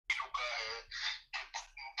چکا ہے کہ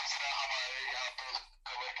جس طرح ہمارے یہاں پہ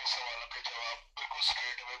قبر کے سوالوں کے جواب بالکل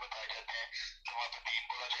اسٹریٹ اوے بتائے جاتے ہیں کہ وہاں پہ دین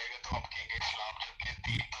بولا جائے گا تو ہم کہیں گے اسلام، جبکہ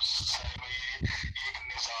دین تو ساحل بھائی یہ ایک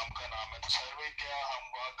نظام کا نام ہے. تو ساحل بھائی کیا ہم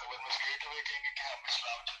وہاں قبر میں اسٹریٹ اوے کہیں گے کہ ہم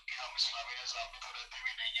اسلام، جبکہ ہم اسلامی نظام میں تو رہتے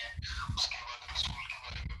بھی نہیں ہیں؟ اس کے بعد رسول کے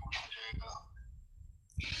بارے میں پوچھا جائے گا.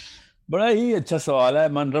 بڑا ہی اچھا سوال ہے.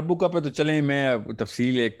 من ربو کا پہ تو چلیں میں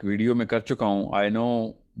تفصیل ایک ویڈیو میں کر چکا ہوں. آئی نو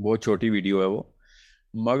بہت چھوٹی ویڈیو ہے وہ،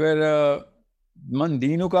 مگر من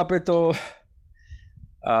دینوں کا پہ تو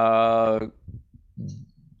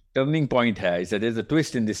ٹرننگ پوائنٹ ہے. there's a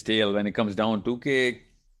twist in this tale when it comes down to کہ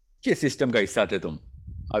کس سسٹم کا حصہ تھے تم.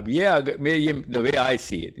 اب یہ the way I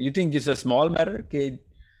see it, you think it's a small matter کہ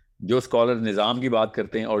جو اسکالر نظام کی بات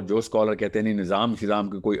کرتے ہیں اور جو اسکالر کہتے ہیں نہیں نظام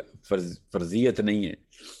کی کوئی فرضیت نہیں ہے،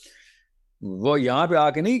 وہ یہاں پہ آ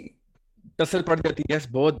کے نہیں ٹسل پڑ جاتی ہے.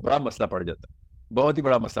 بہت بڑا مسئلہ پڑ جاتا ہے، بہت ہی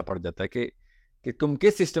بڑا مسئلہ پڑ جاتا ہے کہ تم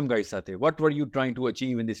کس سسٹم کا حصہ تھے. what were you trying to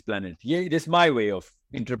achieve in this planet. یہ this my way of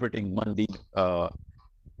interpreting مندی.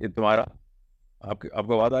 یہ تمہارا آپ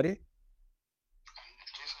کو بات آ رہی ہے؟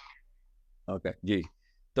 اوکے جی.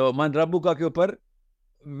 تو من ربو کا کے اوپر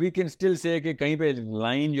وی کین اسٹل سے کہ کہیں پہ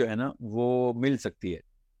لائن جو ہے نا وہ مل سکتی ہے.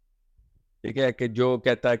 ٹھیک ہے کہ جو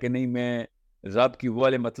کہتا ہے کہ نہیں میں رب کی وہ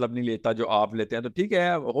والے مطلب نہیں لیتا جو آپ لیتے ہیں، تو ٹھیک ہے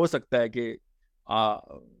ہو سکتا ہے کہ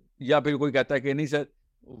یا پھر کوئی کہتا ہے کہ نہیں سر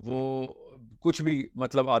وہ کچھ بھی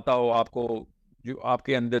مطلب آتا ہو آپ کو، جو آپ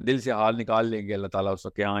کے اندر دل سے حال نکال لیں گے اللہ تعالیٰ اس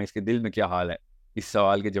وقت کہ ہاں اس کے دل میں کیا حال ہے، اس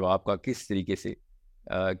سوال کے جواب کا کس طریقے سے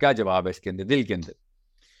کیا جواب ہے اس کے اندر دل کے اندر.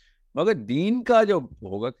 مگر دین کا جو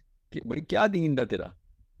ہوگا کہ بھائی کیا دین تھا تیرا،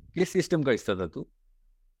 کس سسٹم کا حصہ تھا تو،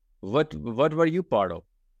 what were you part of,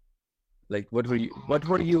 like what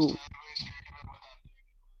were you.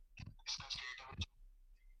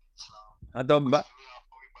 ہاں تو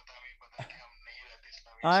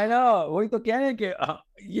آئی نا وہی تو کہہ رہے ہیں کہ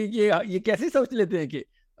یہ کیسے سوچ لیتے ہیں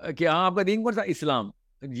کہ ہاں آپ کا دین کون سا اسلام.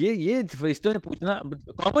 یہ فرشتوں نے پوچھنا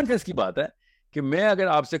کامن سینس کی بات ہے کہ میں اگر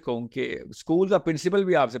آپ سے کہوں کہ اسکول کا پرنسپل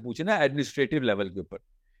بھی آپ سے پوچھے نا ایڈمنسٹریٹو لیول کے اوپر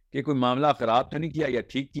کہ کوئی معاملہ خراب تو نہیں کیا یا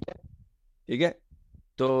ٹھیک کیا، ٹھیک ہے،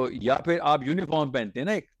 تو یا پھر آپ یونیفارم پہنتے ہیں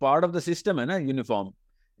نا، ایک پارٹ آف دا سسٹم ہے نا یونیفارم.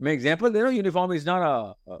 میں ایگزامپل دے رہا ہوں، uniform is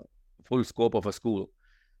not full scope of a school.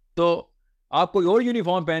 تو آپ کوئی اور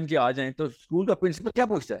یونیفارم پہن کے آ جائیں تو اسکول کا پرنسپل کیا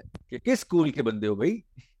پوچھتا ہے کہ کس اسکول کے بندے ہو بھائی.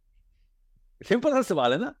 سمپل سا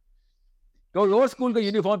سوال ہے نا. کوئی اور اسکول کا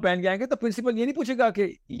یونیفارم پہن کے آئیں گے تو پرنسپل یہ نہیں پوچھے گا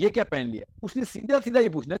کہ یہ کیا پہن لیا، اس نے سیدھا سیدھا یہ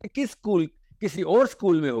پوچھنا کہ کس اسکول، کسی اور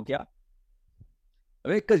اسکول میں ہو کیا.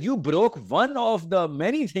 because you broke one of the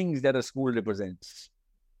many things that a school represents.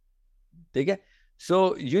 ٹھیک ہے. So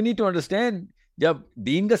you need to understand جب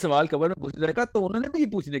دین کا سوال قبر میں پوچھا جائے گا تو انہوں نے بھی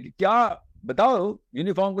یہ پوچھنے کہ کیا بتاؤ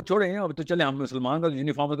یونیفارم کو چھوڑیں اب تو چلے ہم مسلمان کا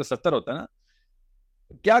یونیفارم تو 70 ہوتا ہے نا،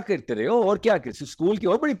 کیا کرتے رہے ہو اور کیا کرتے. اسکول کی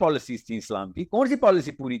اور بڑی پالیسیز تھیں اسلام کی، کون سی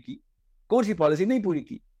پالیسی پوری کی، کون سی پالیسی نہیں پوری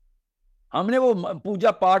کی. ہم نے وہ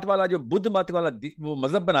پوجا پاٹ والا جو بدھ مت والا وہ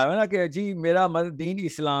مذہب بنایا ہوا نا کہ جی میرا دین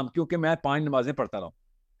اسلام کیونکہ میں 5 نمازیں پڑھتا رہا ہوں.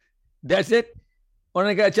 That's it. انہوں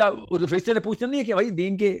نے کہا اچھا فرشتے نے پوچھنا نہیں ہے کہ بھائی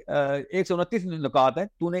دین کے 129 نکات ہیں،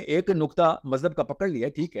 تو نے ایک نقطہ مذہب کا پکڑ لیا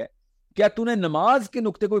ٹھیک ہے، کیا تو نے نماز کے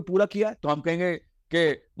نقطے کو پورا کیا؟ تو ہم کہیں گے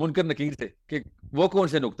کہ منکر نکیر سے کہ وہ کون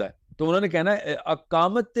سے نقطہ ہے. تو انہوں نے کہنا ہے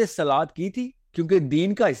اقامت صلاۃ کی تھی کیونکہ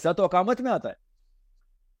دین کا حصہ تو اقامت میں آتا ہے.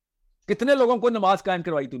 کتنے لوگوں کو نماز قائم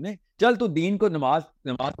کروائی تو نے؟ چل تو دین کو نماز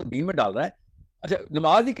کو دین میں ڈال رہا ہے. اچھا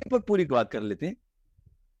نماز ہی کے پوری بات کر لیتے ہیں.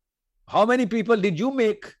 How many people did you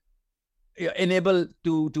make enable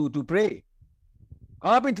to pray.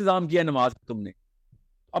 آپ انتظام کیا نماز تم نے؟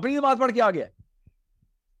 اپنی نماز پڑھ کے آ گیا.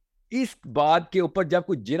 اس بات کے اوپر جب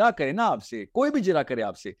کوئی جرا کرے نا آپ سے، کوئی بھی جرا کرے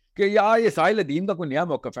آپ سے کہ یار یہ ساحل ادیم کا کوئی نیا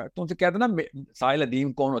موقف ہے، تو ان سے کہتے نا ساحل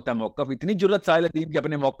ادیم کون ہوتا ہے موقف. اتنی جرت ساحل ادیم کی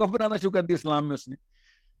اپنے موقف بنانا شروع کر دی اسلام میں. اس نے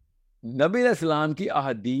نبی علیہ السلام کی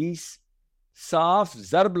احادیث صاف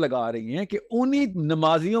ضرب لگا رہی ہیں کہ انہی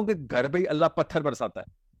نمازیوں کے گھر پہ اللہ پتھر برساتا ہے.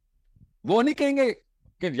 وہ نہیں کہیں گے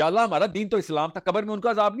کہ یا اللہ ہمارا دین تو اسلام تھا، قبر میں ان کا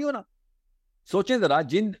عذاب نہیں ہونا. سوچیں ذرا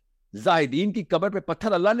جن زاہدین کی قبر پہ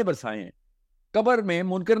پتھر اللہ نے برسائے ہیں، قبر میں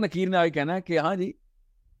منکر نکیر نے آگے کہنا ہے کہ ہاں جی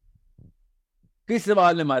کس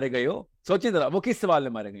سوال میں مارے گئے ہو. سوچیں ذرا وہ کس سوال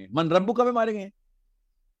میں مارے گئے ہیں؟ من ربو کا میں مارے گئے ہیں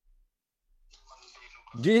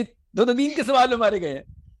جی، تو دین کے سوال میں مارے گئے ہیں.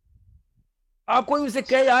 آپ کوئی اسے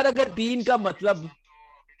کہے یار اگر دین کا مطلب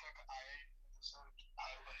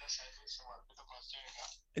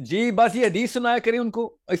جی بس یہ حدیث سنایا کریں ان کو.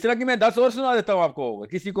 اس طرح کی میں 10 اور سنا دیتا ہوں آپ کو.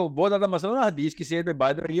 کسی کو بہت زیادہ مسئلہ نا حدیث کی صحت پہ،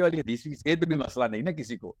 بات رہی والی حدیث کی صحت پہ بھی مسئلہ نہیں نا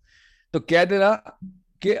کسی کو، تو کہہ دینا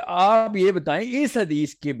کہ آپ یہ بتائیں اس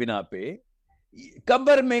حدیث کی بنا پہ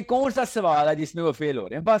قبر میں کون سا سوال ہے جس میں وہ فیل ہو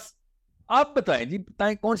رہے ہیں. بس آپ بتائیں جی،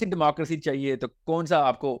 بتائیں کون سی ڈیموکریسی چاہیے، تو کون سا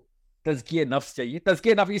آپ کو تزکیہ نفس چاہیے.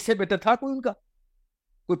 تزکیہ نفس اس سے بہتر تھا کوئی ان کا؟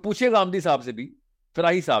 کوئی پوچھے گا آمدی صاحب سے بھی,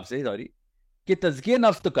 فراہی صاحب سے, سوری, کہ تزکیہ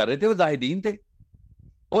نفس تو کر رہے تھے, وہ زاہدین تھے,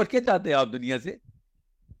 اور کیا چاہتے ہیں آپ دنیا سے؟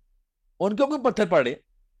 ان کو کوئی پتھر پڑے.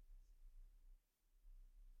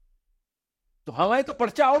 تو ہمیں تو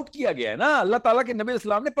پرچہ آؤٹ کیا گیا ہے نا, اللہ تعالیٰ کے نبی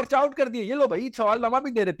اسلام نے پرچہ آؤٹ کر دیا. یہ لو بھائی سوال نامہ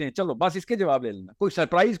بھی دے دیتے ہیں, چلو بس اس کے جواب لے لینا, کوئی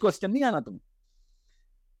سرپرائز کوسچن نہیں آنا تمہیں.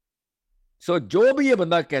 سو جو بھی یہ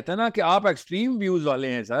بندہ کہتا ہے نا کہ آپ ایکسٹریم ویوز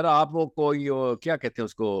والے ہیں سر, آپ وہ کوئی کیا کہتے ہیں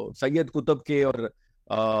اس کو, سید قطب کے اور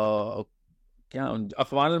کیا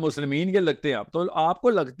اخوان المسلمین کے لگتے ہیں آپ, تو آپ کو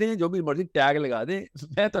لگتے ہیں جو بھی مرضی ٹیگ لگا دیں,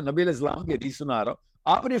 میں تو نبی علیہ السلام کی حدیث سنا رہا ہوں,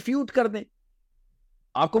 آپ ریفیوٹ کر دیں.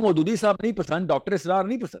 آپ کو مودودی صاحب نہیں پسند, ڈاکٹر اسرار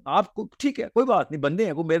نہیں پسند, آپ کو ٹھیک ہے, کوئی بات نہیں, بندے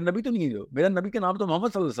ہیں, کوئی میرے نبی تو نہیں ہے, جو میرا نبی کا نام تو محمد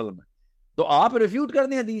صلی اللہ علیہ وسلم ہے, تو آپ ریفیوٹ کر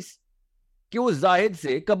دیں حدیث. کہ وہ زاہد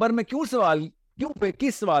سے قبر میں کیوں سوال, کیوں پہ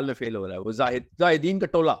کس سوال میں فیل ہو رہا ہے؟ وہ زاہدین کا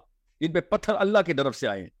ٹولہ جن پہ پتھر اللہ کی طرف سے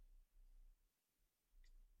آئے ہیں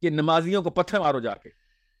کہ نمازیوں کو پتھر مارو جا کے.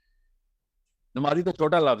 نمازی تو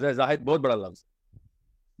چھوٹا لفظ ہے, زاہد بہت بڑا لفظ ہے.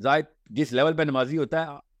 زاہد جس لیول پہ نمازی ہوتا ہے,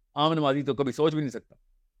 عام نمازی تو کبھی سوچ بھی نہیں سکتا.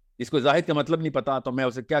 جس کو زاہد کا مطلب نہیں پتا تو میں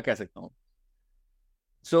اسے کیا کہہ سکتا ہوں.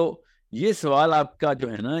 سو یہ سوال آپ کا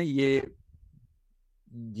جو ہے نا, یہ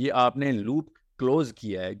آپ نے لوپ کلوز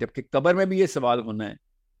کیا ہے, جبکہ قبر میں بھی یہ سوال ہونا ہے.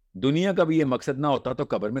 دنیا کا بھی یہ مقصد نہ ہوتا تو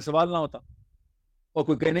قبر میں سوال نہ ہوتا. اور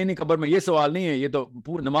کوئی کہنے نہیں قبر میں یہ سوال نہیں ہے, یہ تو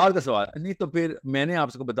پوری نماز کا سوال نہیں. تو پھر میں نے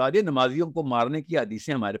آپ کو بتا دیا, نمازیوں کو مارنے کی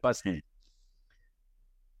حدیثیں ہمارے پاس ہیں,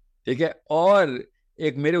 ٹھیک ہے. اور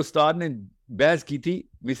ایک میرے استاد نے بحث کی تھی,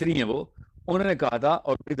 مصری ہیں وہ, انہوں نے کہا تھا,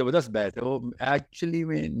 اور بڑی زبردست بحث ہے وہ, ایکچولی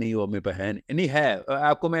میں نہیں, وہ میرے پاس ہے نہیں, ہے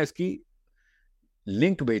آپ کو میں اس کی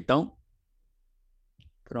لنک بھیجتا ہوں,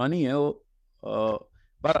 پرانی ہے وہ.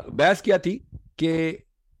 بحث کیا تھی کہ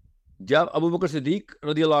جب ابو بکر صدیق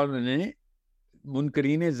رضی اللہ عنہ نے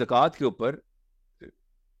منکرین زکوٰۃ کے اوپر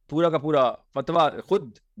پورا کا پورا فتویٰ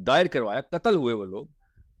خود دائر کروایا, قتل ہوئے وہ لوگ,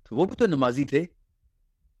 تو وہ بھی تو نمازی تھے.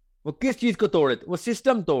 وہ کس چیز کو توڑ رہے تھے؟ وہ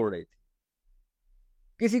سسٹم توڑ رہے تھے,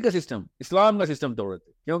 کسی کا سسٹم, اسلام کا سسٹم توڑ رہے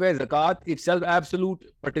تھے, کیونکہ زکوٰۃ اٹ سیلف ایبسولوٹ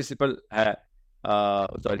پارٹیسپل ہے,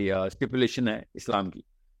 سوری اسٹیپولیشن ہے اسلام کی,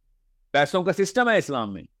 پیسوں کا سسٹم ہے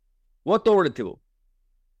اسلام میں, وہ توڑ رہے تھے وہ.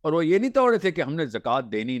 اور وہ یہ نہیں توڑ رہے تھے کہ ہم نے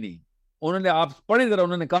زکوٰۃ دینی نہیں, انہوں نے, آپ پڑھیں ذرا,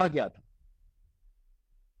 انہوں نے کہا کیا تھا.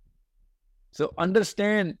 سو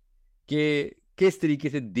انڈرسٹینڈ کہ کس طریقے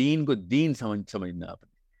سے دین کو دین سمجھنا. آپ نے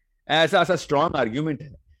ایسا اسٹرانگ آرگیومنٹ ہے,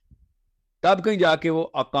 تب کہیں جا کے وہ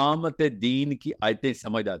اقامت دین کی آیتیں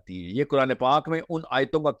سمجھ آتی ہیں. یہ قرآن پاک میں ان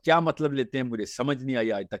آیتوں کا کیا مطلب لیتے ہیں مجھے سمجھ نہیں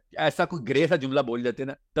آئی آج تک. ایسا کوئی گرے سا جملہ بول جاتے ہیں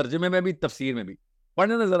نا, ترجمے میں بھی تفسیر میں بھی.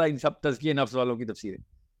 پڑھنے نا ذرا ان سب تزکیہ نفس والوں کی تفسیریں,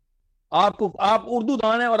 آپ اردو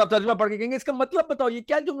دان ہے اور آپ ترجمہ پڑھ کے کہیں گے اس کا مطلب بتاؤ, یہ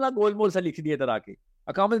کیا جملہ گول مول سا لکھ دیا ادھر آ کے.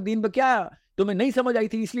 اقامت دین پہ کیا تمہیں نہیں سمجھ آئی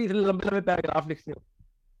تھی اس لیے لمبے لمبے پیراگراف لکھتے ہو.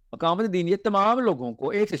 اقامت دین یہ تمام لوگوں کو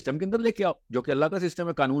ایک سسٹم کے اندر لے کے آؤ, جو کہ اللہ کا سسٹم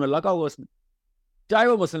ہے, قانون اللہ کا ہوگا اس میں, چاہے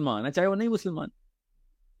وہ مسلمان ہے چاہے وہ نہیں مسلمان.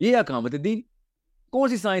 یہ اقامت دین کون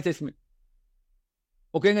سی سائنس ہے اس میں؟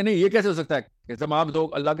 وہ کہیں گے نہیں یہ کیسے ہو سکتا ہے کہ تمام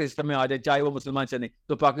لوگ اللہ کے سسٹم میں آ جائیں, چاہے وہ مسلمان چاہے نہیں.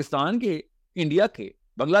 تو پاکستان کے, انڈیا کے,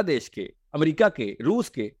 بنگلہ دیش کے, امریکہ کے,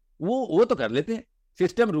 روس کے, وہ تو کر لیتے ہیں.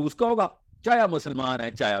 سسٹم روس کا ہوگا چاہے آپ مسلمان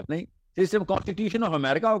ہیں چاہے آپ نہیں. سسٹم کانسٹیٹیوشن آف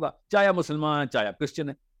امریکہ ہوگا چاہے آپ مسلمان, چاہے آپ کرسچن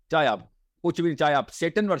ہیں, چاہے آپ کچھ بھی, چاہے آپ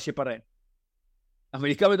سیٹن ورشپر ہیں.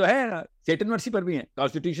 امریکہ میں تو ہے سیٹن ورشپر بھی ہیں.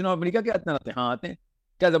 کانسٹیٹیوشن آف امریکہ کے آتے ہیں, ہاں آتے ہیں.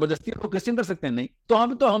 کیا زبردستی کو کرسچن کر سکتے ہیں؟ نہیں.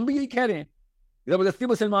 تو ہم بھی یہی کہہ رہے ہیں, زبردستی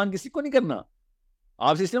مسلمان کسی کو نہیں کرنا.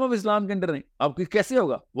 آپ سسٹم آف اسلام کے اندر ہیں, آپ کیسے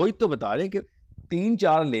ہوگا؟ وہی تو بتا رہے ہیں کہ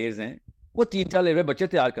 3-4 لیئرز ہیں, وہ 3-4 لیئر بچے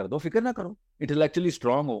تیار کر دو, فکر نہ کرو, انٹلیکچولی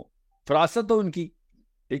اسٹرانگ ہو, فراست ہو ان کی,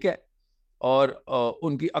 ٹھیک ہے, اور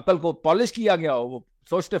ان کی عقل کو پالش کیا گیا ہو, وہ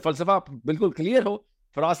سوچتے فلسفہ بالکل کلیئر ہو,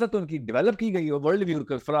 فراست ان کی ڈیولپ کی گئی ہو. ورلڈ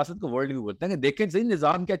ویو, فراست کو ورلڈ ویو بولتے ہیں, کہ دیکھیں صحیح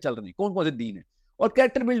نظام کیا چل رہے ہیں, کون کون سے دین ہے, اور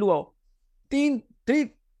کریکٹر بلڈ ہوا ہو.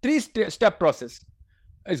 3 step process.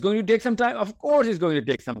 It's going to take some time. Of course it's going to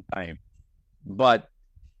take some time. But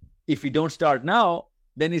if we don't start now,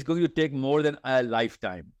 then it's going to take more than a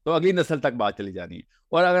lifetime. تو اگلی نسل تک بات چلی جانی ہے.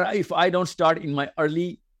 اور اگر if I don't start in my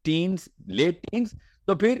early teens, late teens,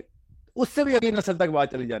 تو پھر اس سے بھی اگلی نسل تک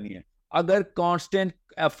بات چلی جانی ہے. اگر constant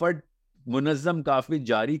effort منظم کافی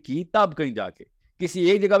جاری کی, تب کہیں جا کے کسی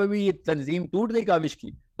ایک جگہ پہ بھی یہ تنظیم ٹوٹ گئی کاوش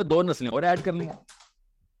کی, تو 2 نسلیں اور ایڈ کر لیں.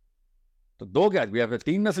 تو 2 کیا,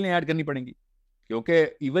 3 نسلیں ایڈ کرنی پڑیں گی, کیونکہ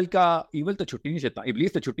ایول تو چھٹی نہیں چاہتا,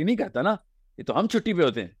 ابلیس تو چھٹی نہیں کرتا نا. یہ تو ہم چھٹی پہ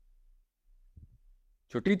ہوتے ہیں.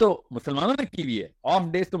 چھٹی تو مسلمانوں نے کی ہوئی ہے, آف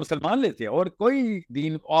ڈیز تو مسلمان لیتے ہیں, اور کوئی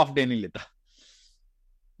دین آف ڈے نہیں لیتا.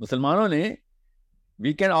 مسلمانوں نے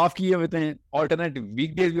ویکینڈ آف کیے ہوتے ہیں, آلٹرنیٹ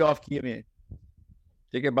ویک ڈیز بھی آف کیے ہوئے ہیں,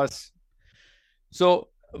 ٹھیک ہے. بس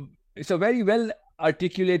so very well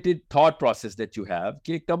articulated thought process that you have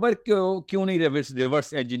کہ قبر کیوں نہیں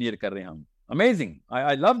reverse engineer کر رہے ہیں ہم. Amazing.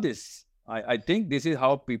 I love this. I think this is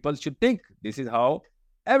how people should think. This is how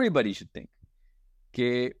everybody should think. کہ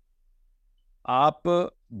آپ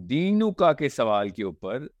دینو کا کے سوال کے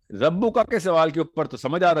اوپر, ربو کا کے سوال کے اوپر تو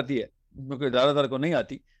سمجھ آ رہتی ہے, کیونکہ زیادہ تر کو نہیں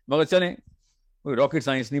آتی, مگر چلیں کوئی راکٹ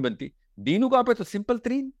سائنس نہیں بنتی. دینو کا پہ تو سمپل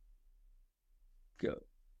ترین,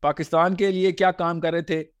 پاکستان کے لیے کیا کام کر رہے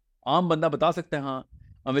تھے عام بندہ بتا سکتے ہیں. ہاں,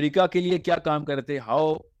 امریکہ کے لیے کیا کام کر رہے تھے,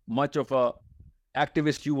 how much of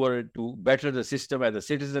activist you were to better the system as a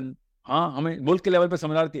citizen. ہاں, ہمیں ملک کے لیول پہ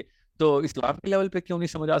سمجھ آ رہی ہے, تو اسلام کے لیول پہ کیوں نہیں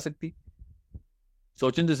سمجھ آ سکتی؟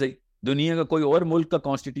 سوچیں تو صحیح, دنیا کا کوئی اور ملک کا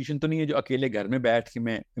کانسٹیٹیوشن تو نہیں ہے جو اکیلے گھر میں بیٹھ کے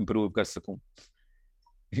میں امپروو کر سکوں.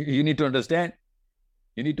 You need to understand.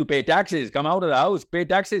 You need to pay taxes, come out of the house, pay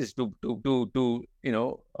taxes to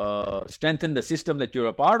strengthen the system that you're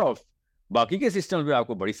a part of. باقی کے سسٹم پہ آپ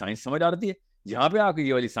کو بڑی سائنس سمجھ آ رہی ہے, جہاں پہ آپ کو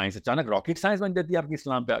یہ والی سائنس اچانک راکٹ سائنس بن جاتی ہے آپ کے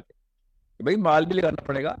اسلام پہ آ کے. بھائی مال بھی لگانا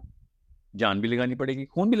پڑے گا, جان بھی لگانی پڑے گی,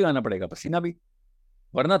 خون بھی لگانا پڑے گا, پسینہ بھی,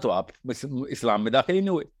 ورنہ تو آپ اسلام میں داخل ہی نہیں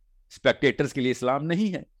ہوئے. اسپیکٹیٹرز کے لیے اسلام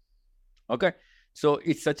نہیں ہے. Okay, so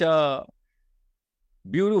it's such a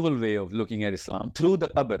beautiful way of looking at Islam through the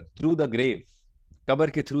قبر, تھرو دا گریو. قبر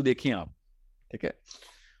کے تھرو دیکھیں آپ, ٹھیک ہے.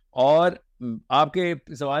 اور آپ کے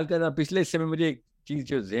سوال کا پچھلے حصے میں مجھے ایک چیز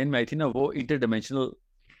جو ذہن میں آئی تھی نا, وہ انٹر ڈائمینشنل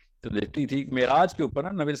تو دیکھتی تھی. معراج کے اوپر نا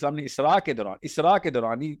نبی السلام نے اسراء کے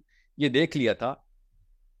دوران ہی یہ دیکھ لیا تھا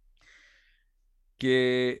کہ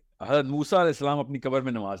حضرت موسیٰ علیہ السلام اپنی قبر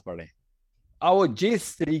میں نماز پڑھ رہے ہیں. وہ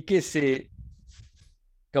جس طریقے سے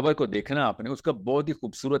قبر کو دیکھنا آپ نے, اس کا بہت ہی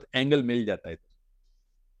خوبصورت اینگل مل جاتا ہے.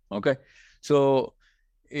 اوکے, سو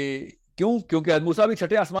کیونکہ حضرت موسیٰ بھی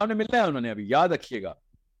چھٹے آسمان میں ملنا ہے انہوں نے, ابھی یاد رکھیے گا.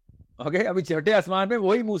 اوکے, ابھی چھٹے آسمان میں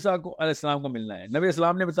وہی موسیٰ کو علیہ السلام کو ملنا ہے. نبی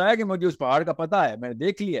السلام نے بتایا کہ مجھے اس پہاڑ کا پتہ ہے, میں نے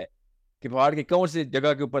دیکھ لیا ہے کہ پہاڑ کی کون سی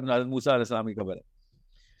جگہ کے اوپر حضرت موسیٰ علیہ السلام کی قبر ہے.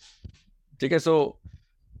 ٹھیک ہے, so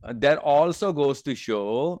that also goes to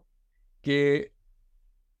show کہ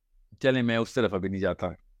چلیں میں اس طرف ابھی نہیں جاتا,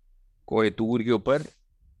 کوئی طور کے اوپر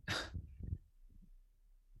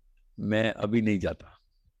میں ابھی نہیں جاتا.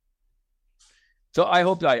 So I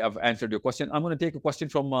hope I have answered your question. I'm going to take a question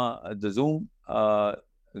from the Zoom,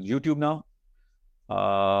 YouTube now.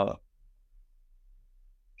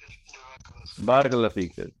 Barakallah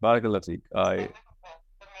feek. Barakallah feek.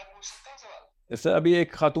 سر ابھی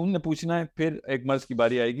ایک خاتون نے پوچھنا ہے, پھر ایک مرد کی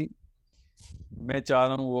باری آئے گی. میں چاہ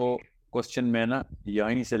رہا ہوں وہ کوشچن میں نا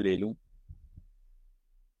یہیں سے لے لوں.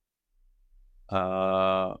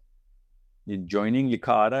 یہ جوائننگ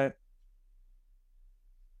لکھا آ رہا ہے,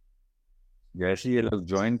 جیسے یہ لوگ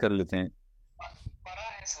جوائن کر لیتے ہیں.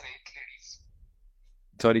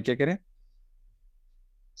 سوری کیا کریں؟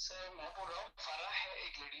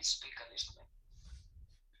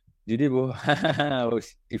 جی وہ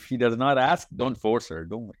if she does not ask, don't force her,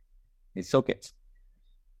 don't worry, it's okay.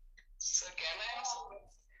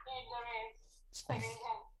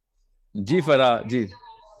 جی فرا جی,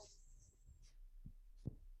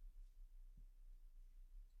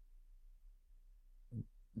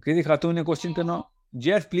 کسی خاتون نے کوشچن کرنا,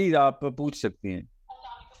 جیس پلیز آپ پوچھ سکتی ہیں.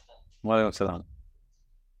 وعلیکم السلام.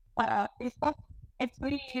 It's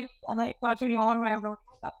really beautiful. Like watching you on whenever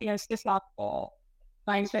yes, this lot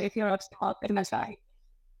times that if you're up in the side.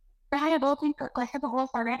 But I don't think I have a whole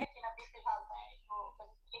for it.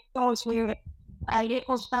 Those weird. It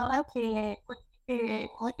was not okay.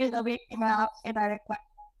 What is a bit out and I request.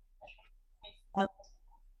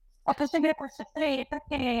 Porque se me concentré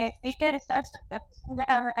porque vi que estar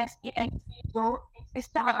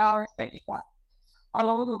está ahora 34. All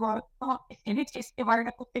over the world, and it's just if I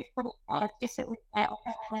could pick for just it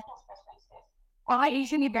I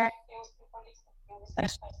usually that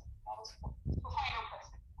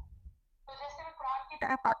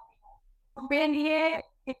when here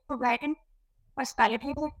it's providing for style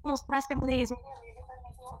people most possibly is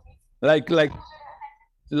like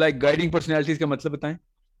guiding personalities کا مطلب بتائیں.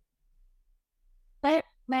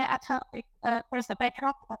 میں اچھا ایک person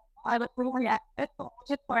بیٹھا I would really like it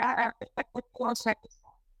just for our respective concepts.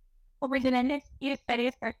 Originally, it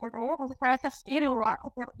is for the process in Iraq,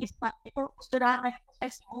 or is not people stood out like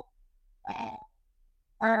festival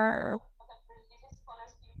or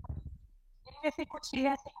if it could see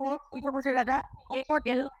as the core, we were to that, it would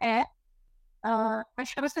do it. I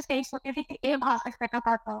should have said so if it came off, I forgot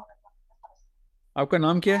about that. آپ کا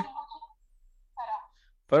نام کیا ہے؟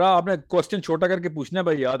 فرا, آپ نے question چھوٹا کر کے پوچھنا ہے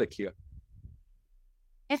بھائی, یاد رکھیے گا.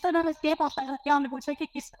 ایسا نہ بسے پوچھا کیا ہم نے پوچھا کہ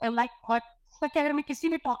کس لائک واٹ کہ اگر میں کسی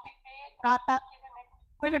بھی ٹاپک پہ رات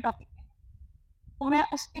کوئی بھی ٹاپک تو میں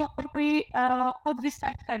اس کے اوپر کوئی خود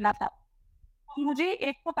ریسرچ کرنا تھا. مجھے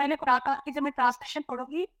ایک تو پہلے قرآن کی جب میں ٹرانسلیشن پڑھوں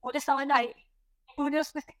گی مجھے سمجھ آئے گی, مجھے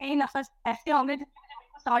اس میں سے کئی لفظ ایسے ہوں گے جن میں مجھے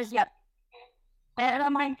بالکل سمجھ دیا میرا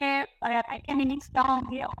مائنڈ کے میننگس کیا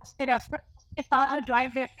ہوں گے, اور اس کے ریفرنس کے ساتھ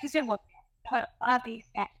ڈرائیو چیزیں ہوتی ہیں آتی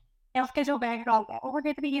ہیں یا اس کے جو بیک گراؤنڈ ہے وہ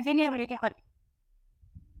اتنی ایزی نہیں ہے میرے لیے.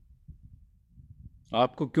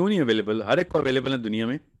 آپ کو کیوں نہیں اویلیبل؟ ہر ایک کو اویلیبل ہے دنیا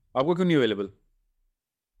میں, آپ کو کیوں نہیں اویلیبل؟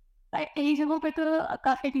 کئی جگہوں پہ تو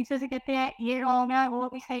کافی ٹیچرز کہتے ہیں یہ رانگ ہے, وہ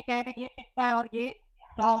بھی صحیح کہہ رہے ہیں یہ ٹھیک ہے, اور یہ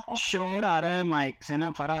رانگ ہے. شور آ رہا ہے مائک سے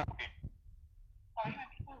نا فرا.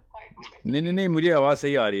 نہیں, مجھے آواز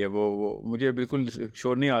صحیح آ رہی ہے, وہ مجھے بالکل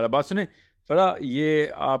شور نہیں آ رہا. بات سنیں فرا, یہ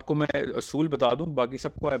آپ کو میں اصول بتا دوں, باقی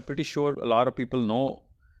سب کو I'm pretty sure a lot of people know,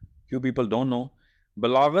 few people don't know.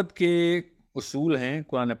 بلاغت کے اصول ہیں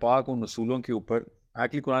قرآن پاک, ان اصولوں کے اوپر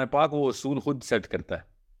ایکچولی قرآن پاک وہ اصول خود سیٹ کرتا ہے.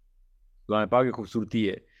 قرآن پاک کی خوبصورتی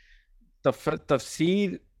ہے.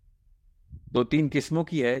 تفسیر 2-3 قسموں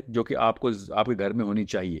کی ہے جو کہ آپ کے گھر میں ہونی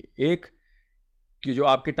چاہیے. ایک کہ جو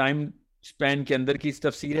آپ کے ٹائم سپین کے اندر کی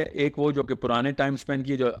تفسیر ہے, ایک وہ جو کہ پرانے ٹائم سپین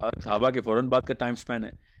کی, جو صحابہ کے فوراً بعد کا ٹائم سپین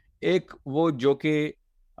ہے, ایک وہ جو کہ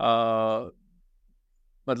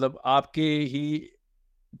مطلب آپ کے ہی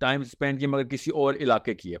ٹائم سپین کی مگر کسی اور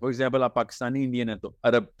علاقے کی ہے. فار ایگزامپل آپ پاکستانی انڈین ہیں تو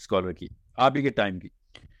عرب اسکالر کی, آپ ہی کے ٹائم کی.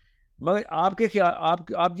 مگر آپ کے خیال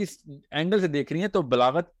آپ جس اینگل سے دیکھ رہی ہیں تو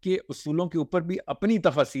بلاغت کے اصولوں کے اوپر بھی اپنی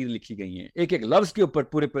تفاسیر لکھی گئی ہیں, ایک ایک لفظ کے اوپر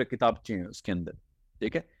پورے کتابچے ہیں اس کے اندر,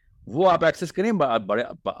 ٹھیک ہے. وہ آپ ایکسیس کریں, بڑے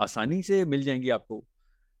آسانی سے مل جائیں گی آپ کو,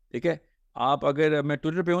 ٹھیک ہے. آپ اگر میں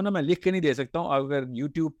ٹویٹر پہ ہوں نا, میں لکھ کے نہیں دے سکتا ہوں. اگر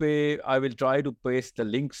یوٹیوب پہ I will try to paste the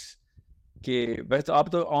links, کہ ویسے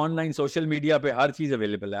آپ تو آن لائن سوشل میڈیا پہ ہر چیز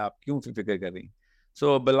اویلیبل ہے, آپ کیوں فکر کر رہی ہیں.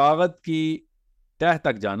 سو بلاغت کی تہ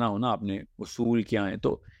تک جانا ہو نا, آپ نے اصول کیا ہیں,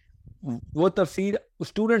 تو وہ تفسیر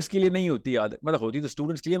اسٹوڈنٹس کے لیے نہیں ہوتی, مطلب ہوتی تو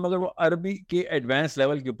اسٹوڈنٹس کے لیے, مگر وہ عربی کے ایڈوانس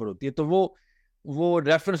لیول کے اوپر ہوتی ہے, تو وہ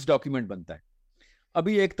ریفرنس ڈاکیومنٹ بنتا ہے.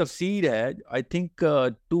 ابھی ایک تفسیر ہے آئی تھنک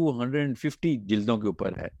 250 جلدوں کے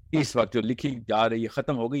اوپر ہے اس وقت جو لکھی جا رہی ہے,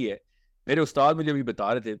 ختم ہو گئی ہے. میرے استاد مجھے ابھی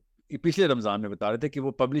بتا رہے تھے, پچھلے رمضان میں بتا رہے تھے کہ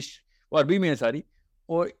وہ پبلش وہ عربی میں ہے ساری,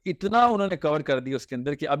 اور اتنا انہوں نے کور کر دیا اس کے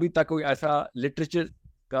اندر کہ ابھی تک کوئی ایسا لٹریچر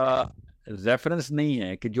کا ریفرنس نہیں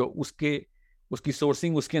ہے کہ جو اس کی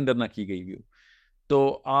سورسنگ اس کے اندر نہ کی گئی ہو.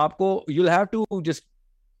 تو آپ کو you'll have to just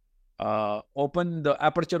open the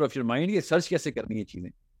aperture of your mind, یہ سرچ کیسے کرنی ہے چیزیں.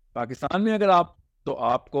 پاکستان میں اگر آپ, تو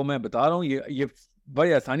آپ کو میں بتا رہا ہوں یہ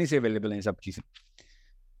بڑی آسانی سے اویلیبل ہیں سب چیزیں,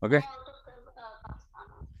 اوکے.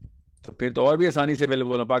 تو پھر تو اور بھی آسانی سے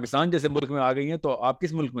اویلیبل ہیں. پاکستان جیسے ملک میں آ گئی ہیں, تو آپ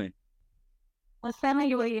کس ملک میں ہیں؟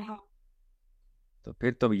 تو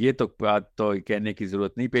پھر تو یہ تو بات تو کہنے کی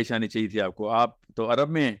ضرورت نہیں پیش آنی چاہیے تھی آپ کو. آپ تو عرب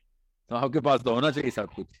میں ہیں, تو آپ کے پاس تو ہونا چاہیے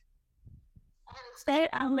سب کچھ.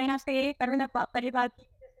 سر میں آپ سے یہ کروں گا پہلی بات,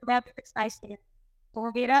 میں آپ کو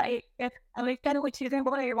تو میرا ایک کچھ چیزیں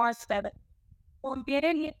بہت ایڈوانس ہے, تو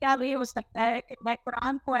میرے لیے کیا یہ ہو سکتا ہے کہ میں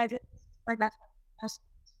قرآن کو ایز پڑھنا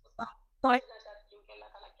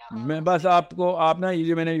میں بس آپ نا یہ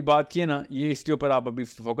جو میں نے بات کی ہے نا, یہ اس کے اوپر آپ ابھی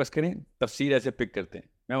فوکس کریں, تفسیر ایسے پک کرتے ہیں.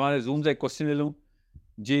 میں ہمارے زوم سے ایک کوشچن لے لوں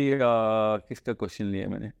جی. کس کا کوشچن لیا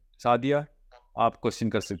میں نے؟ سعدیہ, آپ کوشچن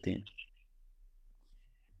کر سکتی ہیں.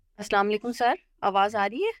 السلام علیکم سر, آواز آ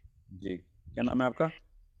رہی ہے؟ جی, کیا نام ہے آپ کا؟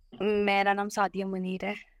 میرا نام سعدیہ منیر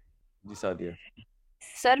ہے. جی سعدیہ.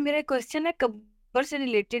 سر میرا کوشچن ہے قبر سے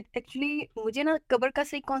ریلیٹڈ. ایکچولی مجھے نا قبر کا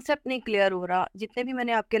صحیح کانسیپٹ نہیں کلیئر ہو رہا, جتنے بھی میں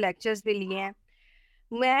نے آپ کے لیکچرز بھی لیے ہیں.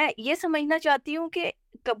 میں یہ سمجھنا چاہتی ہوں کہ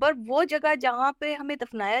قبر وہ جگہ جہاں پہ ہمیں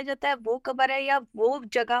دفنایا جاتا ہے وہ قبر ہے, یا وہ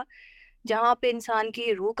جگہ جہاں پہ انسان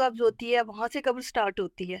کی روح قبض ہوتی ہے وہاں سے قبر سٹارٹ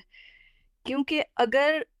ہوتی ہے. کیونکہ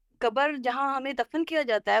اگر قبر جہاں ہمیں دفن کیا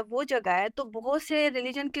جاتا ہے وہ جگہ ہے, تو بہت سے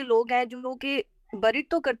ریلیجن کے لوگ ہیں جو کہ بری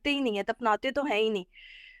تو کرتے ہی نہیں ہیں, دفناتے تو ہیں ہی نہیں,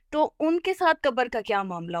 تو ان کے ساتھ قبر کا کیا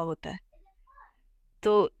معاملہ ہوتا ہے؟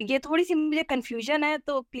 تو یہ تھوڑی سی مجھے کنفیوژن ہے,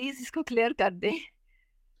 تو پلیز اس کو کلیئر کر دیں.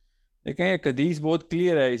 دیکھیں یہ حدیث بہت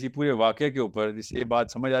کلیئر ہے اسی پورے واقعے کے اوپر, جس سے یہ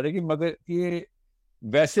بات سمجھ آ رہی ہے کہ مگر یہ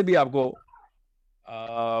ویسے بھی آپ کو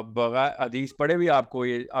بغیر حدیث پڑھے بھی آپ کو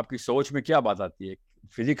یہ آپ کی سوچ میں کیا بات آتی ہے.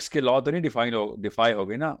 فزکس کے لا تو نہیں ڈیفائی ہو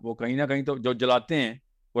گئی نا, وہ کہیں نہ کہیں تو جو جلاتے ہیں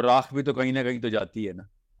وہ راکھ بھی تو کہیں نہ کہیں تو جاتی ہے نا,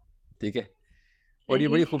 ٹھیک ہے. اور یہ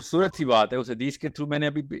بڑی خوبصورت سی بات ہے اس حدیث کے تھرو. میں نے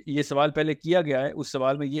ابھی یہ سوال پہلے کیا گیا ہے, اس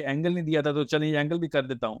سوال میں یہ اینگل نہیں دیا تھا, تو چلیں یہ اینگل بھی کر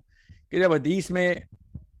دیتا ہوں کہ جب حدیث میں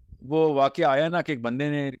وہ واقعہ آیا نا کہ ایک بندے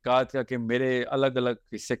نے کہا تھا کہ میرے الگ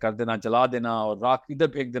الگ حصے کر دینا, جلا دینا, اور راکھ ادھر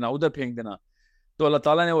پھینک دینا ادھر پھینک دینا, تو اللہ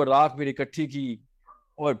تعالیٰ نے وہ راکھ پھر اکٹھی کی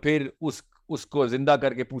اور پھر اس کو زندہ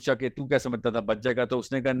کر کے پوچھا کہ تو کیا سمجھتا تھا بچ جائے گا؟ تو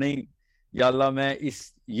اس نے کہا نہیں یا اللہ, میں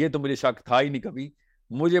یہ تو مجھے شک تھا ہی نہیں کبھی,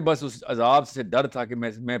 مجھے بس اس عذاب سے ڈر تھا کہ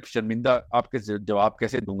میں شرمندہ آپ کے جواب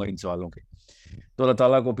کیسے دوں گا ان سوالوں کے. تو اللہ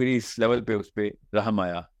تعالیٰ کو پھر اس لیول پہ اس پہ رحم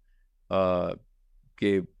آیا.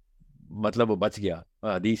 کہ مطلب وہ بچ گیا.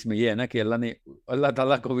 حدیث میں یہ ہے نا کہ اللہ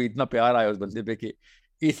تعالیٰ کو بھی اتنا پیار آیا اس بندے پہ کہ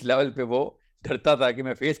اس لیول پہ وہ ڈرتا تھا کہ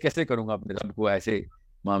میں فیس کیسے کروں گا اپنے رب کو ایسے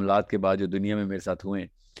معاملات کے بعد جو دنیا میں میرے ساتھ ہوئے ہیں.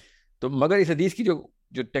 تو مگر اس حدیث کی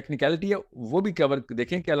جو ٹیکنیکلٹی ہے وہ بھی کور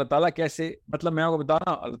دیکھیں کہ اللہ تعالیٰ کیسے, مطلب میں آپ کو بتا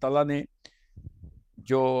رہا ہوں, اللہ تعالیٰ نے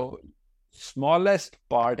جو اسمالسٹ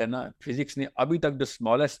پارٹ ہے نا فزکس نے ابھی تک جو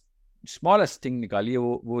اسمالسٹ تھنگ نکالی ہے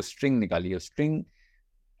وہ اسٹرنگ نکالی ہے. اسٹرنگ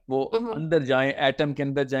وہ اندر جائیں, ایٹم کے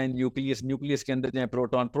اندر جائیں, نیوکلیس کے اندر جائیں,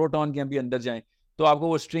 پروٹون کے بھی اندر جائیں تو آپ کو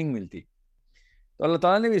وہ اسٹرنگ ملتی. تو اللہ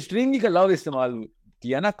تعالیٰ نے بھی اسٹرنگ ہی کا لفظ استعمال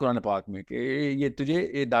کیا نا قرآن پاک میں کہ یہ تجھے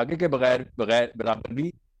یہ دھاگے کے بغیر برابر بھی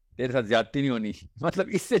تیرے ساتھ زیادتی نہیں ہونی. مطلب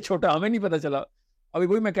اس سے چھوٹا ہمیں نہیں پتا چلا. ابھی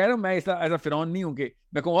وہی میں کہہ رہا ہوں, میں ایسا فرعون نہیں ہوں کہ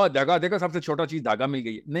میں کہوں دھاگا دیکھا سب سے چھوٹا چیز دھاگا مل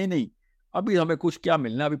گئی ہے. نہیں, ابھی ہمیں کچھ کیا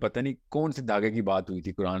ملنا, ابھی پتہ نہیں کون سے دھاگے کی بات ہوئی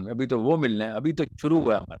تھی قرآن میں, ابھی تو وہ ملنا ہے, ابھی تو شروع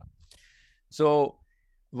ہوا ہے ہمارا. سو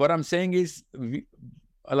what I'm saying is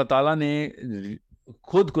اللہ تعالیٰ نے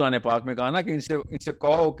خود قرآن پاک میں کہا نا کہ ان سے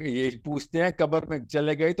کہو کہ یہ پوچھتے ہیں قبر میں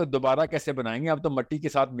چلے گئے تو دوبارہ کیسے بنائیں گے, اب تو مٹی کے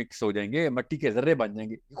ساتھ مکس ہو جائیں گے, مٹی کے ذرے بن جائیں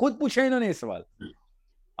گے. خود پوچھا انہوں نے یہ سوال,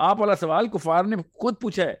 آپ والا سوال کفار نے خود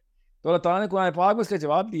پوچھا ہے. تو اللہ تعالیٰ نے قرآن پاک میں اس کا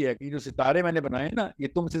جواب دیا ہے کہ جو ستارے میں نے بنائے نا یہ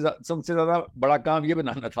تم سے زیادہ بڑا کام یہ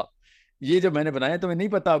بنانا تھا. یہ جو میں نے بنایا تمہیں نہیں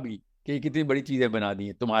پتا ابھی کہ کتنی بڑی چیزیں بنا دی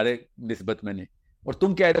ہیں تمہارے نسبت میں نے, اور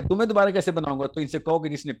تم کہہ رہے تمہیں دوبارہ کیسے بناؤں گا. تو ان سے کہو کہ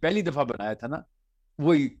جس نے پہلی دفعہ بنایا تھا نا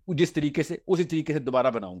وہی جس طریقے سے اسی طریقے سے دوبارہ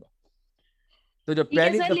بناؤں گا. تو جو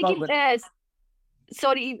پہلی دفعہ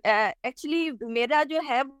سوری ایکچولی میرا جو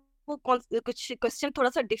ہے وہ کچھ کوسچن تھوڑا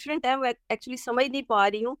سا ڈفرینٹ ہے, میں ایکچولی سمجھ نہیں پا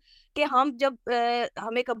رہی ہوں کہ ہم جب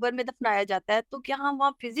ہمیں قبر میں دفنایا جاتا ہے تو کیا ہم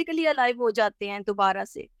وہاں فزیکلی الائیو ہو جاتے ہیں دوبارہ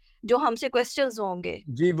سے, جو ہم سے کوسچنز ہوں گے.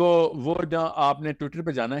 جی وہ آپ نے ٹویٹر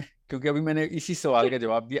پہ جانا ہے کیونکہ ابھی میں نے اسی سوال کا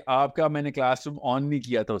جواب دیا. آپ کا میں نے کلاس روم آن نہیں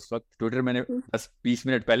کیا تھا اس وقت, ٹویٹر میں نے 10-20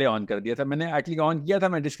 منٹ پہلے آن کر دیا تھا. میں نے ایکچولی آن کیا تھا,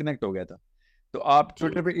 میں ڈسکنیکٹ ہو گیا تھا. تو آپ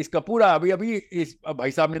ٹویٹر پہ اس کا پورا ابھی اس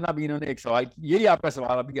بھائی صاحب نے نا ابھی انہوں نے ایک سوال, یہی آپ کا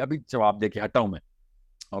سوال ابھی جواب دے کے ہٹا ہوں میں.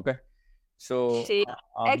 اوکے سو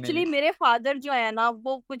ایکچولی میرے فادر جو ہے نا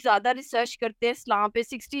وہ کچھ زیادہ ریسرچ کرتے ہیں اسلام پہ,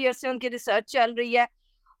 60 ایئر سے ان کی ریسرچ چل رہی ہے,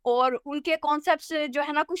 اور ان کے کانسیپٹس جو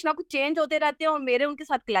ہے نا کچھ نہ کچھ چینج ہوتے رہتے ہیں, اور میرے ان کے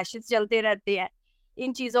ساتھ کلیشز چلتے رہتے ہیں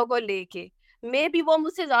ان چیزوں کو لے کے. میں بھی وہ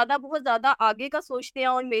مجھ سے بہت زیادہ آگے کا سوچتے ہیں,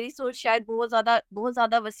 اور میری سوچ شاید بہت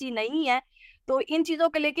زیادہ وسیع نہیں ہے. تو ان چیزوں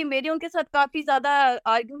کو لے کے میرے ان کے ساتھ کافی زیادہ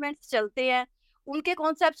آرگیومنٹس چلتے ہیں. ان کے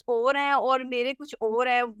کانسیپٹس اور ہیں اور میرے کچھ اور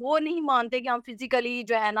ہیں. وہ نہیں مانتے کہ ہم فزیکلی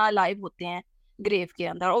جو ہے نا لائیو ہوتے ہیں گریو کے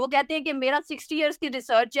اندر, اور وہ کہتے ہیں کہ میرا 60 ایئرس کی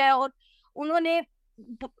ریسرچ ہے, اور انہوں نے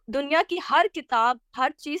دنیا کی ہر کتاب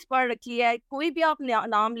ہر چیز پڑھ رکھی ہے, کوئی بھی آپ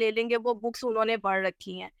نام لے لیں گے وہ بکس انہوں نے پڑھ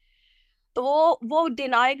رکھی ہیں. تو وہ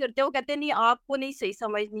ڈینائی کرتے, وہ کہتے ہیں نہیں آپ کو نہیں صحیح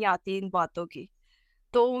سمجھ نہیں آتی ان باتوں کی.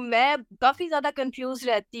 تو میں کافی زیادہ کنفیوز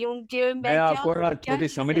رہتی ہوں کہ میں آپ کو چھوٹی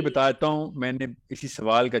سمری بتاتا ہوں. میں نے اسی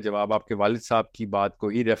سوال کا جواب آپ کے والد صاحب کی بات کو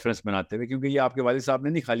ہی ریفرنس بناتے ہوئے, کیونکہ یہ آپ کے والد صاحب نے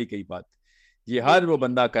نہیں خالی کہی بات, یہ ہر وہ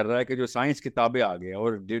بندہ کر رہا ہے کہ جو سائنس کتابیں آ گیا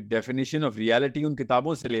اور ڈیفینیشن آف ریالٹی ان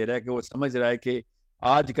کتابوں سے لے رہا ہے, کہ وہ سمجھ رہا ہے کہ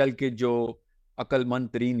آج کل کے جو عقل مند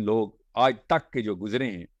ترین لوگ آج تک کے جو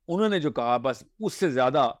گزرے ہیں انہوں نے جو کہا بس اس سے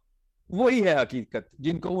زیادہ وہی ہے حقیقت,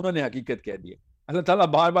 جن کو انہوں نے حقیقت کہہ دیا. اللہ تعالیٰ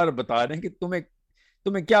بار بار بتا رہے ہیں کہ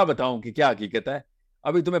تمہیں کیا بتاؤں کہ کیا حقیقت ہے,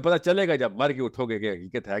 ابھی تمہیں پتہ چلے گا جب مر کے اٹھو گے کہ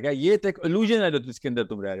حقیقت ہے کیا. یہ تو ایک illusion ہے جو اس کے اندر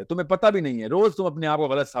تم رہ رہے ہو, تمہیں پتہ بھی نہیں ہے. روز تم اپنے آپ کو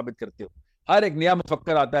غلط ثابت کرتے ہو. ہر ایک نیا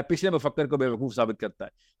مفکر آتا ہے پچھلے مفکر کو بے وقوف ثابت کرتا ہے,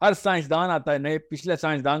 ہر سائنسدان آتا ہے نئے پچھلے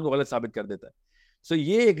سائنسدان کو غلط ثابت کر دیتا ہے. سو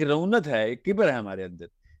یہ ایک رونت ہے, ایک کبر ہے ہمارے اندر,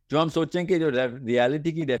 جو ہم سوچیں کہ جو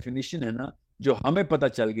ریالٹی کی ڈیفینیشن ہے نا جو ہمیں پتہ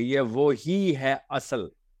چل گئی ہے وہ ہی ہے اصل.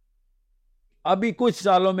 ابھی کچھ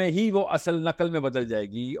سالوں میں ہی وہ اصل نقل میں بدل جائے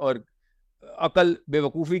گی اور عقل بے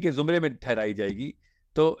وقوفی کے زمرے میں ٹھہرائی جائے گی.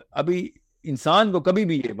 تو ابھی انسان کو کبھی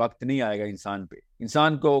بھی یہ وقت نہیں آئے گا,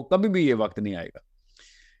 انسان کو کبھی بھی یہ وقت نہیں آئے گا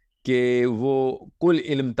کہ وہ کل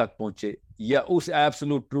علم تک پہنچے یا اس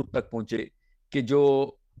ایبسولوٹ ٹروتھ تک پہنچے کہ جو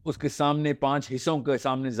اس کے سامنے 5 حصوں کے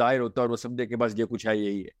سامنے ظاہر ہوتا ہے اور وہ سمجھے کہ بس یہ کچھ ہے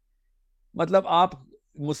یہی ہے. مطلب آپ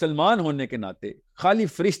مسلمان ہونے کے ناطے خالی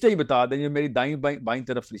فرشتے ہی بتا دیں جو میری دائیں بائیں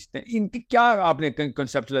طرف فرشتے ہیں, ان کی کیا آپ نے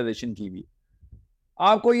کنسیپچلائزیشن کی ہوئی.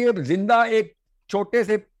 آپ کو یہ زندہ ایک چھوٹے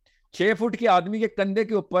سے 6 فٹ کے آدمی کے کندھے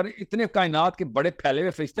کے اوپر اتنے کائنات کے بڑے پھیلے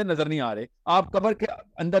ہوئے فرشتے نظر نہیں آ رہے, آپ قبر کے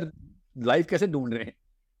اندر لائف کیسے ڈھونڈ رہے ہیں؟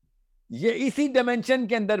 یہ اسی ڈائمینشن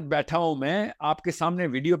کے اندر بیٹھا ہوں میں, آپ کے سامنے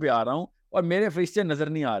ویڈیو پہ آ رہا ہوں اور میرے فرشتے نظر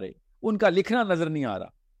نہیں آ رہے, ان کا لکھنا نظر نہیں آ رہا.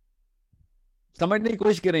 سمجھنے کی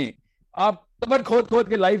کوشش کریں. آپ قبر کھود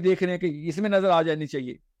کے لائف دیکھ رہے ہیں کہ اس میں نظر آ جانی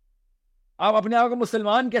چاہیے. آپ اپنے آپ کو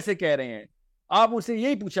مسلمان کیسے کہہ رہے ہیں؟ آپ ان سے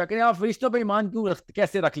یہی پوچھا کریں آپ فرشتوں پہ ایمان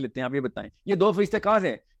کیسے رکھ لیتے ہیں؟ آپ یہ بتائیں, یہ 2 فرشتے کہاں سے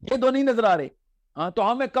ہیں؟ یہ 2 نہیں نظر آ رہے, ہاں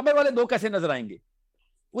تو ہمیں قبر والے 2 کیسے نظر آئیں گے؟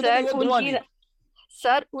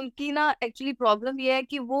 سر ان کی نا ایکچولی پرابلم یہ ہے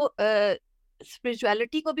کہ وہ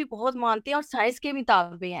اسپرچویلٹی کو بھی بہت مانتے ہیں اور سائنس کے بھی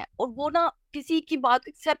تابع ہیں, اور وہ نا کسی کی بات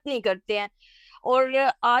ایکسیپٹ نہیں کرتے ہیں. اور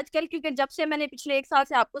آج کل کیونکہ جب سے میں نے پچھلے 1 سال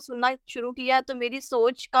سے آپ کو سننا شروع کیا ہے تو میری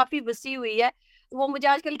سوچ کافی وسیع ہوئی ہے. وہ مجھے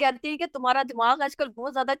آج کل کہتے ہیں کہ تمہارا دماغ آج کل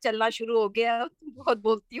بہت زیادہ چلنا شروع ہو گیا ہے, تم بہت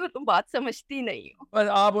بولتی ہو, تم بات سمجھتی نہیں ہو. بس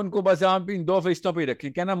آپ ان کو بس آپ ان 2 فرشتوں پہ ہی رکھیں,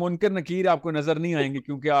 کہنا منکر نکیر آپ کو نظر نہیں آئیں گے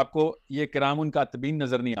کیونکہ آپ کو یہ کرام کاتبین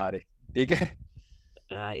نظر نہیں آ رہے. ٹھیک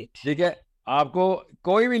ہے, ٹھیک ہے, آپ کو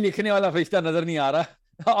کوئی بھی لکھنے والا فرشتہ نظر نہیں آ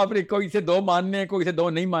رہا. آپ نے کوئی سے 2 ماننے, کوئی سے 2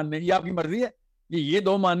 نہیں ماننے, یہ آپ کی مرضی ہے. یہ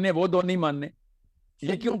 2 ماننے, وہ 2 نہیں ماننے,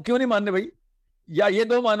 یہ کیوں نہیں ماننے بھائی؟ یا یہ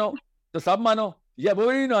 2 مانو تو سب مانو, یا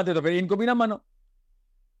وہ نہیں مانتے تو پھر ان کو بھی نہ مانو.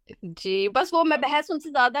 جی بس وہ میں بحث ان سے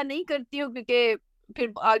زیادہ نہیں کرتی ہوں کیونکہ پھر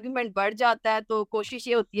آرگیومنٹ بڑھ جاتا ہے, تو کوشش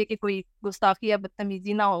یہ ہوتی ہے کہ کوئی گستاخی یا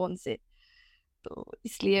بدتمیزی نہ ہو ان سے, تو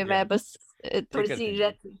اس لیے میں بس تھوڑی سی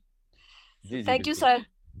رہتی ہوں. جی thank you sir.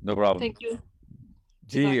 No problem. Thank you.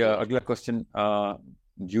 جی اگلا کوشچن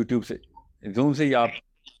یوٹیوب سے, زوم سے, یا آپ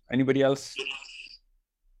اینی بڈی ایلس؟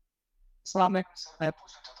 السلام علیکم. میں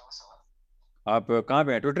پوچھنا چاہتا ہوں سوال. آپ کہاں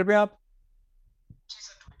پہ ہیں, ٹویٹر پہ آپ؟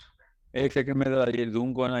 ایک سیکنڈ میں ذرا یہ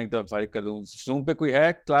زوم کو نا ایک دفعہ فارغ کر دوں. زوم پہ کوئی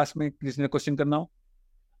ہے کلاس میں جس نے کوشچن کرنا ہو؟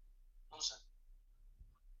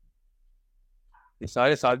 یہ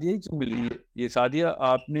سارے سعدیہ ہی کیوں مل رہی ہے؟ یہ سعدیہ,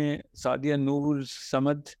 آپ نے سعدیہ نور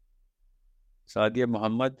سمد, سعدیہ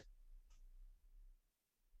محمد,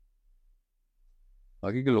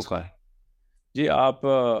 باقی کے لوگ کا ہے. جی آپ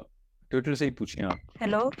ٹویٹر سے ہی پوچھیں آپ.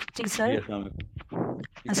 ہیلو. جی سر. السلام علیکم.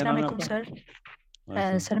 السلام علیکم سر.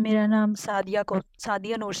 سر میرا نام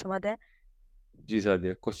سعدیہ نور سمد ہے. جی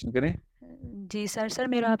سعدیہ, کوشچن کریں. جی سر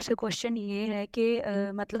میرا آپ سے کوشچن یہ ہے کہ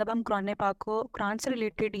مطلب ہم قرآن پاک کو, قرآن سے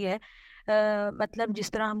ریلیٹڈ ہی ہے, مطلب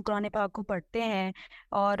جس طرح ہم قرآن پاک کو پڑھتے ہیں,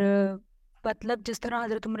 اور مطلب جس طرح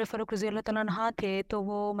حضرت عمر فاروق رضی اللہ تعالیٰ عنہ تھے تو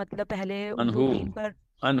وہ مطلب پہلے دین پر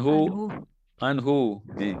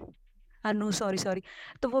سوری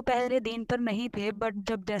تو وہ پہلے دین پر نہیں تھے, بٹ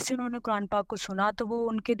جب جیسے انہوں نے قرآن پاک کو سنا تو وہ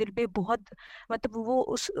ان کے دل پہ بہت مطلب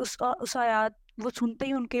وہ اس آیات وہ سنتے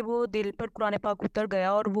ہی ان کے وہ دل پر قرآن پاک اتر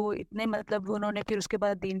گیا, اور وہ اتنے مطلب انہوں نے پھر اس کے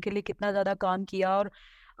بعد دین کے لیے کتنا زیادہ کام کیا, اور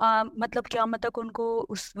مطلب قیامت تک ان کو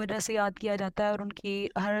اس وجہ سے یاد کیا جاتا ہے, اور ان کی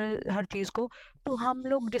ہر چیز کو. تو ہم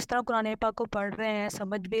لوگ جس طرح قرآن پاک کو پڑھ رہے ہیں,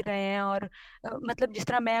 سمجھ بھی رہے ہیں, اور مطلب جس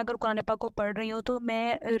طرح میں اگر قرآن پاک کو پڑھ رہی ہوں تو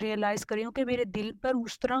میں ریئلائز کر رہی ہوں کہ میرے دل پر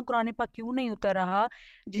اس طرح قرآن پاک کیوں نہیں اتر رہا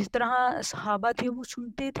جس طرح صحابہ تھے وہ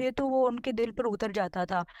سنتے تھے تو وہ ان کے دل پر اتر جاتا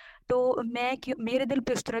تھا. تو میرے دل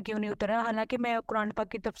پہ اس طرح کیوں نہیں اترا, حالانکہ میں قرآن پاک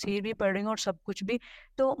کی تفسیر بھی پڑھ رہی ہوں اور سب کچھ بھی,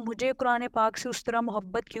 تو مجھے قرآن پاک سے اس طرح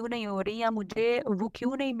محبت کیوں نہیں ہو رہی, یا مجھے وہ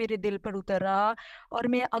کیوں نہیں میرے دل پر اتر رہا, اور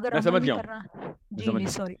میں اگر عمل نہیں کر رہا. جی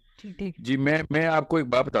سوری. ٹھیک. جی میں آپ کو ایک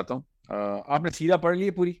بات بتاتا ہوں. آپ نے سیرہ پڑھ لی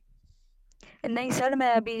ہے پوری؟ نہیں سر,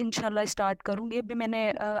 میں ابھی انشاءاللہ اسٹارٹ کروں گی. ابھی میں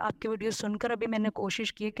نے آپ کی ویڈیو سن کر ابھی میں نے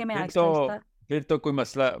کوشش کی کہ میں آہستہ آہستہ. پھر تو کوئی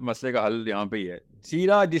مسئلے کا حل یہاں پہ ہی ہے.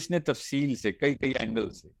 سیرہ جس نے تفصیل سے کئی اینگل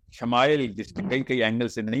سے, شمائل جس نے کئی اینگل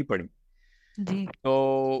سے نہیں پڑھی, جی تو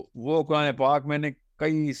وہ قرآن پاک میں نے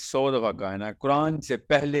کئی 100 دفعہ کہا ہے نا, قرآن سے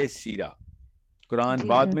پہلے سیرہ, قرآن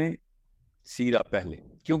بعد میں, سیرہ پہلے.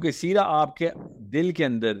 کیونکہ سیرہ آپ کے دل کے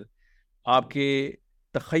اندر, آپ کے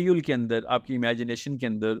تخیل کے اندر, آپ کی امیجنیشن کے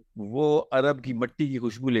اندر وہ عرب کی مٹی کی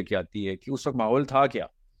خوشبو لے کے آتی ہے کہ اس وقت ماحول تھا کیا,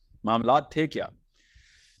 معاملات تھے کیا.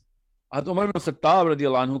 حضرت عمر بن خطاب رضی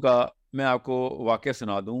اللہ عنہ کا میں آپ کو واقعہ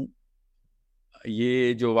سنا دوں.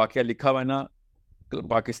 یہ جو واقعہ لکھا ہوا ہے نا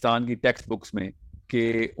پاکستان کی ٹیکسٹ بکس میں,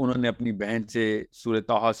 کہ انہوں نے اپنی بہن سے سورہ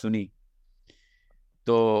طٰہٰ سنی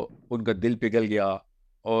تو ان کا دل پگھل گیا,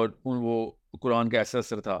 اور وہ قرآن کا ایسا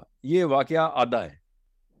اثر تھا. یہ واقعہ آدھا ہے.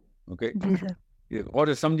 اوکے جی سر,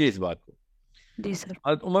 اور سمجھے اس بات کو. جی سر.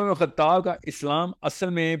 حضرت عمر بن خطاب کا اسلام اصل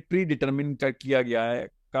میں پری ڈٹرمن کیا گیا ہے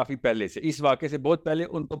کافی پہلے سے. اس واقعے سے بہت پہلے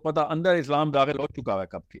ان کو پتہ اندر اسلام داخل ہو چکا ہے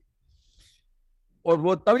کب کے, اور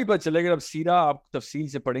وہ تبھی پتہ چلے گا جب سیرہ آپ تفصیل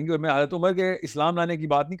سے پڑھیں گے. اور میں حضرت عمر کے اسلام لانے کی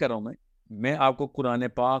بات نہیں کر رہا ہوں, میں آپ کو قرآن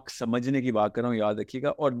پاک سمجھنے کی بات کر رہا ہوں, یاد رکھیے گا.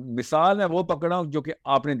 اور مثال میں وہ پکڑا ہوں جو کہ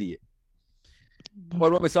آپ نے دی ہے,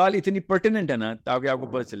 اور وہ مثال اتنی پرٹیننٹ ہے نا تاکہ آپ کو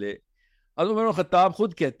پتہ چلے. حضرت عمر بن خطاب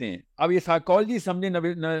خود کہتے ہیں, اب یہ سائیکالوجی سمجھیں,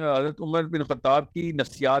 حضرت عمر بن خطاب کی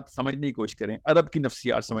نفسیات سمجھنے کی کوشش کریں, عرب کی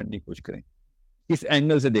نفسیات سمجھنے کی کوشش کریں, کس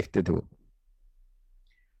اینگل سے دیکھتے تھے وہ.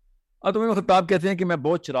 حضرت عمر بن خطاب کہتے ہیں کہ میں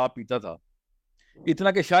بہت شراب پیتا تھا,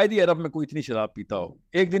 اتنا کہ شاید ہی عرب میں کوئی اتنی شراب پیتا ہو.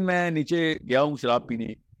 ایک دن میں نیچے گیا ہوں شراب پینے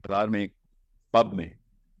بازار میں, پب میں,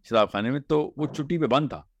 شراب خانے میں, تو وہ چھٹی پہ بند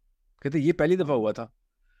تھا. کہتے یہ پہلی دفعہ ہوا تھا.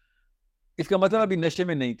 اس کا مطلب ابھی نشے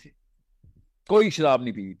میں نہیں تھے, کوئی شراب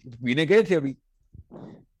نہیں پی تھی, پینے گئے تھے ابھی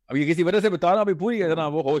یہ کسی وجہ سے بتا رہا ہوں, ابھی پوری طرح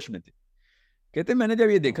وہ ہوش میں تھے. کہتے میں نے جب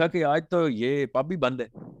یہ دیکھا کہ آج تو یہ پب بھی بند ہے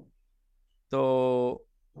تو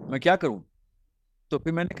میں کیا کروں, تو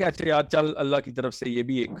پھر میں نے کہا اچھا یار چل اللہ کی طرف سے یہ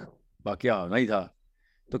بھی ایک واقعہ ہونا ہی تھا,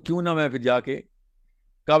 تو کیوں نہ میں پھر جا کے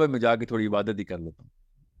کعبے میں جا کے تھوڑی عبادت ہی کر لیتا ہوں.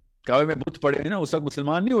 کعبے میں بت پڑے ہیں نا, اس وقت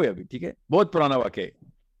مسلمان نہیں ہوئے ابھی, ٹھیک ہے, بہت پرانا واقعہ ہے.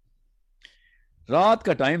 رات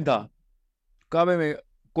کا ٹائم تھا, کعبے میں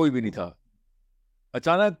کوئی بھی نہیں تھا.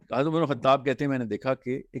 اچانک حضرت عمر بن خطاب کہتے ہیں میں نے دیکھا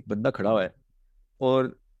کہ ایک بندہ کھڑا ہوا ہے اور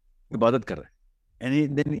عبادت کر رہا ہے.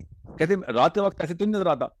 کہتے رات کے وقت ایسے تو نہیں نظر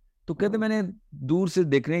آتا, تو کہتے میں نے دور سے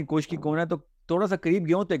دیکھنے کی کوشش کی کون ہے, تو تھوڑا سا قریب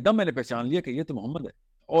گیا ہوں تو ایک دم میں نے پہچان لیا کہ یہ تو محمد ہے,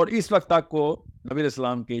 اور اس وقت تک وہ نبی علیہ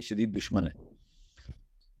السلام کے شدید دشمن ہے.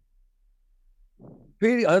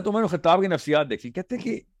 پھر حضرت عمر بن خطاب کی نفسیات دیکھی, کہتے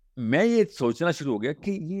کہ میں یہ سوچنا شروع ہو گیا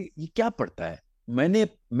کہ یہ کیا پڑھتا ہے. میں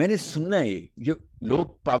نے سننا ہے یہ لوگ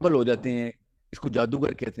پاگل ہو جاتے ہیں, اس کو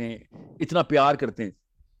جادوگر کہتے ہیں, اتنا پیار کرتے ہیں,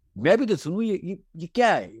 میں بھی تو سنوں یہ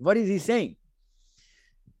کیا ہے, what is he saying.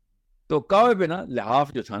 تو کعبے پہ نا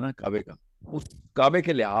لحاف جو تھا نا کعبے کا, اس کعبے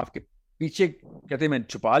کے لحاف کے پیچھے کہتے میں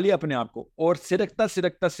چھپا لیا اپنے آپ کو, اور سرکتا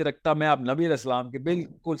سرکتا سرکتا میں آپ نبی علیہ السلام کے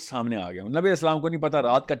بالکل سامنے آ گیا ہوں. نبی علیہ السلام کو نہیں پتا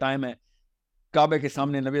رات کا ٹائم ہے, کعبے کے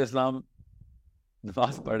سامنے نبی علیہ السلام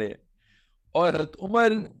نماز پڑھے, اور حضرت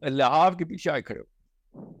عمر لحاف کے پیچھے آئے کھڑے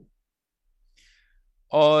ہو,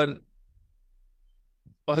 اور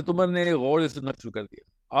حضرت عمر نے غور سے سننا شروع کر دیا.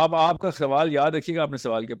 اب آپ کا سوال یاد رکھیے گا, آپ نے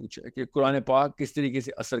سوال کیا پوچھا کہ قرآن پاک کس طریقے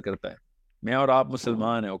سے اثر کرتا ہے. میں اور آپ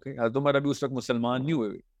مسلمان ہیں, اوکے, حضرت عمر ابھی اس وقت مسلمان نہیں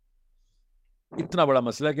ہوئے. اتنا بڑا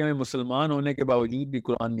مسئلہ ہے کہ ہمیں مسلمان ہونے کے باوجود بھی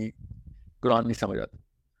قرآن نہیں سمجھ آتا.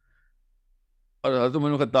 اور حضرت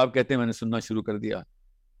عمر بن خطاب کہتے ہیں میں نے سننا شروع کر دیا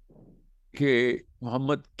کہ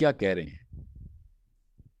محمد کیا کہہ رہے ہیں.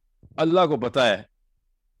 اللہ کو پتا ہے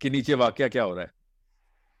کہ نیچے واقعہ کیا ہو رہا ہے.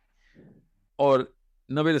 اور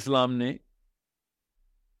نبی علیہ السلام نے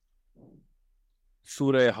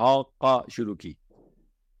سورہ حاقہ شروع کی.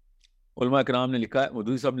 علماء کرام نے لکھا ہے,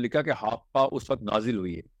 مودودی صاحب نے لکھا کہ حاقہ اس وقت نازل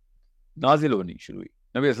ہوئی ہے, نازل ہونی شروع ہوئی.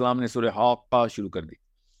 نبی علیہ السلام نے سورہ حاقہ شروع کر دی.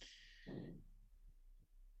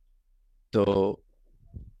 تو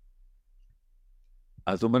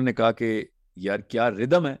حضرت عمر نے کہا کہ یار کیا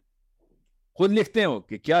ردم ہے. خود لکھتے ہیں وہ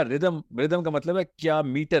کہ کیا ردم کا مطلب ہے کیا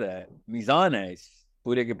میٹر ہے, میزان ہے اس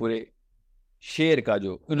پورے کے پورے شعر کا,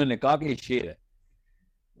 جو انہوں نے کہا کہ یہ شعر ہے.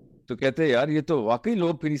 تو کہتے ہیں یار یہ تو واقعی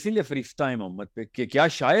لوگ پھر اسی لیے فرشتہ ہیں محمد پہ کہ کیا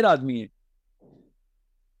شاعر آدمی ہے.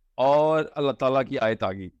 اور اللہ تعالیٰ کی آیت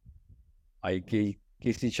آئی کہ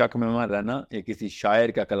کسی شک میں مت رہنا, یہ کسی شاعر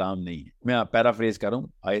کا کلام نہیں ہے. میں پیرافریز کر رہا ہوں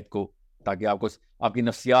آیت کو تاکہ آپ کی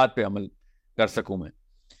نفسیات پہ عمل کر سکوں میں,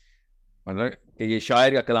 مطلب کہ یہ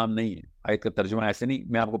شاعر کا کلام نہیں ہے. آیت کا ترجمہ ایسے نہیں,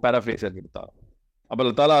 میں آپ کو پیرافریز کر کے بتا رہا ہوں. اب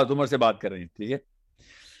اللہ تعالیٰ حضرت عمر سے بات کر رہے ہیں, ٹھیک ہے.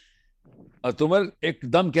 حضرت عمر ایک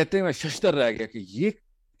دم کہتے ہیں میں ششتر رہ گیا کہ یہ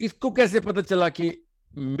اس کو کیسے پتہ چلا کہ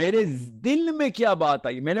میرے دل میں کیا بات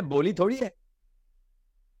آئی. میں نے بولی تھوڑی ہے,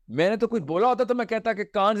 میں نے تو کچھ بولا ہوتا تو میں کہتا کہ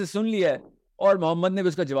کان سے سن لیا ہے, اور محمد نے بھی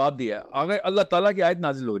اس کا جواب دیا ہے. اگر اللہ تعالیٰ کی آیت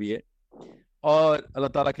نازل ہو رہی ہے اور اللہ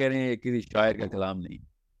تعالیٰ کہہ رہے ہیں کسی شاعر کا کلام نہیں.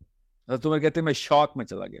 حضرت عمر کہتے ہیں میں شوق میں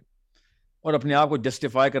چلا گیا اور اپنے آپ کو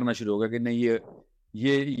جسٹیفائی کرنا شروع ہو گیا کہ نہیں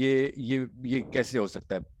یہ کیسے ہو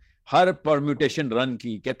سکتا ہے. ہر پرمیوٹیشن رن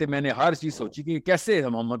کی, کہتے میں نے ہر چیز سوچی کہ کیسے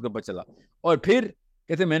محمد کو پتہ چلا. اور پھر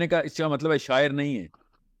کہتے میں نے کہا اس کا مطلب ہے شاعر نہیں ہے,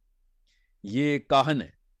 یہ کاہن ہے,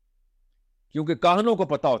 کیونکہ کاہنوں کو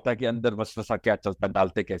پتا ہوتا ہے کہ اندر وسوسہ کیا چلتا ہے,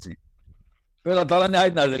 ڈالتے کیسے. پھر اللہ تعالیٰ نے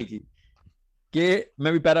آیت نازل کی کہ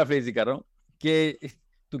میں بھی پیرافریز ہی کر رہا ہوں کہ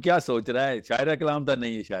تو کیا سوچ رہا ہے شاعر کا کلام تھا,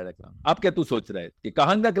 نہیں ہے شاعر کا کلام. اب کیا تو سوچ رہا ہے کہ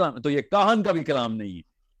کاہن کا کلام, تو یہ کاہن کا بھی کلام نہیں ہے.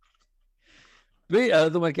 پھر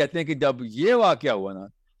حضرت عمر کہتے ہیں کہ جب یہ واقعہ ہوا نا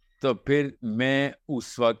تو پھر میں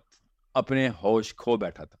اس وقت اپنے ہوش کھو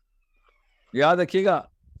بیٹھا تھا. یاد رکھیے گا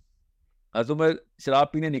حضرت عمر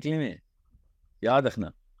شراب پینے نکلے میں, یاد رکھنا,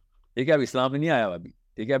 ٹھیک ہے. اب اسلام میں نہیں آیا ہوا ابھی,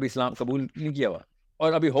 ٹھیک ہے, ابھی اسلام قبول نہیں کیا ہوا,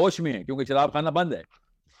 اور ابھی ہوش میں ہے کیونکہ شراب کھانا بند ہے,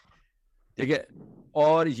 ٹھیک ہے.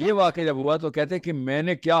 اور یہ واقعہ جب ہوا تو کہتے ہیں کہ میں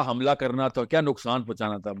نے کیا حملہ کرنا تھا, کیا نقصان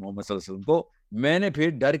پہنچانا تھا محمد صلی اللہ علیہ وسلم کو. میں نے پھر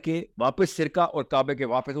ڈر کے واپس سرکا اور کعبے کے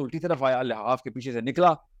واپس الٹی طرف آیا, لحاف کے پیچھے سے نکلا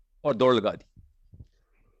اور دوڑ لگا دی.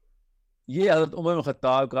 یہ حضرت عمر بن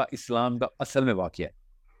خطاب کا اسلام کا اصل میں واقعہ ہے,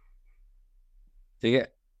 ٹھیک ہے.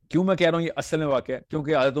 کیوں میں کہہ رہا ہوں یہ اصل میں واقعہ ہے,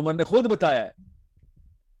 کیونکہ حضرت عمر نے خود بتایا ہے.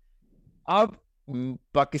 اب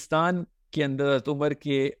پاکستان کے اندر حضرت عمر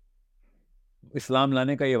کے اسلام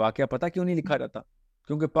لانے کا یہ واقعہ پتہ کیوں نہیں لکھا جاتا,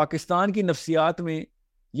 کیونکہ پاکستان کی نفسیات میں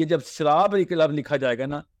یہ جب شراب لکھا جائے گا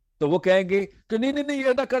نا تو وہ کہیں گے کہ نہیں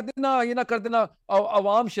یہ نہ کر دینا,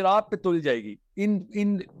 عوام شراب پہ تل جائے گی.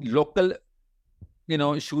 ان لوکل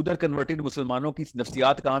شودر کنورٹڈ مسلمانوں کی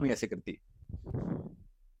نفسیات کام ہی ایسے کرتی.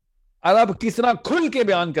 عرب کس طرح کھل کے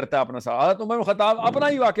بیان کرتا ہے اپنا سوال. حضرت عمر بن خطاب اپنا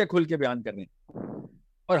ہی واقعہ کھل کے بیان کر رہے ہیں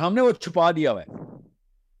اور ہم نے وہ چھپا دیا ہوا ہے.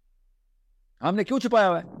 ہم نے کیوں چھپایا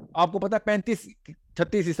ہوا ہے؟ آپ کو پتا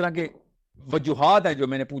 35-36 اس طرح کے وجوہات ہیں جو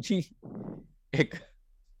میں نے پوچھی ایک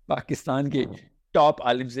پاکستان کے ٹاپ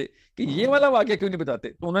عالم سے کہ یہ والا واقعہ کیوں نہیں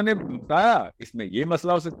بتاتے. تو انہوں نے بتایا اس میں یہ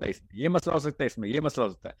مسئلہ ہو سکتا ہے, اس میں یہ مسئلہ ہو سکتا ہے, اس میں یہ مسئلہ ہو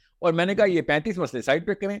سکتا ہے. اور میں نے کہا یہ 35 مسئلے سائڈ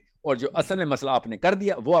پہ کریں, اور جو اصل میں مسئلہ آپ نے کر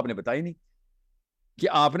دیا وہ آپ نے بتائی نہیں, کہ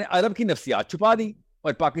آپ نے عرب کی نفسیات چھپا دی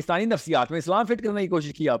اور پاکستانی نفسیات میں اسلام فٹ کرنے کی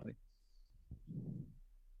کوشش کی آپ نے.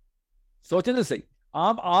 سوچیں تو صحیح.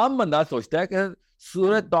 عام بندہ سوچتا ہے کہ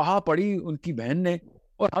سورۃ طٰہٰ پڑھی ان کی بہن نے,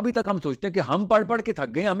 اور ابھی تک ہم سوچتے ہیں کہ ہم پڑھ پڑھ کے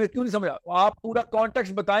تھک گئے, ہمیں کیوں نہیں سمجھا. آپ پورا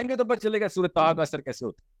کانٹیکسٹ بتائیں گے تو پتہ چلے گا سورۃ طٰہٰ کا اثر کیسے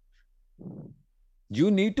ہوتا ہے. You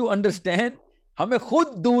need to understand. ہمیں خود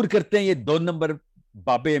دور کرتے ہیں یہ 2 نمبر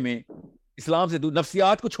بابے میں, اسلام سے دور,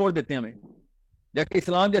 نفسیات کو چھوڑ دیتے ہیں ہمیں. جبکہ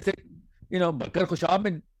اسلام جیسے بکر خوشاب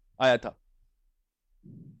میں آیا تھا.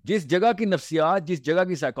 جس جگہ کی نفسیات, جس جگہ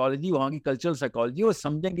کی سائیکالوجی, وہاں کی کلچرل سائیکالوجی وہ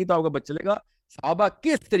سمجھیں گی تو آپ کو پتہ چلے گا صحابہ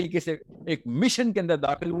کس طریقے سے ایک مشن کے اندر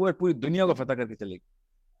داخل ہوئے اور پوری دنیا کو فتح کر کے چلے گی.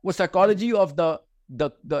 وہ psychology of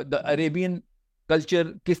the Arabian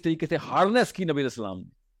culture کس طریقے سے ہارنس کی نبی السلام نے.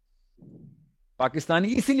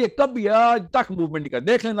 پاکستانی اسی لیے کبھی آج تک موومنٹ نہیں کر.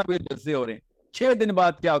 دیکھ لینا جلسے ہو رہے ہیں, 6 دن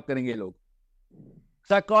بعد کیا کریں گے لوگ.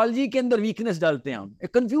 سائیکالوجی کے اندر ویکنس ڈالتے ہیں ہم,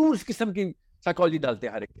 ایک کنفیوز قسم کی سائیکالوجی ڈالتے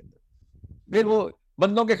ہیں ہر ایک کے اندر. پھر وہ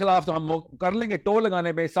بندوں کے خلاف تو ہم کر لیں گے ٹو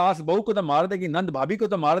لگانے پہ. ساس بہو کو تو مار دے گی, نند بھابھی کو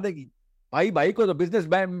تو مار دے گی, بھائی کو تو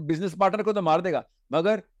بزنس پارٹنر کو تو مار دے گا,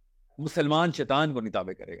 مگر مسلمان شیطان کو نہیں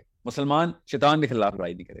تابع کرے گا. مسلمان شیطان کے خلاف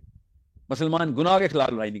لڑائی نہیں کرے گا. مسلمان گناہ کے خلاف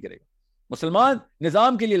لڑائی نہیں کرے گا. مسلمان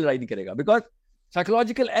نظام کے لیے لڑائی نہیں کرے گا. بیکاز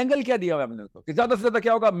سائیکولوجیکل اینگل کیا دیا ہوا ہے ہم نے اس کو, کہ زیادہ سے زیادہ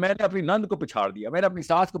کیا ہوگا, میں نے اپنی نند کو پچھاڑ دیا, میں نے اپنی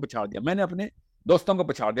ساس کو پچھاڑ دیا, میں نے اپنے دوستوں کو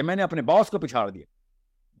پچھاڑ دیا, میں نے اپنے باس کو پچھاڑ دیا.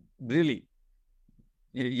 ریلی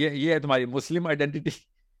یہ ہے تمہاری مسلم آئیڈینٹی.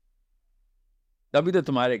 تبھی تو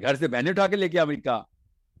تمہارے گھر سے بہنیں اٹھا کے لے کے امریکہ,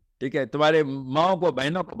 ٹھیک ہے, تمہارے ماؤں کو,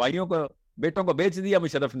 بہنوں کو, بھائیوں کو, بیٹوں کو بیچ دیا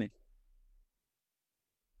مشرف نے.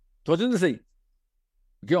 سوچیں تو صحیح,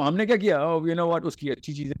 کیوں ہم نے کیا کیا. یو نو واٹ, اس کی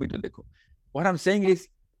اچھی چیزیں بھی تو دیکھو. What I'm saying is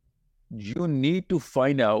you need to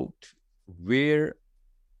find out where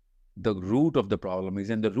the root of the problem is,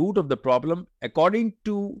 and the root of the problem according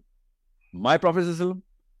to my Prophet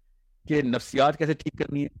کہ نفسیات کیسے ٹھیک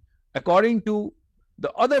کرنی ہے, according to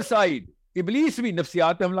the other side ابلیس بھی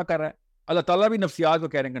نفسیات پہ حملہ کر رہا ہے. اللہ تعالیٰ بھی نفسیات کو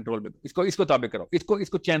کہہ رہے ہیں کنٹرول میں, اس کو تابع کرو, اس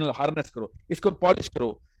کو چینل ہارنس کرو, اس کو پالش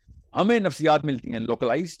کرو. ہمیں نفسیات ملتی ہیں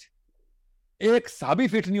لوکلائزڈ. ایک صحابی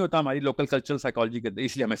فٹ نہیں ہوتا ہماری لوکل کلچرل سائیکالوجی کے اندر,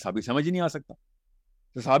 اس لیے ہمیں صحابی سمجھ ہی نہیں آ سکتا.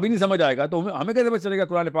 تو صحابی نہیں سمجھ آئے گا تو ہمیں کیسے پتہ چلے گا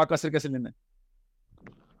قرآن پاک کا اثر کیسے لینا ہے.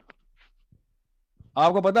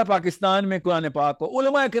 آپ کو پتا پاکستان میں قرآن پاک کو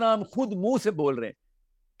علماء کرام خود منہ سے بول رہے ہیں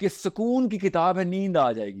کہ سکون کی کتاب ہے, نیند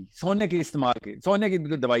آ جائے گی, سونے کے استعمال کے, سونے کی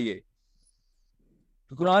دوائی ہے.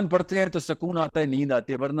 قرآن پڑھتے ہیں تو سکون آتا ہے, نیند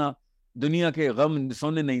آتی ہے, ورنہ دنیا کے غم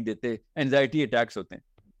سونے نہیں دیتے, اینزائٹی اٹیکس ہوتے ہیں.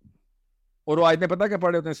 اور وہ آیتیں پتہ کیا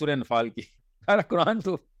پڑھے ہوتے ہیں سورہ انفال کی. قرآن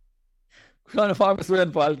پاک میں سورہ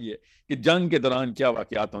انفال کی ہے کہ جنگ کے دوران کیا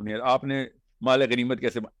واقعات ہونے ہیں, آپ نے مال غنیمت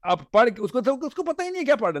کیسے, آپ پڑھ کے اس کو پتہ ہی نہیں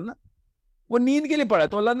کیا پڑھ رہے نا. وہ نیند کے لیے پڑھا,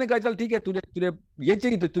 تو اللہ نے کہا چل ٹھیک ہے, تجھے یہ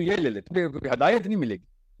چاہیے تو تو یہ لے لے, تجھے ہدایت نہیں ملے گی.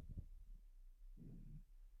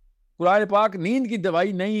 قرآن پاک نیند کی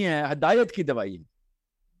دوائی نہیں ہے, ہدایت کی دوائی ہے.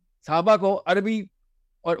 صحابہ کو عربی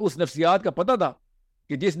اور اس نفسیات کا پتہ تھا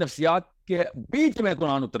کہ جس نفسیات کے بیچ میں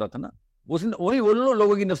قرآن اترا تھا نا, وہی وہ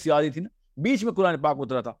لوگوں کی نفسیات ہی تھی نا, بیچ میں قرآن پاک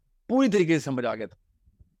اترا تھا, پوری طریقے سے سمجھ آ گیا تھا.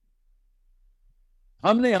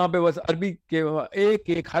 ہم نے یہاں پہ بس عربی کے ایک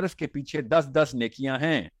ایک حرف کے پیچھے 10 نیکیاں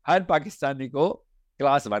ہیں, ہر پاکستانی کو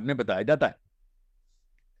کلاس 1 میں بتایا جاتا ہے.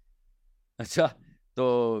 اچھا,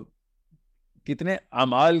 تو کتنے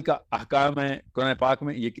اعمال کا احکام ہے قرآن پاک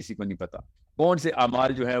میں یہ کسی کو نہیں پتا. کون سے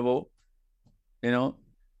اعمال جو ہے وہ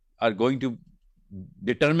are going to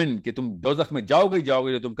determine کہ تم دوزخ میں جاؤ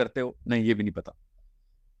گے جو تم کرتے ہو, نہیں, یہ بھی نہیں پتا.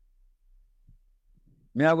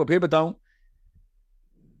 میں آپ کو پھر بتاؤں,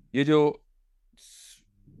 یہ جو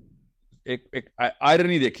ایک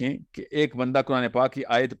آئرنی دیکھیں کہ ایک بندہ قرآن پاک کی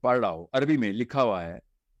آیت پڑھ رہا ہو, عربی میں لکھا ہوا ہے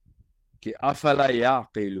کہ افلا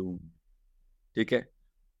یعقلون, ٹھیک ہے,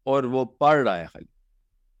 اور وہ پڑھ رہا ہے خالی,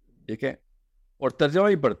 ٹھیک ہے, اور ترجمہ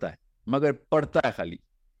بھی پڑھتا ہے مگر پڑھتا ہے خالی,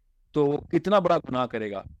 تو وہ کتنا بڑا گناہ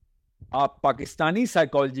کرے گا. آپ پاکستانی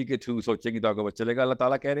سائیکالوجی کے تھرو سوچیں گے تو آپ کو پتہ چلے گا اللہ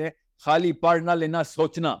تعالیٰ کہہ رہے ہیں خالی پڑھنا لینا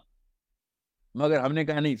سوچنا, مگر ہم نے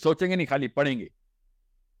کہا نہیں, سوچیں گے نہیں, خالی پڑھیں گے,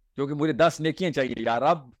 کیونکہ مجھے 10 نیکیاں چاہیے.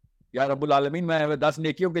 یا رب العالمین, میں 10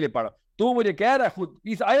 نیکیوں کے لیے پڑھا. تو مجھے کہہ رہا ہے, خود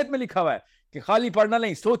اس آیت میں لکھا ہوا ہے کہ خالی پڑھنا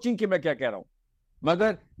نہیں, سوچیں کہ میں کیا کہہ رہا ہوں,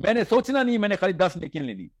 مگر میں نے سوچنا نہیں, میں نے خالی 10 نیکیاں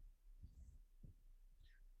لے لی.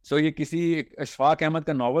 سو یہ کسی اشفاق احمد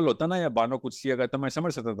کا ناول ہوتا نا یا بانو قدسیہ کا تو میں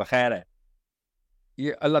سمجھ سکتا تھا خیر ہے.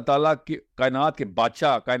 یہ اللہ تعالیٰ کی کائنات کے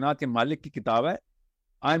بادشاہ کائنات کے مالک کی کتاب ہے.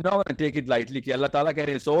 I am not take it lightly کہ اللہ تعالیٰ کہہ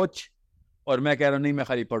رہے ہیں سوچ اور میں کہہ رہا ہوں نہیں میں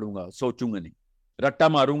خالی پڑھوں گا سوچوں گا نہیں, رٹا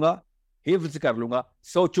ماروں گا حفظ کر لوں گا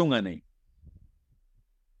سوچوں گا نہیں.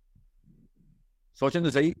 سوچیں تو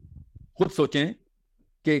صحیح, خود سوچیں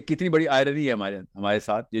کہ کتنی بڑی آئرنی ہے ہمارے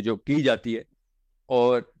ساتھ یہ جو کی جاتی ہے.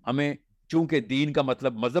 اور ہمیں چونکہ دین کا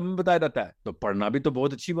مطلب مذہب میں بتایا جاتا ہے تو پڑھنا بھی تو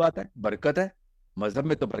بہت اچھی بات ہے, برکت ہے. مذہب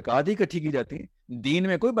میں تو برکات ہی اکٹھی کی جاتی ہیں, دین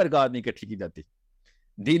میں کوئی برکات نہیں اکٹھی کی جاتی.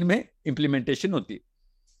 دین میں امپلیمنٹیشن ہوتی ہے,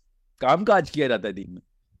 کام کاج کیا جاتا ہے دین میں,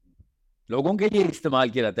 لوگوں کے لیے استعمال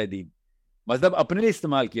کیا جاتا ہے دین, مذہب اپنے لیے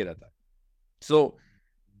استعمال کیا جاتا ہے. سو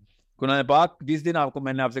قرآن پاک جس دن آپ کو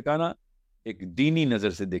میں نے آپ سے کہا نا ایک دینی نظر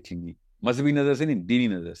سے دیکھیں گی, مذہبی نظر سے نہیں دینی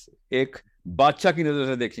نظر سے, ایک بادشاہ کی نظر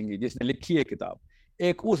سے دیکھیں گی جس نے لکھی ہے کتاب,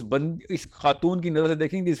 ایک اس خاتون کی نظر سے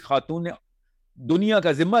دیکھیں گی جس خاتون نے دنیا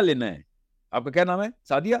کا ذمہ لینا ہے. آپ کا کیا نام ہے؟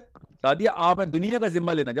 سعدیہ. سعدیہ آپ نے دنیا کا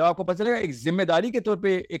ذمہ لینا, جب آپ کو پتہ چلے گا ایک ذمہ داری کے طور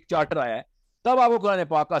پہ ایک چارٹر آیا ہے تب آپ کو قرآن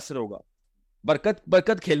پاک کا اثر ہوگا.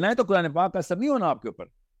 برکت کھیلنا ہے تو قرآن پاک کا اثر نہیں ہونا آپ کے اوپر.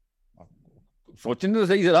 سوچنے تو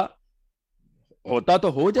صحیح ذرا, ہوتا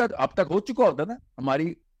تو ہو جاتا, اب تک ہو چکا ہوتا نا.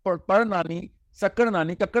 ہماری پڑھ نانی سکڑ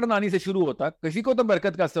نانی ککڑ نانی سے شروع ہوتا, کسی کو تو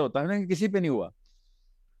برکت کا اثر ہوتا ہے, کسی پہ نہیں ہوا.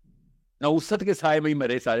 نوست کے سائے میں ہی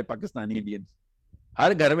مرے سارے پاکستانی انڈین,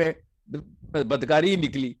 ہر گھر میں بدکاری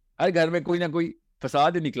نکلی, ہر گھر میں کوئی نہ کوئی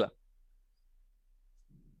فساد نکلا.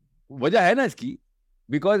 وجہ ہے نا اس کی,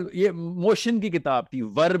 بیکاز یہ موشن کی کتاب تھی,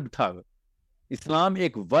 ورب تھا. اسلام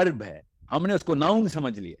ایک ورب ہے, ہم نے اس کو ناؤن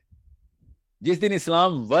سمجھ لیا. جس دن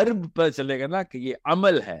اسلام ورب پر چلے گا نا کہ یہ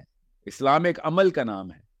عمل ہے, اسلام ایک عمل کا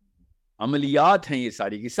نام ہے, عملیات ہیں یہ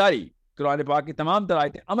ساری کی ساری. قرآن پاک کی تمام تر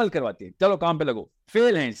آیتیں عمل کرواتی ہیں, چلو کام پہ لگو,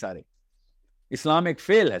 فعل ہیں سارے. اسلام ایک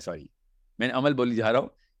فعل ہے, سوری میں نے عمل بولی جا رہا ہوں.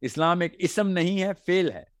 اسلام ایک اسم نہیں ہے,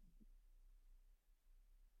 فعل ہے.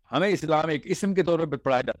 ہمیں اسلام ایک اسم کے طور پر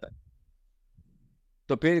پڑھایا جاتا ہے,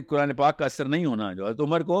 تو پھر قرآن پاک کا اثر نہیں ہونا. جو حضرت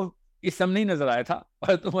عمر کو اسم نہیں نظر آیا تھا,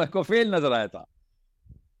 حضرت عمر کو فعل نظر آیا تھا.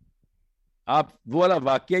 آپ وہ والا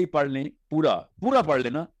واقعہ ہی پڑھ لیں, پورا پڑھ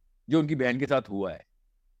لینا جو ان کی بہن کے ساتھ ہوا ہے,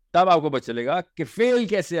 تب آپ کو پتہ چلے گا کہ فعل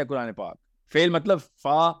کیسے ہے قرآن پاک. فعل مطلب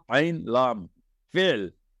فا عین لام, فعل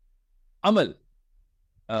عمل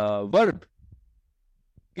ورب.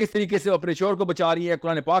 کس طریقے سے اپنے شوہر کو بچا رہی ہے,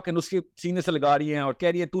 قرآن پاک کے نسخے سینے سے لگا رہی ہیں اور کہہ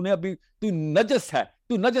رہی ہے تو نجس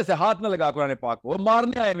ہے, ہاتھ نہ لگا قرآن پاک کو, وہ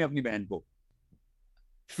مارنے آئے میں اپنی بہن کو.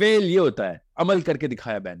 فعل یہ ہوتا ہے, عمل کر کے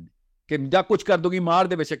دکھایا بہن نے کہ جب کچھ کر دو گی مار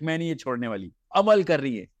دے, بے شک میں نہیں یہ چھوڑنے والی. عمل کر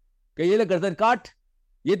رہی ہے کہ یہ لے گردن کاٹ,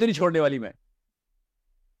 یہ تو نہیں چھوڑنے والی میں.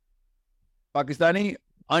 پاکستانی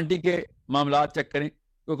آنٹی کے معاملات چیک کریں,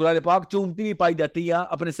 تو قرآن پاک چومتی بھی پائی جاتی ہے,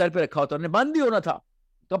 اپنے سر پہ رکھا ہوتا, انہوں نے بند بھی ہونا تھا,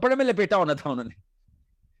 کپڑے میں لپیٹا ہونا تھا انہوں نے,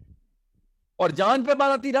 اور جان پہ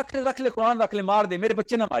باندھتی, رکھ لے قرآن رکھ لے, مار دے, میرے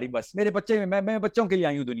بچے نہ ماری, بس میرے بچے, میں بچوں کے لیے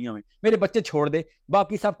آئی ہوں دنیا میں, میرے بچے چھوڑ دے,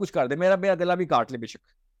 باقی سب کچھ کر دے, میرا گلا بھی کاٹ لے بے شک.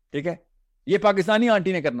 ٹھیک ہے, یہ پاکستانی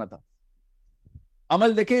آنٹی نے کرنا تھا.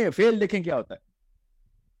 عمل دیکھیں, فعل دیکھیں کیا ہوتا ہے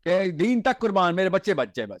کہ دین تک قربان, میرے بچے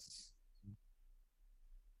بچ جائے بس.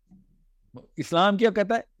 اسلام کیا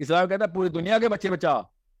کہتا ہے؟ اسلام کہتا ہے پوری دنیا کے بچے بچا,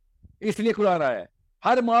 اس لیے قرآن آیا ہے.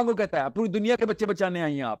 ہر ماں کو کہتا ہے پوری دنیا کے بچے بچانے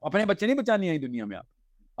آئی ہیں آپ, اپنے بچے نہیں بچانے آئی دنیا میں. آپ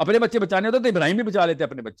اپنے بچے بچانے ہوتے تو ابراہیم بھی بچا لیتے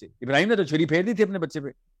اپنے بچے. ابراہیم نے تو چھری پھیر دی تھی اپنے بچے پہ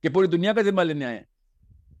کہ پوری دنیا کا ذمہ لینے آئے ہیں.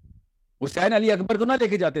 حسین علی اکبر کو نہ لے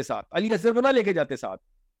کے جاتے ساتھ, علی اصغر کو نہ لے کے جاتے ساتھ.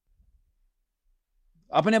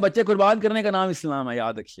 اپنے بچے قربان کرنے کا نام اسلام ہے,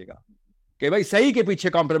 یاد رکھیے گا کہ بھائی صحیح کے پیچھے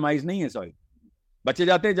کمپرومائز نہیں ہے. سوری, بچے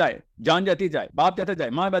جاتے جائے, جان جاتی جائے, باپ جاتا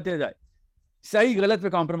جائے, ماں جاتے جائے, صحیح غلط پہ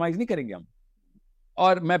کمپرومائز نہیں کریں گے ہم.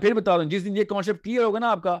 اور میں پھر بتا دوں, جس دن یہ کانسیپٹ کلیئر ہوگا نا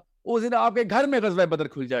آپ کا, اس دن آپ کے گھر میں غزوہ بدر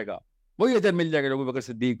کھل جائے گا. وہی اجر مل جائے گا جو ابو بکر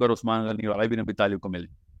صدیق اور عثمان غنی اور علی بن ابی طالب کو ملے.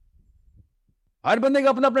 ہر بندے کا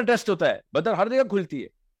اپنا اپنا ٹیسٹ ہوتا ہے. بدر ہر جگہ کھلتی ہے,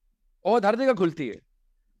 اور ہر جگہ کھلتی ہے.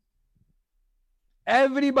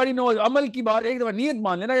 Everybody knows. عمل کی بات ایک دفعہ نیت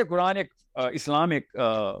مان لینا کہ قرآن ایک اسلام ایک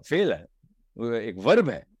فعل ہے, ایک ورب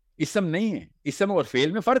ہے, اسم نہیں ہے. اسم اور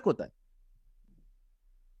فعل میں فرق ہوتا ہے.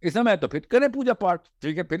 اسم ہے تو پھر کریں پوجا پاٹ,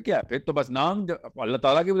 ٹھیک ہے, پھر کیا ہے, پھر تو بس نام اللہ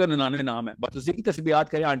تعالیٰ کے 99 نام ہے, بس اسی کی تسبیحات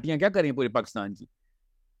کریں. آنٹیاں کیا کریں پورے پاکستان کی,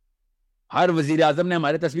 ہر وزیر اعظم نے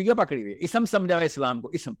ہمارے تسبیح پکڑی ہوئی. اسم سمجھا ہے اسلام کو,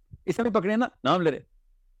 اسم ہی پکڑے نا, نام لے رہے.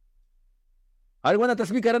 ہر بندہ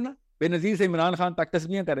تسبیح کرے نا, بے نظیر سے عمران خان تک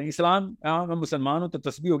تسبیحیں کریں. اسلام, میں مسلمان ہوں تو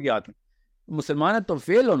تسبیح ہوگی ہاتھ میں. مسلمان ہے تو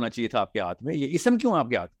فعل ہونا چاہیے تھا آپ کے ہاتھ میں, یہ اسم کیوں آپ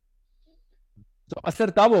کے ہاتھ میں؟ تو اثر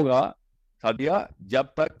تب ہوگا سادیا جب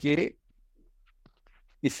تک کہ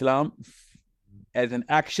اسلام ایز این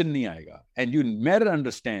ایکشن نہیں آئے گا. And you never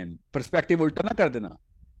understand, perspective الٹا نہ کر دینا.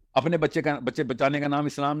 اپنے بچے بچانے کا نام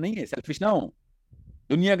اسلام نہیں ہے, سیلفش نہ ہو.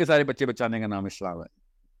 دنیا کے سارے بچے بچانے کا نام اسلام ہے.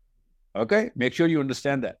 Okay, make sure you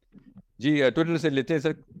understand that. جی ٹویٹر سے لیتے ہیں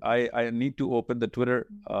sir. I need to open the Twitter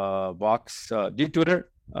box. جی ٹویٹر,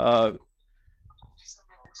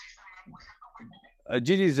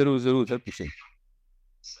 جی ضرور سر پوچھیں.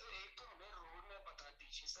 سر ایک تو ہمیں روڈ میں بتا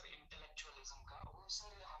دیجیے سر انٹلیکچوئلزم کا, اور سر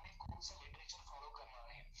ہمیں کون سا لٹریچر فالو کرنا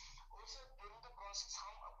ہے, اور سر ڈیورنگ دا پروسیس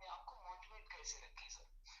ہم اپنے آپ کو موٹیویٹ کیسے رکھیں سر.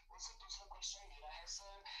 اور سر دوسرا کوشچن میرا ہے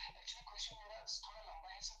سر, ایکچولی کوشچن میرا تھوڑا لمبا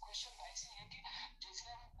ہے سر. کوشچن ایسے ہے کہ جیسے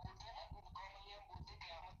ہم بولتے ہیں نا, کامنلی ہم بولتے ہیں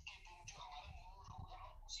قیامت کے دن جو ہمارا نور ہوگا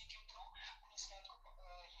ہم اسی کے تھرو اس بات کو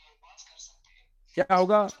یہ پاس کر سکتے ہیں. کیا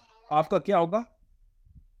ہوگا آپ کا, کیا ہوگا؟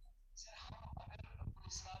 سر ہم اگر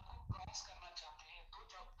اس بات کو کراس کرنا چاہتے ہیں تو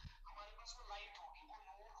جب ہمارے پاس وہ لائٹ ہوگی, وہ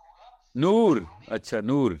نور ہوگا. نور, اچھا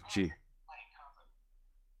نور, جی.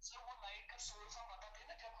 سر وہ لائٹ کا سورس ہم بتاتے ہیں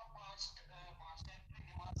نا, جب ہم پانچ ٹائم کی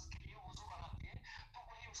نماز کے لیے وضو بناتے ہیں تو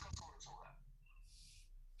وہی اس کا سورس ہوگا.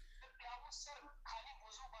 کیا وہ سر خالی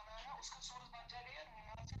وضو بنانا اس کا سورس بن جائے گا, یا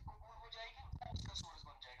نماز جب قبول ہو جائے گی وہ اس کا سورس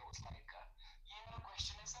بن جائے گا اس لائٹ کا؟ یہ میرا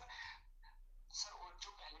کوشچن ہے سر. سر اور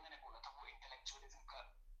جو پہلے میں نے بولا تھا وہ انٹلیکچوئلزم کا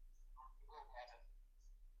وہ میتھڈ.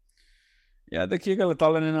 یا دیکھیے کہ اللہ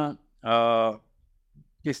تعالیٰ نے نا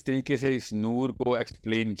کس طریقے سے اس نور کو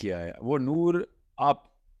ایکسپلین کیا ہے. وہ نور آپ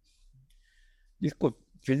جس کو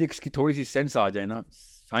فزکس کی تھوڑی سی سینس آ جائے نا,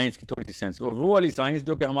 سائنس کی تھوڑی سی سینس, اور وہ والی سائنس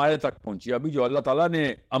جو کہ ہمارے تک پہنچی ابھی, جو اللہ تعالیٰ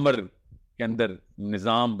نے امر کے اندر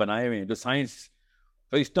نظام بنائے ہوئے ہیں, جو سائنس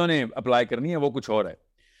فرشتوں نے اپلائی کرنی ہے, وہ کچھ اور ہے.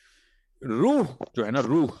 روح جو ہے نا,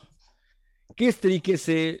 روح کس طریقے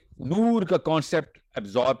سے نور کا کانسیپٹ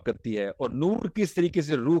ایبزارب کرتی ہے, اور نور کس طریقے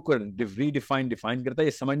سے روح کو ڈیفائن کرتا ہے,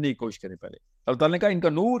 یہ سمجھنے کی کوشش کریں پہلے. اللہ تعالیٰ نے کہا ان کا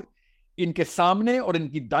نور ان کے سامنے اور ان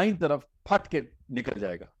کی دائیں طرف پھٹ کے نکل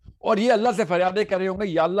جائے گا, اور یہ اللہ سے فریادیں کر رہے ہوں گے,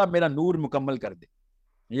 یا اللہ میرا نور مکمل کر دے.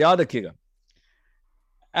 یاد رکھیے گا,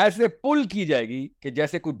 ایسے پل کی جائے گی کہ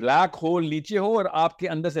جیسے کوئی بلیک ہول نیچے ہو اور آپ کے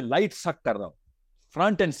اندر سے لائٹ سک کر رہا ہو,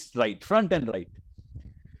 front end right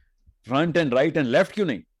and left. کیوں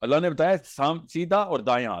نہیں؟ اللہ نے بتایا سیدھا اور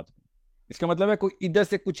دائیں ہاتھ. اس کا مطلب ہے کوئی ادھر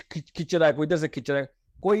سے کچھ کھینچ رہا ہے, کوئی ادھر سے کھینچ رہا ہے,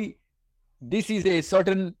 کوئی دس از اے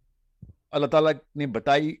سرٹن. اللہ تعالیٰ نے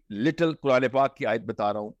بتائی لٹل, قرآن پاک کی آیت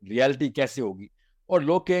بتا رہا ہوں, ریالٹی کیسے ہوگی. اور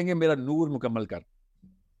لوگ کہیں گے میرا نور مکمل کر.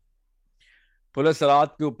 پل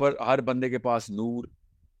صراط کے اوپر ہر بندے کے پاس نور,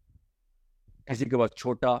 کسی کے پاس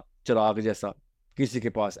چھوٹا چراغ جیسا, کسی کے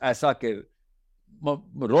پاس ایسا کہ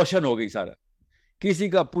روشن ہو گئی سارا, کسی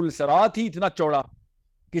کا پل صراط ہی اتنا چوڑا,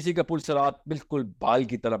 کسی کا پل صراط بالکل بال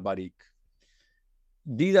کی طرح باریک.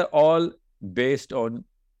 These are all based on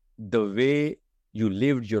the way you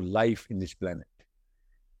lived your life in this planet.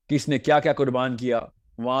 کس نے کیا کیا قربان کیا,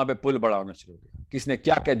 وہاں پہ پل بڑا ہونا شروع ہو گیا. کس نے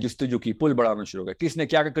کیا کیا جستجو کی, پل بڑا ہونا شروع ہو گیا. کس نے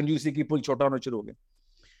کیا کیا کنجوسی کی, پل چھوٹا ہونا شروع ہو گیا.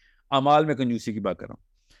 اعمال میں کنجوسی کی بات کر رہا ہوں.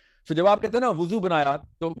 تو جب آپ کہتے ہیں نا وضو بنایا,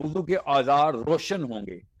 تو وضو کے آزار روشن ہوں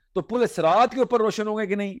گے, تو پل صراط کے اوپر روشن ہوں گے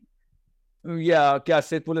کہ نہیں, یا کیا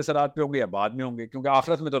سے پل صراط پہ ہوں گے یا بعد میں ہوں گے؟ کیونکہ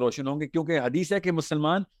آخرت میں تو روشن ہوں گے, کیونکہ حدیث ہے کہ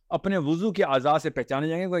مسلمان اپنے وضو کے اعضاء سے پہچانے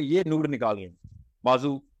جائیں گے کہ یہ نور نکال رہے ہیں.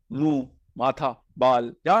 بازو, منہ, ماتھا,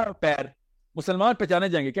 بال یا پیر, مسلمان پہچانے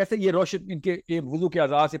جائیں گے. کیسے؟ یہ روشن ان کے وضو کے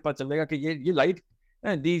اعضاء سے پتہ چلے گا کہ یہ light,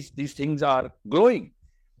 these things are glowing.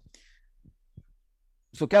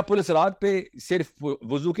 سو کیا پل صراط پہ صرف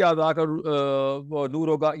وضو کے اعضاء کا نور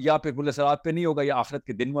ہوگا, یا پھر پل صراط پہ نہیں ہوگا, یا آخرت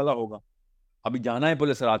کے دن والا ہوگا؟ ابھی جانا ہے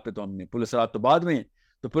پل صراط پہ, تو ہم نے پل صراط تو بعد میں,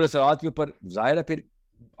 تو پل صراط کے اوپر ظاہر ہے پھر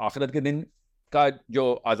آخرت کے دن کا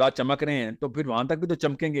جو اعضاء چمک رہے ہیں, تو پھر وہاں تک بھی تو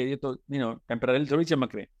چمکیں گے. یہ تو ٹیمپرری تھوڑی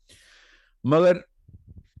چمک رہے ہیں. مگر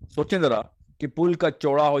سوچیں ذرا کہ پل کا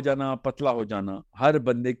چوڑا ہو جانا, پتلا ہو جانا ہر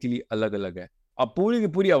بندے کے لیے الگ الگ ہے. اب پوری کی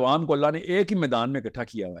پوری عوام کو اللہ نے ایک ہی میدان میں اکٹھا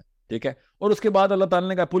کیا ہوا ہے, ٹھیک ہے, اور اس کے بعد اللہ تعالیٰ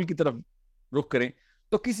نے کہا پل کی طرف رخ کریں.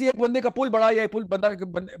 تو کسی ایک بندے کا پل بڑا یا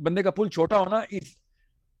بندے کا پل چھوٹا ہونا از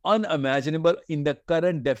unimaginable in the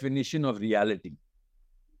current definition of reality.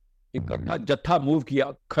 اکٹھا جتھا موو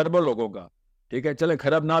کیا خربوں لوگوں کا, ٹھیک ہے, چلے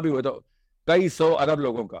خرب نہ بھی ہوئے تو کئی 100 ارب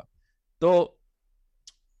لوگوں کا, تو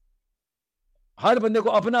ہر بندے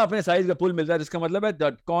کو اپنا اپنے سائز کا پل ملتا ہے, جس کا مطلب ہے the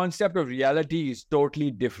concept of reality is totally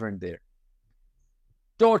different there.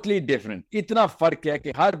 Totally different. اتنا فرق ہے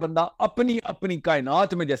کہ ہر بندہ اپنی اپنی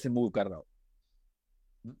کائنات میں جیسے موو کر رہا ہو.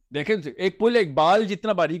 دیکھیں ایک پل ایک بال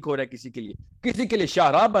جتنا باریک ہو رہا ہے کسی کے لیے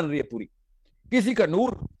شاہراہ بن رہی ہے پوری, کسی کا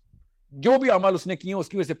نور جو بھی عمل اس نے کیے اس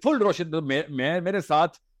کی وجہ سے فل روشن. میرے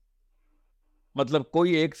ساتھ مطلب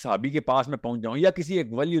کوئی ایک صحابی کے پاس میں پہنچ جاؤں, یا کسی ایک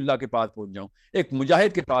ولی اللہ کے پاس پہنچ جاؤں, ایک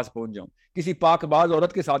مجاہد کے پاس پہنچ جاؤں, کسی پاک باز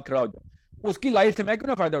عورت کے ساتھ کھڑا ہو جاؤں, اس کی لائٹ سے میں کیوں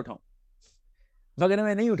نہ فائدہ اٹھاؤں؟ مگر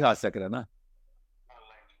میں نہیں اٹھا سک رہا نا,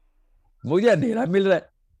 مجھے اندھیرا مل رہا ہے.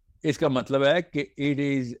 اس کا مطلب ہے کہ it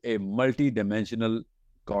is a multi dimensional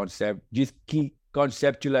concept جس کی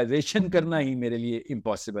کانسیپچولائزیشن کرنا ہی میرے لیے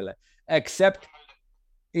امپاسبل ہے.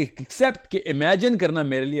 ایکسیپٹ کہ امیجن کرنا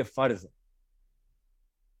میرے لیے فرض ہے.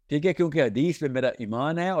 ٹھیک ہے, کیونکہ حدیث پہ میرا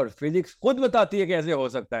ایمان ہے اور فزکس خود بتاتی ہے کہ ایسے ہو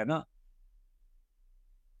سکتا ہے نا.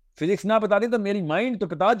 فزکس نہ بتاتی تو میری مائنڈ تو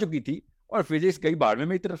بتا چکی تھی, اور فزکس کئی بار میں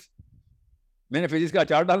میری طرف میں نے فزکس کا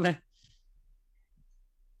اچار ڈالنا ہے.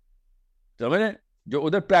 سمجھ رہے, جو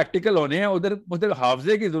ادھر پریکٹیکل ہونے ہیں ادھر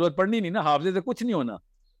حافظے کی ضرورت پڑنی نہیں نا, حافظے سے کچھ نہیں ہونا.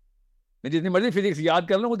 میں جتنی مرضی فزکس یاد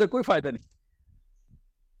کر لوں ادھر کوئی فائدہ نہیں.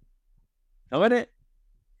 سمجھ رہے.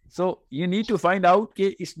 So you need to find out کہ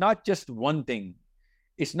it's not just one thing,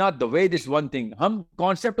 it's not the way this one thing. ہم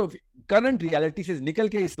concept of current reality سے نکل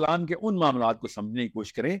کے اسلام کے ان معاملات کو سمجھنے کی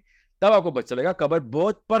کوشش کریں, تب آپ کو پتہ چلے گا قبر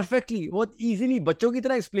بہت پرفیکٹلی, بہت ایزیلی بچوں کی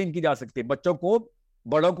طرح ایکسپلین کی جا سکتی ہے, بچوں کو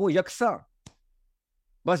بڑوں کو یکساں.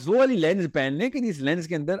 بس وہ والی لینز پہن لیں کہ اس لینز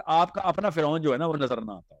کے اندر آپ کا اپنا فرعون جو ہے نا وہ نظر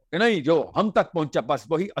نہ آتا ہو, کہ نہیں جو ہم تک پہنچا بس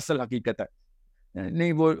وہی اصل حقیقت ہے.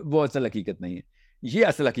 نہیں, وہ اصل حقیقت نہیں ہے. یہ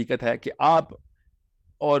اصل حقیقت ہے کہ آپ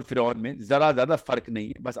اور فرعون میں ذرا زیادہ فرق نہیں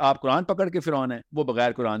ہے. بس آپ قرآن پکڑ کے فرعون ہیں, وہ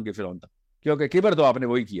بغیر قرآن کے فرعون تھا, کیونکہ کبر تو آپ نے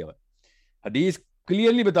وہی کیا ہوا. حدیث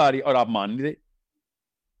کلیئرلی بتا رہی اور آپ مان نہیں رہے,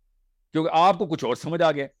 کیونکہ آپ کو کچھ اور سمجھ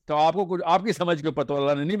آ گیا. تو آپ کو کچھ آپ کی سمجھ کے اوپر تو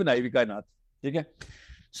اللہ نے نہیں بنائی ہوئی کائنات. ٹھیک ہے.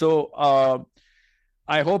 سو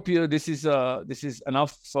I hope this is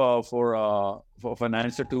enough for an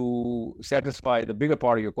answer to satisfy the bigger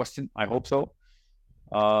part of your question. I hope so.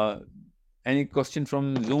 Any question from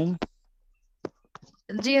Zoom?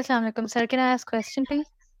 جی السلام علیکم sir, can I ask question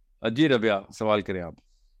please? جی ربیہ, سوال کریں آپ.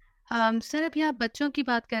 سر ابھی آپ بچوں کی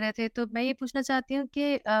بات کر رہے تھے, تو میں یہ پوچھنا چاہتی ہوں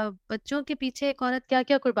کہ بچوں کے پیچھے ایک عورت کیا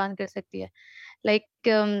کیا قربان کر سکتی ہے؟ لائک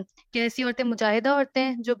کہ ایسی عورتیں مجاہدہ عورتیں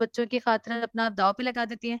ہیں جو بچوں کی خاطر اپنا داؤ پہ لگا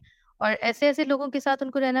دیتی ہیں, اور ایسے لوگوں کے ساتھ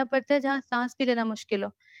ان کو رہنا پڑتا ہے جہاں سانس بھی لینا مشکل ہو,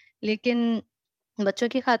 لیکن بچوں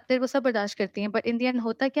کی خاطر وہ سب برداشت کرتی ہیں. بٹ ان دی اینڈ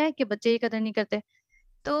ہوتا کیا ہے کہ بچے کی قدر نہیں کرتے.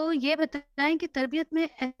 تو یہ بتائیں کہ تربیت میں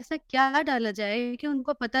ایسا کیا ڈالا جائے کہ ان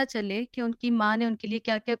کو پتہ چلے کہ ان کی ماں نے ان کے لیے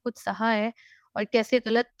کیا کیا کچھ سہا ہے اور کیسے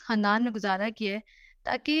غلط خاندان میں گزارا کیا ہے,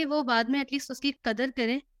 تاکہ وہ بعد میں ایٹ لیسٹ اس کی قدر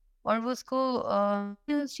کریں اور وہ اس کو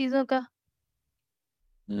اس چیزوں کا.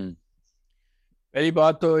 پہلی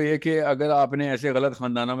بات تو یہ کہ اگر آپ نے ایسے غلط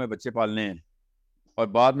خاندانوں میں بچے پالنے ہیں اور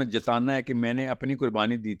بعد میں جتانا ہے کہ میں نے اپنی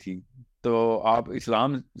قربانی دی تھی, تو آپ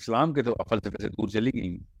اسلام کے تو فلسفے سے دور چلی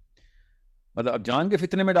گئی. مطلب اب جان کے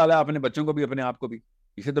فتنے میں ڈالا اپنے بچوں کو بھی اپنے آپ کو بھی.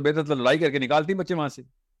 اسے تو بہتر لڑائی کر کے نکالتی بچے وہاں سے.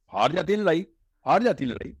 ہار جاتی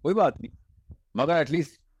لڑائی کوئی بات نہیں, مگر ایٹ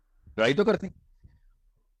لیسٹ لڑائی تو کرتی.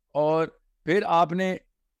 اور پھر آپ نے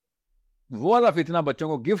وہ والا فتنہ بچوں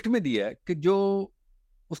کو گفٹ میں دیا ہے کہ جو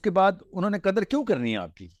اس کے بعد انہوں نے قدر کیوں کرنی ہے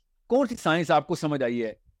آپ کی؟ کون سی سائنس آپ کو سمجھ آئی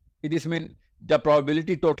ہے کہ جس میں جب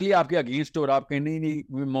پرابیبلٹی ٹوٹلی آپ کے اگینسٹ اور آپ کہیں نہیں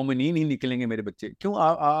مومنین ہی نکلیں گے میرے بچے, کیوں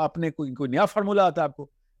آپ نے کوئی نیا فارمولا آتا ہے آپ کو؟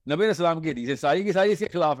 نبی اسلام کی حدیثیں ساری کی ساری اس کے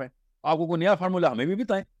خلاف ہیں, آپ کو کوئی نیا فارمولا ہمیں بھی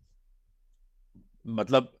بتائیں.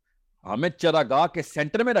 مطلب ہمیں چراگاہ کے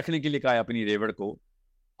سینٹر میں رکھنے کے لیے کہا ہے اپنی ریوڑ کو,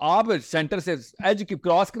 آپ سینٹر سے ایج کی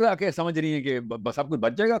کراس کرا کے سمجھ رہی ہیں کہ بس آپ کچھ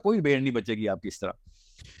بچ جائے گا, کوئی بھیڑ نہیں بچے گی آپ کی اس طرح.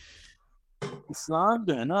 اسلام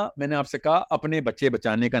جو ہے نا, میں نے آپ سے کہا اپنے بچے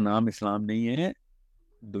بچانے کا نام اسلام نہیں ہے,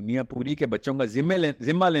 دنیا پوری کے بچوں کا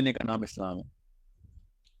ذمہ لینے کا نام اسلام ہے.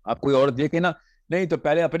 آپ کوئی اور دیکھے نا, نہیں تو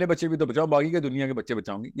پہلے اپنے بچے بھی تو بچاؤ, باقی کے دنیا کے بچے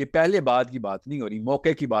بچاؤں گی. یہ پہلے بات کی بات نہیں ہو رہی, موقع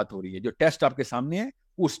کی بات ہو رہی ہے. جو ٹیسٹ آپ کے سامنے ہے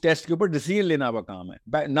اس ٹیسٹ کے اوپر ڈیسیژن لینا آپ کا کام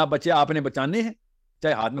ہے. نہ بچے آپ نے بچانے ہیں,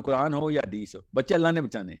 چاہے ہاتھ میں قرآن ہو یا حدیث ہو, بچے اللہ نے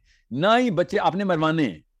بچانے ہیں. نہ ہی بچے آپ نے مروانے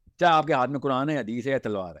ہیں, چاہے آپ کے ہاتھ میں قرآن ہے, حدیث ہے یا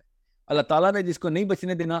تلوار ہے. اللہ تعالیٰ نے جس کو نہیں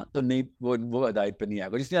بچنے دینا تو نہیں, وہ ہدایت پہ نہیں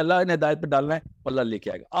آئے گا. جس نے اللہ نے ہدایت پہ ڈالنا ہے اللہ لے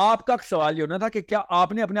کے آئے گا. آپ کا سوال یہ ہونا تھا کہ کیا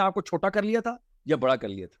آپ نے اپنے آپ کو چھوٹا کر لیا تھا یا بڑا کر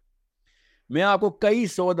لیا تھا. میں آپ کو کئی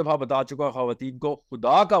 100 دفعہ بتا چکا ہوں خواتین کو,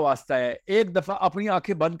 خدا کا واسطہ ہے ایک دفعہ اپنی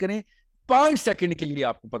آنکھیں بند کریں 5 سیکنڈ کے لیے,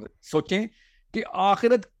 آپ کو سوچیں کہ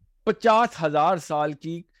آخرت 50,000 سال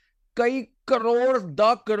کی کئی کروڑ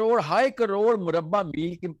 10 کروڑ ہائی کروڑ مربع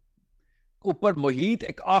میل کے اوپر محیط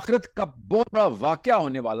ایک آخرت کا بہت بڑا واقعہ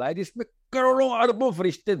ہونے والا ہے, جس میں کروڑوں اربوں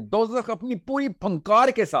فرشتے دوزخ اپنی پوری پھنکار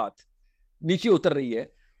کے ساتھ نیچے اتر رہی ہے,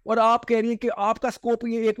 اور آپ کہہ رہی ہیں کہ آپ کا سکوپ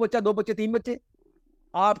یہ 1 بچہ 2 بچے 3 بچے.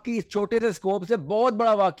 آپ کی اس چھوٹے سے سکوپ سے بہت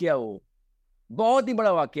بڑا واقعہ, وہ بہت ہی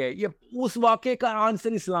بڑا واقعہ ہے. یہ اس واقعے کا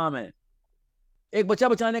آنسر اسلام ہے. ایک بچہ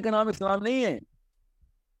بچانے کا نام اسلام نہیں ہے.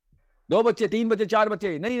 2 بچے 3 بچے 4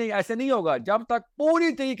 بچے نہیں, ایسے نہیں ہوگا جب تک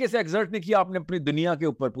پوری طریقے سے ایکزرٹ نہیں کیا آپ نے اپنی دنیا کے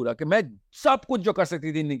اوپر پورا, کہ میں سب کچھ جو کر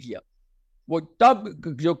سکتی تھی نہیں کیا, وہ تب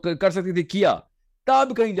جو کر سکتی تھی کیا,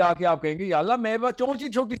 تب کہیں جا کے آپ کہیں گے یا اللہ میں بس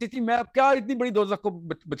چھوٹی سی تھی, میں اب کیا اتنی بڑی دوزخ کو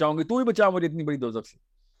بچاؤں گی, تو ہی بچا مجھے اتنی بڑی دوزخ سے.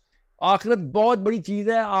 آخرت بہت بڑی چیز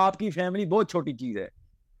ہے, آپ کی فیملی بہت چھوٹی چیز ہے.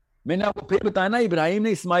 میں نے آپ کو پھر بتایا نا, ابراہیم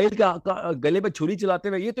نے اسماعیل کا گلے پہ چھری چلاتے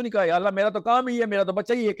ہوئے یہ تو نہیں کہا یا اللہ میرا تو کام ہی ہے, میرا تو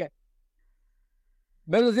بچہ ہی ایک ہے,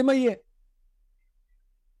 میرا تو ذمہ ہی ہے.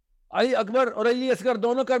 علی اکبر اور علی اصغر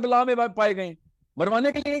دونوں کربلا میں پائے گئے,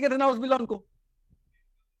 مروانے کے لیے کہتے نا اس بلا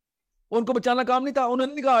ان کو بچانا کام نہیں تھا. انہوں نے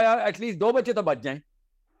نہیں کہا یار ایٹ لیسٹ 2 بچے تو بچ جائیں,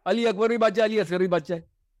 علی اکبر بھی بچ جائے, علی اصغر بھی بچ جائے.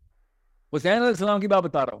 حسین علیہ السلام کی بات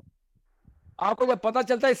بتا رہا ہوں. آپ کو جب پتا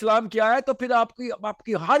چلتا ہے اسلام کیا ہے تو پھر آپ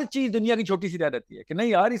کی ہر چیز دنیا کی چھوٹی سی رہ رہتی ہے کہ نہیں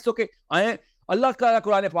یار اس کے آئے. اللہ کا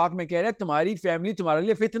قرآن پاک میں کہہ رہے ہیں تمہاری فیملی تمہارے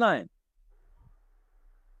لیے فتنہ ہے,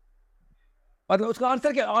 مطلب اس کا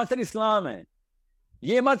آنسر کیا؟ آنسر اسلام ہے.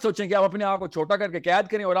 یہ مت سوچیں کہ آپ اپنے آپ کو چھوٹا کر کے قید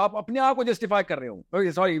کریں اور آپ اپنے آپ کو جسٹیفائی کر رہے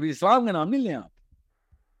ہو. سوری, اسلام کا نام نہیں لیں آپ.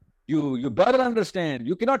 You better understand,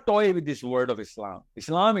 you cannot toy with this word of Islam.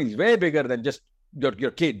 Islam is way bigger than just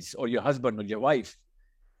your kids or your husband or your wife.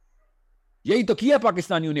 یہی تو کیا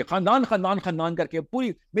پاکستانیوں نے, خاندان کر کے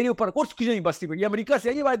پوری میرے اوپر کچھ کی نہیں بستی پہ. یہ امریکہ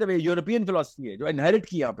سے یہ بائی یورپین فلسفی ہے جو انہیرٹ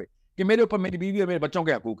کی یہاں پہ کہ میرے اوپر میری بیوی اور میرے بچوں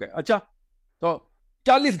کے حقوق ہے. اچھا تو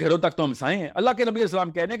 40 گھروں تک تو ہم سائے ہیں. اللہ کے نبی علیہ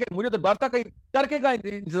السلام کہنے کہ مجھے تو برتا کہیں ترکے کا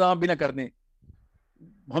انتظام بھی نہ کرنے,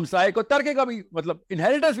 ہمسائے کو ترکے کا بھی مطلب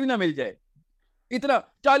انہیریٹنس بھی نہ مل جائے. اتنا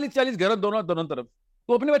 40 گھر دونوں طرف,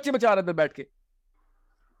 تو اپنے بچے بچا رہے تھے بیٹھ کے.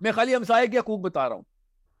 میں خالی ہمسائے کے حقوق بتا رہا ہوں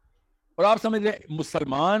اور آپ سمجھ رہے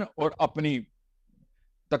مسلمان اور اپنی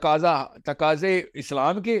تقاضے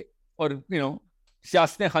اسلام کے اور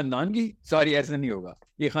سیاستیں خاندان کی. ساری ایسا نہیں ہوگا,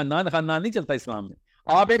 یہ خاندان نہیں چلتا اسلام میں.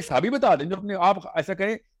 آپ ایک صحابی بتا دیں جو اپنے آپ ایسا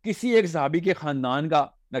کریں, کسی ایک صحابی کے خاندان کا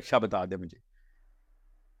نقشہ بتا دیں مجھے.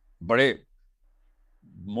 بڑے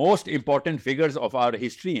most important figures of our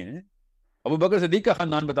history ہیں. ابو بکر صدیق کا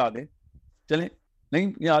خاندان بتا دیں, چلیں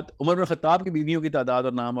نہیں یاد. عمر بن خطاب کی بیویوں کی تعداد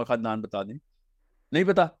اور نام اور خاندان بتا دیں, نہیں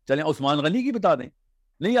پتا, چلیں عثمان غنی کی بتا دیں,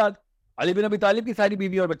 نہیں یاد. علی بن ابی طالب کی ساری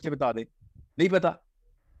بیوی اور بچے بتا دیں, نہیں پتا.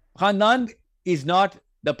 خاندان is not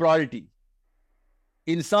the priority.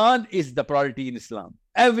 انسان is the priority in Islam.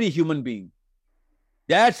 Every human being.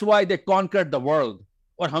 That's why they conquered the world.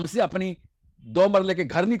 اور ہم سے اپنی 2 مرلے کے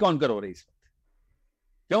گھر نہیں کانکر ہو رہی اس وقت.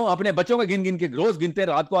 کیوں؟ اپنے بچوں کو گن کے روز گنتے ہیں,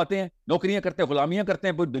 رات کو آتے ہیں, نوکریاں کرتے ہیں, غلامیاں کرتے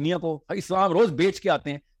ہیں پوری دنیا کو. اسلام روز بیچ کے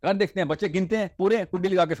آتے ہیں, گھر دیکھتے ہیں, بچے گنتے ہیں پورے, کنڈی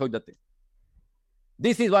لگا کے سو جاتے ہیں.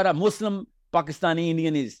 This is what a Muslim Pakistani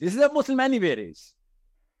Indian is. This is a Muslim anywhere is.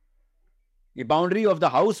 یہ boundary of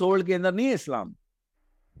the household کے اندر نہیں ہے اسلام,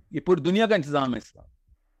 یہ پوری دنیا کا انتظام ہے اسلام.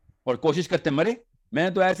 اور کوشش کرتے مرے. میں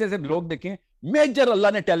تو ایسے لوگ دیکھیں میجر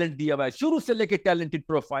اللہ نے ٹیلنٹ دیا ہوا ہے, شروع سے لے کے ٹیلنٹڈ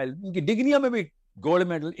پروفائل, ان کی ڈگریوں میں بھی گولڈ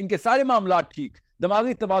میڈل, ان کے سارے معاملات ٹھیک,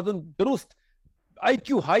 دماغی توازن درست, آئی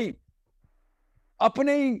کیو ہائی,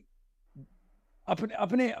 اپنے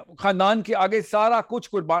خاندان کے آگے سارا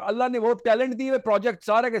کچھ قربان. اللہ نے وہ ٹیلنٹ دیے ہوئے, پروجیکٹ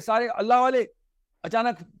سارے کے سارے اللہ والے.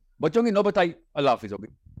 اچانک بچوں کی نوبت آئی, اللہ حافظ ہو گئی.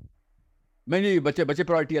 میں نہیں, بچے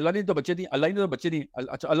پرائرٹی, اللہ نے تو بچے دی, اللہ نے تو بچے دی.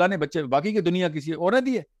 اچھا اللہ نے بچے, باقی کی دنیا کسی اور نے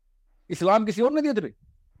دیے, اسلام کسی اور نے دیے تھے.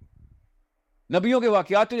 نبیوں کے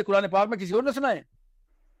واقعات تو یہ قرآن پاک میں کسی اور نے سنائے.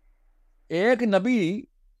 ایک نبی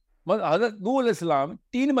حضرت نوح علیہ السلام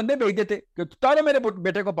 3 بندے بھیج دیتے کہ اتارے میرے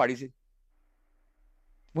بیٹے کو پہاڑی سے.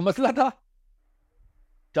 وہ مسئلہ تھا,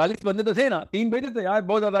 40 بندے تو تھے نا, 3 بھیج دیتے. یار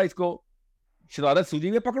بہت زیادہ اس کو شرارت سوجی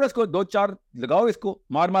ہوئی, پکڑو اس کو, 2-4 لگاؤ اس کو,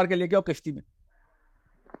 مار کے لے کے آؤ کشتی میں.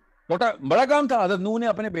 بڑا کام تھا. حضرت نوح نے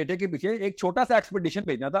اپنے بیٹے کے پیچھے ایک چھوٹا سا ایکسپیڈیشن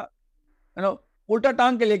بھیجنا تھا, الٹا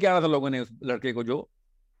ٹانگ کے لے کے آنا تھا لوگوں نے اس لڑکے کو جو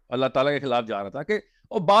اللہ تعالیٰ کے خلاف جا رہا تھا, کہ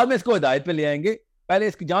اور بعد میں اس کو ہدایت پہ لے آئیں گے, پہلے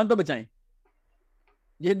اس کی جان تو بچائیں.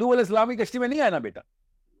 یہ نوح علیہ السلام کی کشتی میں نہیں آیا نا بیٹا.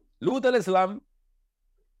 لوط علیہ السلام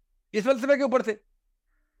اس فلسفے کے اوپر تھے.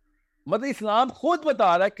 مطلب اسلام خود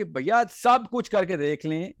بتا رہا ہے کہ بھیا سب کچھ کر کے دیکھ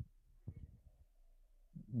لیں,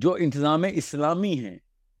 جو انتظام اسلامی ہیں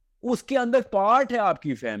اس کے اندر پارٹ ہے آپ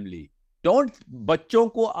کی فیملی. ڈونٹ, بچوں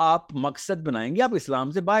کو آپ مقصد بنائیں گے, آپ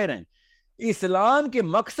اسلام سے باہر ہیں. اسلام کے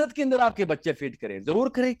مقصد کے اندر آپ کے بچے فٹ کریں, ضرور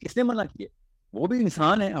کریں. کس نے منع کیا؟ وہ بھی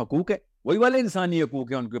انسان ہے, حقوق ہے, وہی والے انسانی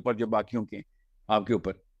حقوق ہیں ان کے اوپر جو باقیوں کے آپ کے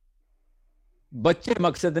اوپر. بچے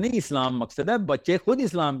مقصد نہیں, اسلام مقصد ہے. بچے خود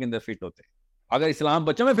اسلام کے اندر فٹ ہوتے ہیں. اگر اسلام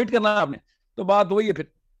بچوں میں فٹ کرنا ہے آپ نے تو بات وہی ہے پھر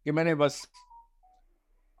کہ میں نے بس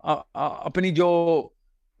اپنی جو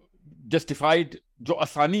جسٹیفائڈ جو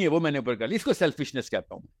آسانی ہے وہ میں نے اوپر کر لی. اس کو سیلفشنس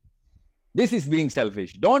کہتا ہوں. This is being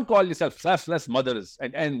selfish. Don't call yourself selfless mothers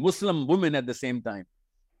and Muslim women at the same time.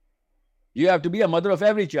 You have to be a mother of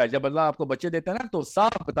every child. جب اللہ آپ کو بچے دیتا ہے نا تو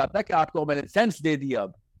صاف بتاتا ہے کہ آپ کو میں نے سینس دے دیا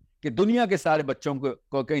اب کہ دنیا کے سارے بچوں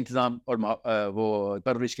کو کا انتظام اور وہ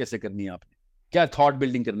پرورش کیسے کرنی ہے آپ نے, کیا تھاٹ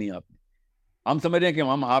بلڈنگ کرنی ہے آپ نے. ہم سمجھ رہے ہیں کہ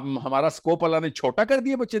ہمارا سکوپ اللہ نے چھوٹا کر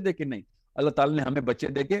دیا بچے دے کے. نہیں, اللہ تعالیٰ نے ہمیں بچے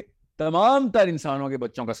دے کے تمام تر انسانوں کے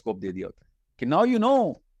بچوں کا سکوپ دے دیا ہوتا ہے کہ ناؤ یو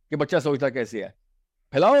نو کہ بچہ سوچتا کیسے ہے.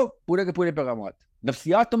 پھیلاؤ پورے کے پورے پیغامات.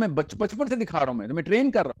 نفسیات تو میں بچپن سے دکھا رہا ہوں, میں تمہیں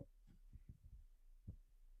ٹرین کر رہا ہوں.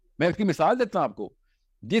 میں اس کی مثال دیتا ہوں آپ کو.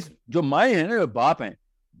 جو مائیں ہیں نا, جو باپ ہیں,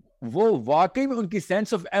 وہ واقعی میں ان کی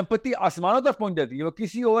سینس آف ایمپتھی آسمانوں تک پہنچ جاتی ہے. وہ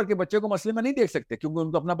کسی اور کے بچے کو مسئلے میں نہیں دیکھ سکتے کیونکہ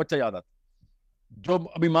ان کو اپنا بچہ یاد آتا. جو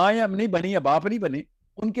ابھی ماں یا نہیں بنی یا باپ نہیں بنے,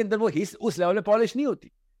 ان کے اندر وہ حص اس لیول پہ پالش نہیں ہوتی.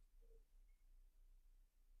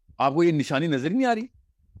 آپ کو یہ نشانی نظر نہیں آ رہی؟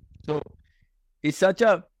 تو اس سچ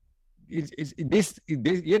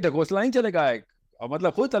یہ ڈھکوسلا نہیں چلے گا.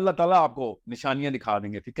 مطلب خود اللہ تعالیٰ آپ کو نشانیاں دکھا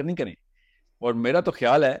دیں گے, فکر نہیں کریں. اور میرا تو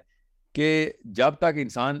خیال ہے کہ جب تک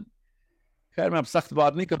انسان, خیر میں اب سخت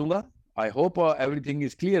بات نہیں کروں گا, I hope everything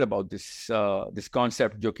is clear about this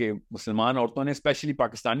concept, جو کہ مسلمان عورتوں نے, اسپیشلی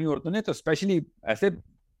پاکستانی عورتوں نے تو اسپیشلی ایسے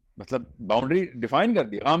مطلب باؤنڈری ڈیفائن کر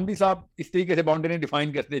دی. غامدی صاحب اس طریقے سے باؤنڈری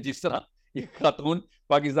ڈیفائن کرتے جس طرح یہ خاتون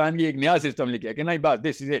پاکستان کی ایک نیا سسٹم لے کے کہ نہیں بات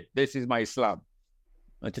دس از اٹ, دس از مائی اسلام.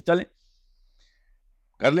 اچھا چلیں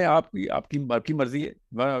کر لیں, آپ کی مرضی ہے.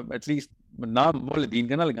 ایٹ لیسٹ نام بولے دین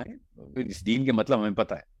کا نہ لگائیں, اس دین کے مطلب ہمیں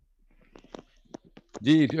پتہ ہے.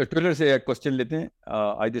 جی ٹویٹر سے ایک کوشچن لیتے ہیں.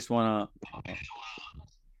 I just want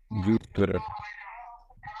view Twitter.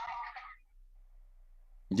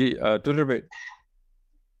 G Twitter پہ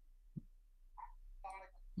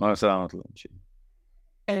السلام علیکم. جی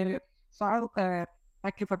Sahil,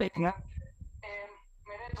 thank you for taking it.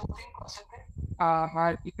 میرے 2-3 کوشچن ہیں.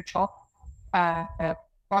 You could talk.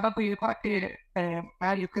 پہلا تو یہ تھا کہ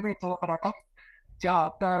میں یوکے میں تو رہا تھا جہاں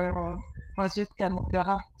پر مسجد کے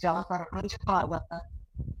اندر جہاں پر منچ پا جاتا ہے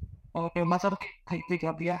اور مذہب کی خریدی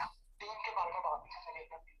جاتی ہے, دین کے بارے میں بات نہیں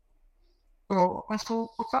کرتی. تو میں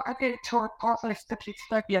سوچا کہ تھوڑا سا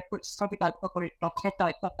اسٹیپ یا کچھ سبھی ٹائپ کا کوئی ڈاکٹر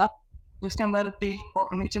ٹائپ کا تھا جس کے اندر دین اور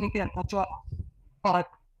ریلیجن کے اندر جو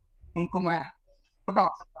فرق ان کو میں بتا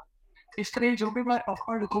سکتا. اس طرح جو بھی میں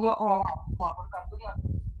آفر لکھوں گا اور فارورڈ کر دوں گا,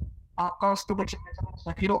 آپ کا اس کو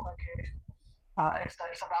صحیح ہوگا کہ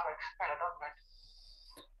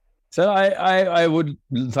Sir, I would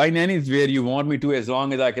sign anywhere you want me to as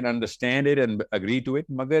long as I can understand it and agree to it.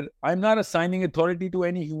 Magar I'm not assigning authority to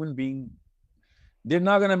any human being. They're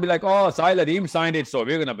not going to be like, oh, Sahil Adeem signed it, so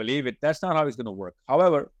we're going to believe it. That's not how it's going to work.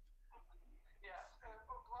 However,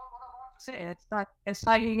 it's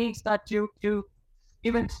not unique that you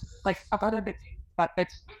even like availability, but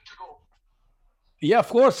it's good to go. yeah, of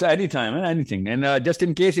course, anytime and anything. And just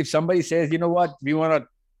in case if somebody says, you know what, we want to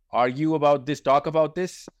argue about this, talk about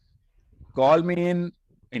this, call me in,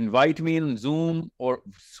 invite me in Zoom or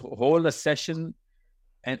hold a session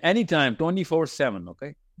and anytime 24/7.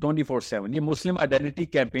 Okay, 24/7. یہ مسلم identity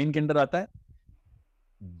campaign کے اندر آتا ہے.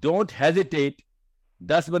 Don't hesitate.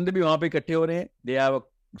 10 بندے بھی وہاں پہ اکٹھے ہو رہے ہیں, they have a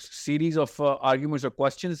series of arguments اور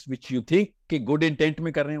کوسچنس وچ یو تھنک کہ گڈ انٹینٹ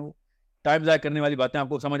میں کر رہے ہیں, وہ ٹائم ضائع کرنے والی باتیں آپ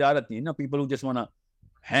کو سمجھ آ رہتی ہیں نا. People who just want to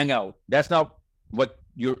hang out, that's not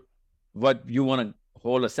what you want to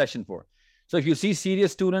hold a session for. So if you see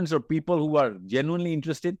serious students or people who are genuinely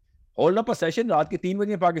interested, hold up a session رات کے 3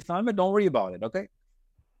 بجے پاکستان میں. Don't worry about it, okay?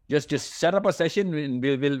 Just set up a session and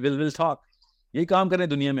we'll talk. یہی کام کرنے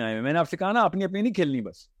دنیا میں آئے ہیں. میں نے آپ سے کہا نا اپنی نہیں کھیلنی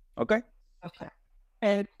بس. اوکے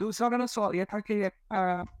دوسرا میرا سوال یہ تھا کہ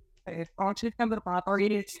کانسیپٹ کے اندر بات اور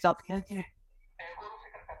یہ جاتی ہے کہ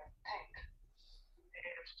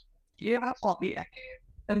یہ بات کاپی ہے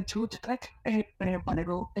کہ جھوٹ تک بنے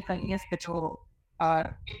گو کہیں اس کے چھوڑو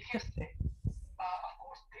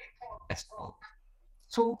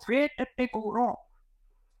so where did they go wrong?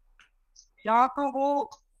 یا تو وہ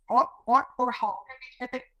اور how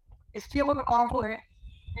اس کے وہ کام ہوئے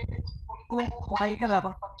ان کو بھائی کا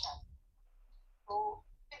لیول تو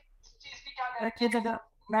اس چیز کی کیا رکھیے جگہ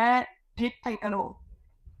میں ٹھیک تھا کرو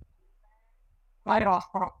رائے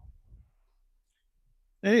راست پر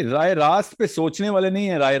نہیں. رائے راست پہ سوچنے والے نہیں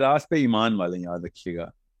ہیں, رائے راست پہ ایمان والے ہیں, یاد رکھیے گا.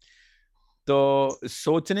 تو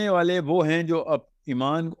سوچنے والے وہ ہیں جو اب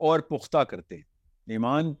ایمان اور پختہ کرتے ہیں.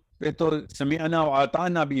 ایمان پہ تو سمعنا و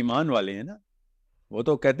اطعنا بھی ایمان والے ہیں نا. وہ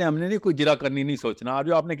تو کہتے ہیں ہم نے نہیں کوئی جرا کرنی, نہیں سوچنا. اب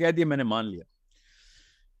جو آپ نے کہہ دیا میں نے مان لیا.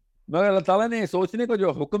 مگر اللہ تعالیٰ نے سوچنے کو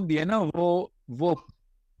جو حکم دیا نا وہ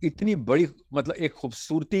اتنی بڑی مطلب ایک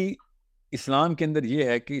خوبصورتی اسلام کے اندر یہ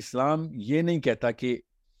ہے کہ اسلام یہ نہیں کہتا کہ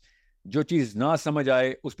جو چیز نہ سمجھ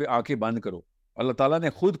آئے اس پہ آنکھیں بند کرو. اللہ تعالیٰ نے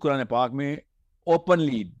خود قرآن پاک میں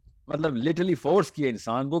اوپنلی مطلب لٹرلی فورس کیا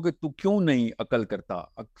انسان کو کہ تو کیوں نہیں عقل کرتا,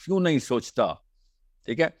 کیوں نہیں سوچتا.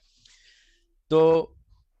 ٹھیک ہے, تو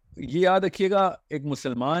یہ یاد رکھیے گا ایک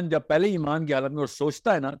مسلمان جب پہلے ایمان کی حالت میں اور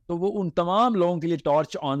سوچتا ہے نا تو وہ ان تمام لوگوں کے لیے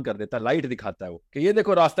ٹارچ آن کر دیتا ہے, لائٹ دکھاتا ہے وہ کہ یہ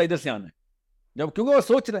دیکھو راستہ ادھر سے آنا ہے, جب کیونکہ وہ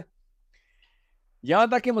سوچ رہا ہے. یہاں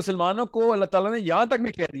تک کہ مسلمانوں کو اللہ تعالیٰ نے یہاں تک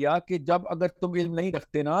بھی کہہ دیا کہ جب اگر تم علم نہیں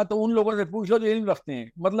رکھتے نا تو ان لوگوں سے پوچھ لو جو علم رکھتے ہیں.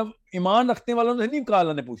 مطلب ایمان رکھنے والوں سے نہیں کہا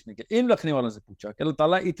اللہ نے پوچھنے کے, علم رکھنے والوں سے پوچھا کہ اللہ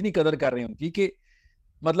تعالیٰ اتنی قدر کر رہے ہیں ان کی کہ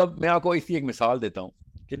مطلب میں آپ کو اسی ایک مثال دیتا ہوں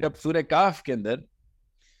کہ جب سورہ کہف کے اندر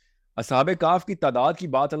اصحاب کاف کی تعداد کی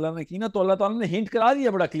بات اللہ نے کی نا، تو اللہ تعالیٰ نے ہنٹ کرا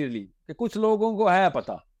دیا بڑا کلیئرلی کہ کچھ لوگوں کو ہے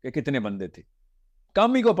پتا کہ کتنے بندے تھے،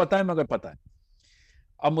 کم ہی کو پتا ہے مگر پتا ہے.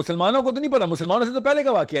 اب مسلمانوں کو تو نہیں پتا، مسلمانوں سے تو پہلے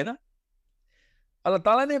کا واقعہ ہے نا. اللہ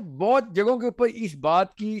تعالیٰ نے بہت جگہوں کے اوپر اس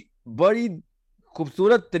بات کی بڑی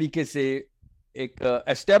خوبصورت طریقے سے ایک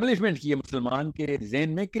اسٹیبلشمنٹ کی ہے مسلمان کے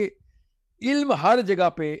ذہن میں کہ علم ہر جگہ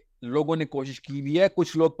پہ لوگوں نے کوشش کی ہوئی ہے.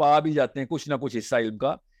 کچھ لوگ پا بھی جاتے ہیں کچھ نہ کچھ حصہ علم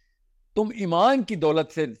کا. تم ایمان کی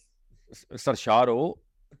دولت سے سرشار ہو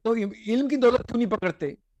تو علم کی دولت کیوں نہیں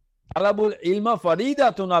پکڑتے؟ طلب العلم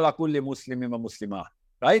فریضۃ علی کل مسلم و مسلمہ،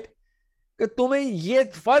 رائٹ؟ کہ تمہیں یہ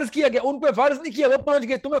فرض کیا گیا، ان پہ فرض نہیں کیا، وہ پہنچ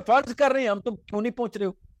گئے، تمہیں فرض کر رہے ہیں ہم، تم کیوں نہیں پہنچ رہے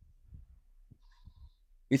ہو؟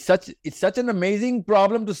 It's such an amazing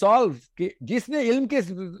problem to solve کہ جس نے علم کے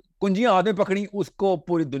کنجیاں ہاتھ میں پکڑی اس کو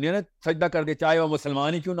پوری دنیا نے سجدہ کر دیا، چاہے وہ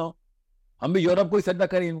مسلمان ہی کیوں نہ ہو. ہم بھی یورپ کو ہی سجدہ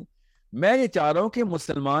کریں. میں یہ چاہ رہا ہوں کہ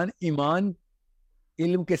مسلمان ایمان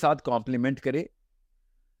علم کے ساتھ کمپلیمنٹ کرے،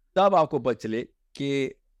 تب آپ کو پتہ چلے کہ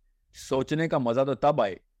سوچنے کا مزہ تو تب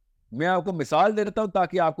آئے. میں آپ کو مثال دے دیتا ہوں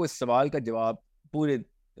تاکہ آپ کو اس سوال کا جواب پورے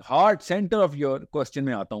heart centre of your question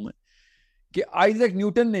میں آتا ہوں میں، کہ آئزیک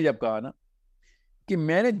نیوٹن نے جب کہا نا کہ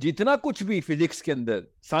میں نے جتنا کچھ بھی فزکس کے اندر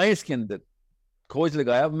سائنس کے اندر کھوج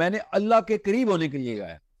لگایا میں نے اللہ کے قریب ہونے کے لیے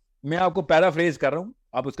لگایا. میں آپ کو پیرافریز کر رہا ہوں،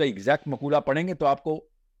 آپ اس کا ایگزیکٹ مقولہ پڑھیں گے تو آپ کو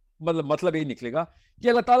مطلب یہی نکلے گا کہ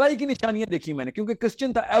اللہ تعالیٰ ہی کی نشانیاں دیکھی میں نے، کیونکہ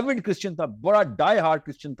کرسچن تھا، ایوڈ کرسچن تھا، بڑا ڈائی ہارڈ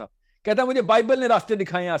کرسچن تھا. کہتا مجھے بائبل نے راستے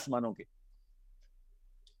دکھائے ہیں آسمانوں کے.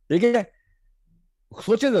 ٹھیک ہے،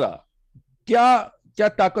 سوچیں ذرا کیا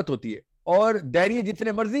طاقت ہوتی ہے. اور ڈیڈی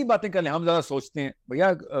جتنے مرضی باتیں کر لیں، ہم زیادہ سوچتے ہیں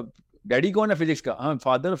بھیا ڈیڈی کون ہے فزکس کا؟ ہاں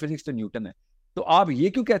فادر آف فزکس تو نیوٹن ہے. تو آپ یہ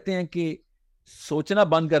کیوں کہتے ہیں کہ سوچنا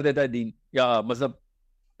بند کر دیتا ہے دین یا مذہب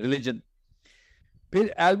ریلیجن؟ پھر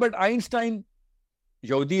البرٹ آئنسٹائن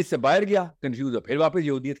یہودیت سے باہر گیا، کنفیوز ہو، پھر واپس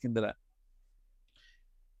یہودیت کے اندر آیا.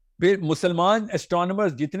 پھر مسلمان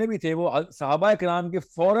اسٹرانومرز جتنے بھی تھے وہ صحابہ کرام کے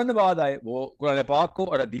فوراً بعد آئے، وہ قرآن پاک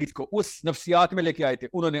کو اور حدیث کو اس نفسیات میں لے کے آئے تھے،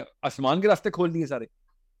 انہوں نے آسمان کے راستے کھول دیے سارے.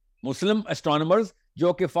 مسلم اسٹرانومرز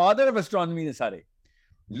جو کہ فادر آف اسٹرانومی نے سارے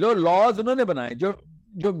جو لاز انہوں نے بنائے،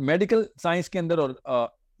 جو میڈیکل سائنس کے اندر اور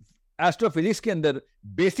ایسٹرو فزکس کے اندر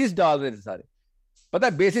بیسس ڈال رہے تھے سارے. پتہ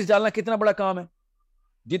ہے بیسس ڈالنا کتنا بڑا کام ہے؟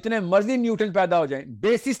 جتنے مرضی نیوٹن پیدا ہو جائیں،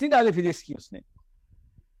 بیسس نہیں ڈالے فزکس کی اس نے.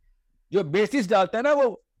 جو بیسس ڈالتا ہے نا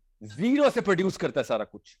وہ زیرو سے پروڈیوس کرتا ہے سارا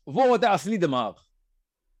کچھ، وہ ہوتا ہے اصلی دماغ.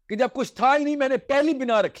 کہ جب کچھ تھا ہی نہیں میں نے پہلی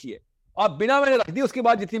بنا رکھی ہے، آپ بنا میں نے رکھ دی، اس کے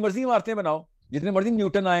بعد جتنی مرضی عمارتیں بناؤ، جتنے مرضی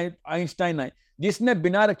نیوٹن آئے، آئنسٹائن آئے، جس نے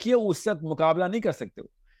بنا رکھی ہے اس سے مقابلہ نہیں کر سکتے.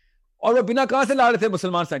 اور وہ بنا کہاں سے لا رہے تھے؟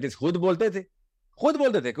 مسلمان سائنٹسٹ خود بولتے تھے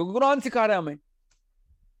کیونکہ قرآن سکھا رہا ہے ہمیں.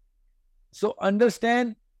 سو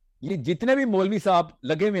انڈرسٹینڈ، یہ جتنے بھی مولوی صاحب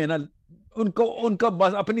لگے ہوئے ہیں نا، ان کا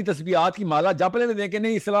بس اپنی تسبیحات کی مالا جپ لینے دیں کہ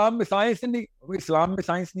نہیں اسلام میں سائنس نہیں. اسلام میں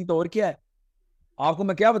سائنس نہیں تو اور کیا ہے؟ آپ کو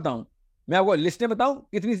میں کیا بتاؤں؟ میں آپ کو لسٹیں بتاؤں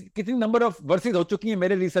کتنی نمبر آف ورسز ہو چکی ہیں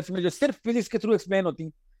میرے ریسرچ میں جو صرف فزکس کے تھرو ایکسپلین ہوتی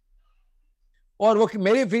ہیں. اور وہ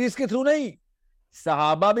میری فزکس کے تھرو نہیں،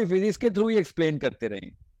 صحابہ بھی فزکس کے تھرو ہی ایکسپلین کرتے رہے.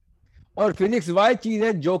 اور فزکس واحد چیز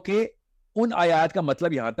ہے جو کہ ان آیات کا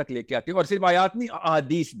مطلب یہاں تک لے کے آتی ہے، اور صرف آیات نہیں،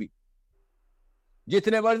 احادیث بھی.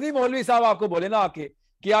 جتنے مرضی مولوی صاحب آپ کو بولے نا آ کے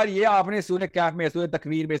کہ یار یہ آپ نے سورہ کہف میں، سورہ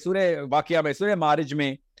تکویر میں، سورہ واقعہ میں، سورہ معارج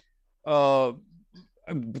میں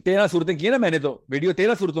 13 صورتیں کی ہیں نا، میں نے تو ویڈیو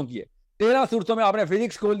 13 صورتوں کی ہے، 13 صورتوں میں آپ نے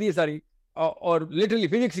فزکس کھول دی ہے ساری، اور لٹرلی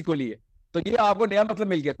فزکس ہی کھولی ہے. تو یہ آپ کو نیا مطلب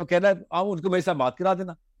مل گیا. تو کہنا ہے آپ ان کو میرے ساتھ بات کرا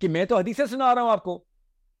دینا کہ میں تو حدیثیں سنا رہا ہوں آپ کو.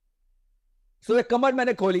 سورہ قمر میں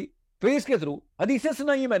نے کھولی فزکس کے تھرو، حدیثیں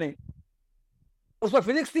سنائی میں نے. اس پر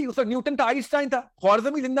فزکس تھی، اس پر نیوٹن تھا، آئنسٹائن تھا،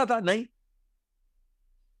 خوارزمی زندہ تھا نہیں.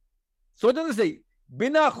 سوچو تو صحیح،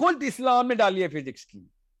 بنا خود اسلام میں ڈالی ہے فزکس کی،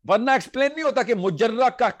 ورنہ ایکسپلین نہیں ہوتا کہ مجرہ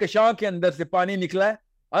کہکشاں کے اندر سے پانی نکلا ہے.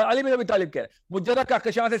 علی بن ابی طالب کہہ رہے ہیں مجرہ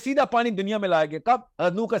کہکشاں سے سیدھا پانی دنیا میں لایا گیا. کب؟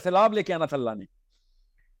 حضرت نوح کا سیلاب لے کے آنا تھا اللہ نے.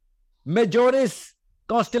 میجورس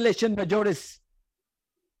کانسٹلیشن میجورس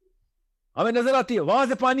ہمیں نظر آتی ہے، وہاں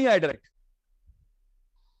سے پانی آیا ڈائریکٹ.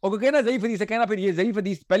 اور کہنا ضعیف حدیث ہے، کہنا پھر یہ ضعیف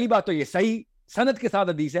حدیث، پہلی بات تو یہ صحیح سند کے ساتھ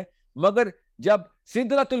حدیث ہے، مگر جب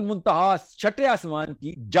سدرۃ المنتہا چھٹے آسمان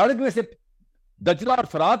کی جڑ میں سے دجلہ اور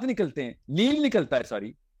فرات نکلتے ہیں، نیل نکلتا ہے،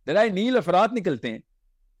 سوری درائے نیل اور فرات نکلتے ہیں،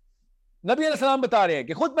 نبی علیہ السلام بتا رہے ہیں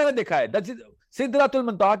کہ خود میں نے دیکھا ہے سدرۃ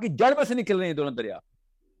المنتہا کی جڑ میں سے نکل رہے ہیں دونوں دریا،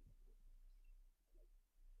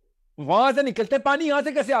 وہاں سے نکلتے ہیں. پانی یہاں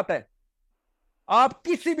سے کیسے آتا ہے؟ آپ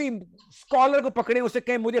کسی بھی اسکالر کو پکڑیں، اسے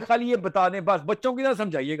کہیں مجھے خالی یہ بتا دیں، بس بچوں کی نہ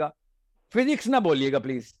سمجھائیے گا، فزکس نہ بولیے گا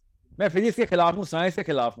پلیز. میں فزکس کے خلاف ہوں، سائنس کے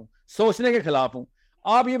خلاف ہوں، سوچنے کے خلاف ہوں.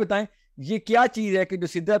 آپ یہ بتائیں یہ کیا چیز ہے کہ جو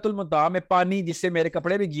سدرۃ المنتہا میں پانی جس سے میرے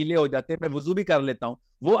کپڑے بھی گیلے ہو جاتے ہیں، میں وضو بھی کر لیتا ہوں،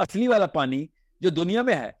 وہ اصلی والا پانی جو دنیا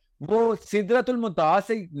میں ہے وہ سدرۃ المنتہا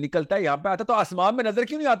سے نکلتا ہے یہاں پہ آتا, تو آسمان میں نظر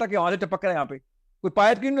کیوں نہیں آتا کہ وہاں سے ٹپک رہا ہے یہاں پہ؟ کوئی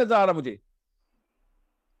پائپ کیوں نہیں نظر آ رہا مجھے؟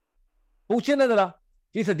 پوچھے نہ ذرا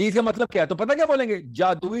اس حدیث کا مطلب کیا ہے. تو پتہ کیا بولیں گے؟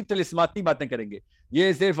 جادوئی طلسماتی باتیں کریں گے.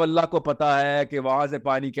 یہ صرف اللہ کو پتا ہے کہ وہاں سے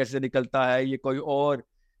پانی کیسے نکلتا ہے, یہ کوئی اور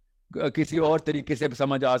کسی اور طریقے سے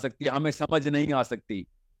سمجھ آ سکتی ہے, ہمیں سمجھ نہیں آ سکتی.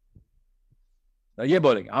 یہ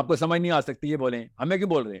بولیں گے آپ کو سمجھ نہیں آ سکتی, یہ بولیں ہمیں کیوں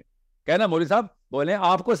بول رہے ہیں؟ کہنا مولوی صاحب بولیں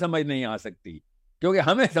آپ کو سمجھ نہیں آ سکتی, کیونکہ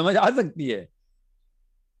ہمیں سمجھ آ سکتی ہے.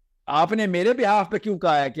 آپ نے میرے بہاف پہ کیوں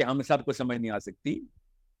کہا ہے کہ ہم سب کو سمجھ نہیں آ سکتی؟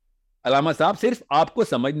 علامہ صاحب صرف آپ کو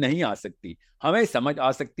سمجھ نہیں آ سکتی, ہمیں سمجھ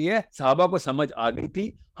آ سکتی ہے. صحابہ کو سمجھ آ گئی تھی,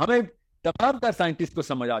 ہمیں تمام تر سائنٹسٹ کو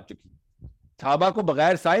سمجھ آ چکی. صحابہ کو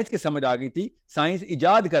بغیر سائنس کے سمجھ آ گئی تھی, سائنس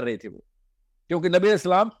ایجاد کر رہے تھے وہ, کیونکہ نبی علیہ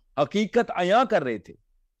السلام حقیقت عیاں کر رہے تھے.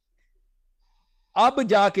 اب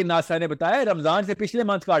جا کے ناسا نے بتایا, رمضان سے پچھلے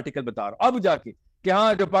منتھ کا آرٹیکل بتا رہا ہوں, اب جا کے کہ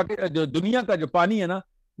ہاں جو دنیا کا جو پانی ہے نا,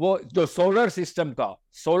 وہ جو سولر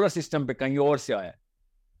سسٹم پہ کہیں اور سے آیا ہے,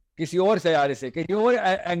 کسی اور سیارے سے, کسی اور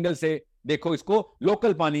اینگل سے. دیکھو اس کو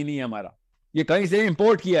لوکل پانی نہیں ہے ہمارا, یہ کہیں سے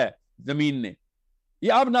امپورٹ کیا ہے زمین نے.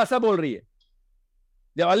 یہ اب ناسا بول رہی ہے.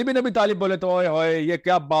 جب علی بن ابی طالب بولے تو اوئے ہوئے یہ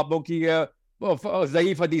کیا بابوں کی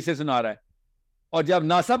ضعیف حدیثیں سنا رہا ہے, اور جب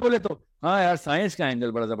ناسا بولے تو ہاں یار سائنس کا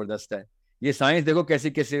اینگل بڑا زبردست ہے, یہ سائنس دیکھو کیسے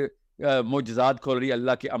کیسے معجزات کھول رہی ہے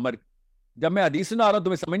اللہ کے امر. جب میں حدیث سنا رہا ہوں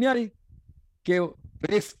تمہیں سمجھ نہیں آ رہی کہ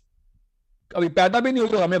فزکس ابھی پیدا بھی نہیں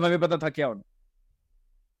ہوئی, ہمیں پتا تھا کیا ہونا.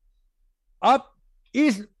 آپ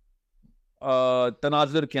اس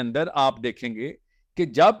تناظر کے اندر آپ دیکھیں گے کہ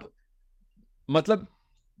جب مطلب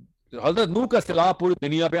حضرت نوح کا سیلاب پوری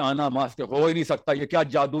دنیا پہ آنا ماسٹر ہو ہی نہیں سکتا, یہ کیا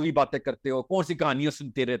جادوئی باتیں کرتے ہو, کون سی کہانیاں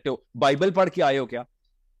سنتے رہتے ہو, بائبل پڑھ کے آئے ہو کیا؟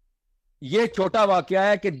 یہ چھوٹا واقعہ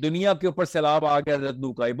ہے کہ دنیا کے اوپر سیلاب آ گیا حضرت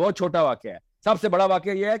نوح کا, یہ بہت چھوٹا واقعہ ہے. سب سے بڑا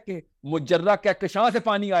واقعہ یہ ہے کہ مجرہ کہکشاں سے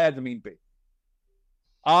پانی آیا زمین پہ.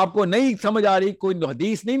 آپ کو نہیں سمجھ آ رہی, کوئی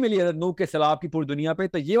حدیث نہیں ملی حضرت نوح کے سیلاب کی پوری دنیا پہ,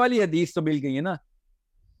 تو یہ والی حدیث تو مل گئی ہے نا.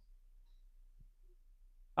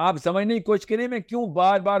 آپ سمجھنے کی کوشش کریں, میں کیوں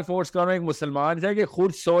بار بار فورس کر رہا ہوں ایک مسلمان سے کہ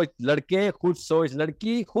خود سوچ لڑکے, خود سوچ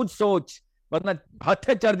لڑکی, خود سوچ, ورنہ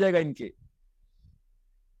ہتھے چڑھ جائے گا ان کے,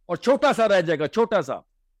 اور چھوٹا سا رہ جائے گا, چھوٹا سا.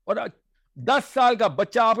 اور 10 سال کا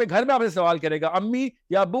بچہ آپ کے گھر میں آپ سے سوال کرے گا, امی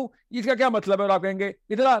یا ابو اس کا کیا مطلب ہے, اور آپ کہیں گے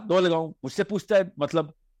ادھر دو لگاؤں, مجھ سے پوچھتا ہے مطلب.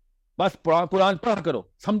 بس قرآن پڑھا کرو,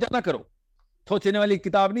 سمجھا نہ کرو. سوچنے والی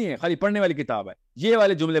کتاب نہیں ہے, خالی پڑھنے والی کتاب ہے. یہ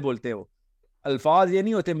والے جملے بولتے ہو, الفاظ یہ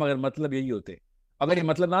نہیں ہوتے مگر مطلب یہی ہوتے. اگر یہ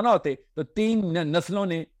مطلب نہ ہوتے تو 3 نسلوں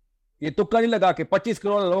نے یہ تکا نہیں لگا کہ 25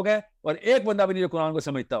 کروڑ لوگ ہیں اور ایک بندہ بھی نہیں جو قرآن کو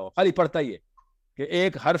سمجھتا ہو, خالی پڑھتا ہی ہے کہ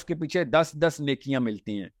ایک حرف کے پیچھے 10 نیکیاں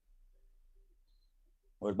ملتی ہیں.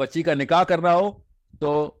 اور بچی کا نکاح کرنا ہو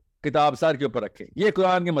تو کتاب سار کے اوپر رکھے, یہ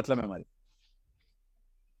قرآن کے مطلب ہے ہمارے.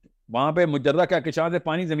 وہاں پہ مجرہ کہکشاں سے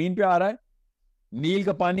پانی زمین پہ آ رہا ہے, نیل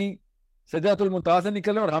کا پانی سدرۃ المنتہا سے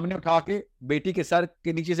نکل رہا ہے, اور ہم نے اٹھا کے بیٹی کے سر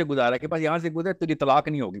کے نیچے سے گزارا کہ بس یہاں سے گزرے تجھے طلاق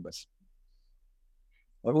نہیں ہوگی بس,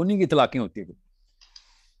 اور انہی کی طلاقیں ہوتی ہیں.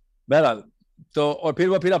 بہرحال تو اور پھر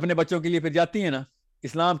وہ پھر اپنے بچوں کے لیے پھر جاتی ہیں نا.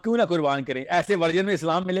 اسلام کیوں نہ قربان کریں, ایسے ورژن میں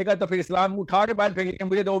اسلام ملے گا تو پھر اسلام اٹھا کے باہر پھینکیں,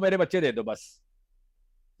 مجھے دو میرے بچے دے دو بس.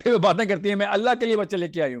 پھر وہ باتیں کرتی ہیں میں اللہ کے لیے بچے لے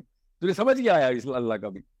کے آئی ہوں, تجھے سمجھ گیا آیا اللہ کا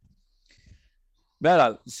بھی.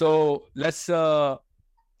 بہرحال so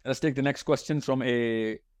let's take the next question from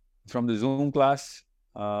the Zoom class.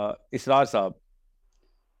 اسرار صاحب,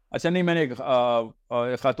 اچھا نہیں میں نے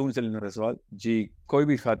ایک خاتون سے لینا سوال. جی کوئی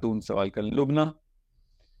بھی خاتون سوال کر لیں. لبنہ,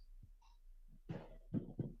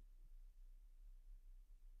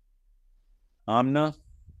 آمنہ,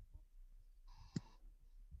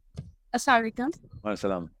 السلام علیکم. وعلیکم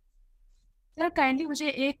السلام. سر کائنڈلی مجھے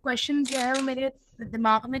ایک کویشچن جو ہے وہ میرے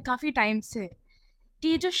دماغ میں کافی ٹائم سے,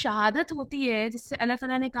 کہ جو شہادت ہوتی ہے جس سے اللہ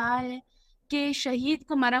تعالیٰ نے کہا ہے کہ شہید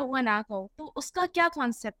کو مرا ہوا نہ کہو, تو اس کا کیا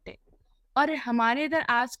کانسیپٹ ہے؟ اور ہمارے ادھر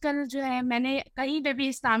آج کل جو ہے میں نے کہیں پہ بھی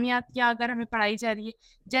اسلامیات کیا اگر ہمیں پڑھائی جا رہی ہے,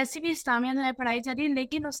 جیسی بھی اسلامیات ہمیں پڑھائی جا رہی ہے,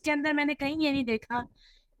 لیکن اس کے اندر میں نے کہیں یہ نہیں دیکھا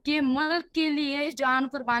کہ ملک کے لیے جان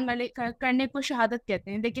قربان والے کرنے کو شہادت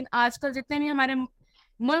کہتے ہیں. لیکن آج کل جتنے بھی ہمارے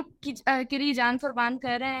ملک کے لیے جان قربان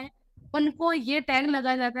کر رہے ہیں ان کو یہ ٹیگ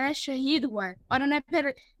لگا جاتا ہے شہید ہوا ہے, اور انہیں پھر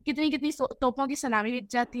کتنی توپوں کی سلامی لگ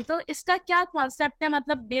جاتی. تو اس کا کیا کانسیپٹ ہے؟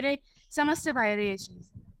 مطلب میرے سمجھ سے باہر ہے, یہ چیز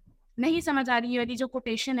نہیں سمجھ آ رہی ہے. والی جو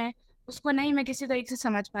کوٹیشن ہے اس کو نہیں میں کسی طریقے سے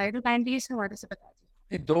سمجھ پائے, تو کائنڈلی اس حوالے سے بتا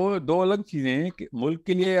دیجیے. دو الگ چیزیں ہیں کہ ملک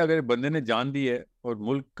کے لیے اگر بندے نے جان دی ہے اور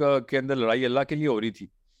ملک کے اندر لڑائی اللہ کے لیے ہو رہی تھی,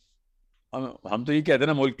 ہم تو یہ کہتے ہیں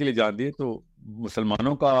نا ملک کے لیے جان دیے, تو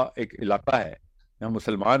مسلمانوں کا ایک علاقہ ہے جہاں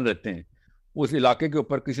مسلمان رہتے ہیں, اس علاقے کے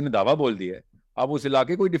اوپر کسی نے دعویٰ بول دیا ہے, آپ اس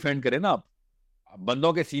علاقے کو ہی ڈیفینڈ کریں نا. آپ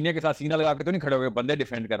بندوں کے سینے کے ساتھ سینہ لگا کے تو نہیں کھڑے ہو گئے بندے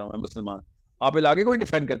ڈیفینڈ کر رہا ہوں میں مسلمان, آپ علاقے کو ہی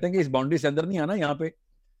ڈیفینڈ کرتے ہیں کہ اس باؤنڈری سے اندر نہیں آنا, یہاں پہ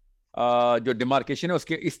جو ڈیمارکیشن ہے اس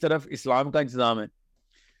کے اس طرف اسلام کا انتظام ہے.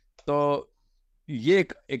 تو یہ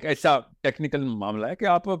ایک ایسا ٹیکنیکل معاملہ ہے کہ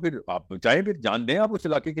آپ چاہیں پھر جان دیں آپ اس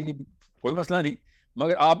علاقے کے لیے بھی, کوئی مسئلہ نہیں,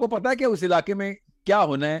 مگر آپ کو پتا ہے کہ اس علاقے میں کیا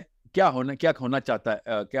ہونا ہے, کیا ہونا چاہتا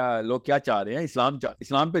ہے, کیا لوگ کیا چاہ رہے ہیں,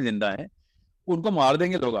 اسلام پہ زندہ ہیں, ان کو مار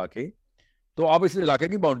دیں گے لوگ آ کے, تو آپ اس علاقے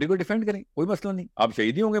کی باؤنڈری کو ڈیفینڈ کریں, کوئی مسئلہ نہیں, آپ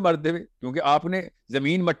شہید ہی ہوں گے مرتے ہوئے, کیونکہ آپ نے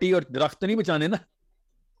زمین مٹی اور درخت تو نہیں بچانے نا,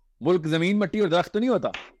 ملک زمین مٹی اور درخت تو نہیں ہوتا,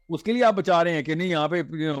 اس کے لیے آپ بچا رہے ہیں کہ نہیں یہاں پہ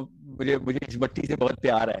مجھے اس مٹی سے بہت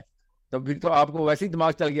پیار ہے, تو پھر تو آپ کو ویسے ہی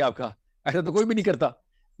دماغ چل گیا آپ کا, ایسا تو کوئی بھی نہیں کرتا,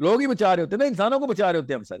 لوگ ہی بچا رہے ہوتے ہیں نا, انسانوں کو بچا رہے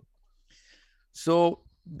ہوتے ہیں ہم سر. سو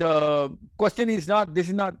the question is not, this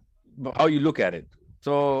is not how you look at it.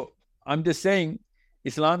 So I'm just saying,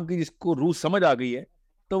 اسلام کی جس کو روح سمجھ آ گئی ہے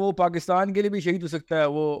تو وہ پاکستان کے لیے بھی شہید ہو سکتا ہے,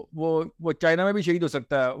 وہ چائنا میں بھی شہید ہو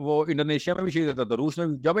سکتا ہے, وہ انڈونیشیا میں بھی شہید ہوتا ہے, تو روس میں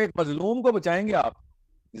بھی. جب ایک مظلوم کو بچائیں گے آپ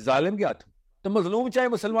ظالم کے ہاتھ, تو مظلوم چاہے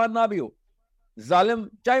مسلمان نہ بھی ہو, ظالم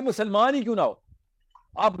چاہے مسلمان ہی کیوں نہ ہو,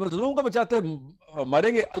 آپ مظلوم کو بچاتے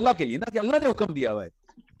مریں گے اللہ کے لیے نا, کہ اللہ نے حکم دیا ہوا ہے,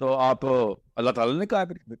 تو آپ اللہ تعالیٰ نے کہا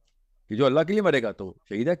پھر کہ جو اللہ کے لیے مرے گا تو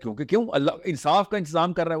شہید ہے, کیونکہ کیوں اللہ انصاف کا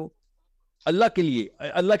انتظام کر رہا ہے, وہ اللہ کے لیے,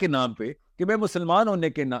 اللہ کے نام پہ, کہ میں مسلمان ہونے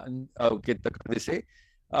کے تقاضے سے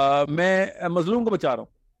میں مظلوم کو بچا رہا ہوں.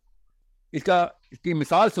 اس کی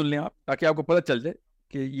مثال سن لیں آپ, تاکہ آپ کو پتہ چل جائے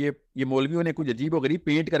کہ یہ مولویوں نے کچھ عجیب و غریب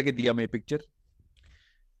پینٹ کر کے دیا میں پکچر.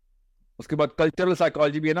 اس کے بعد کلچرل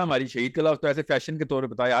سائیکالوجی بھی ہے نا ہماری, شہید کا لفظ تو ایسے فیشن کے طور پہ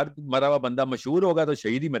بتایا, یار مرا ہوا بندہ مشہور ہوگا تو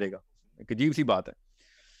شہید ہی مرے گا, ایک عجیب سی بات ہے.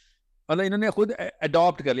 اللہ انہوں نے خود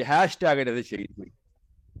اڈاپٹ کر لیا, ہیش ٹیگ ایسے شہید ہوئی.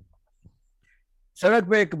 سڑک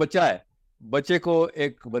پہ ایک بچہ ہے, بچے کو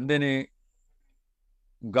ایک بندے نے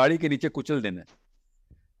گاڑی کے نیچے کچل دینا ہے,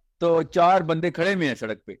 تو 4 بندے کھڑے ہوئے ہیں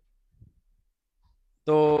سڑک پہ,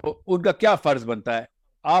 تو ان کا کیا فرض بنتا ہے,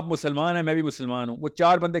 آپ مسلمان ہیں میں بھی مسلمان ہوں, وہ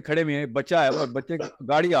 4 بندے کھڑے ہوئے ہیں, بچہ ہے اور بچے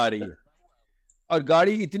گاڑی آ رہی ہے, اور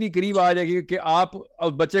گاڑی اتنی قریب آ جائے گی کہ آپ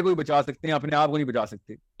بچے کو ہی بچا سکتے ہیں, اپنے آپ کو نہیں بچا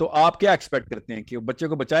سکتے, تو آپ کیا ایکسپیکٹ کرتے ہیں کہ بچے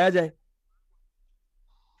کو بچایا جائے؟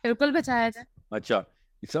 بالکل بچایا جائے. اچھا,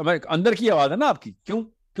 اندر کی آواز ہے نا آپ کی,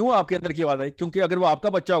 کیوں آپ کے اندر کی آواز آئی؟ کیونکہ اگر وہ آپ کا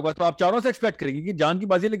بچہ ہوگا تو آپ چاروں سے ایکسپیکٹ کریں گے کہ جان کی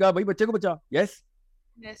بازی لگا بھائی بچے کو بچا. یس,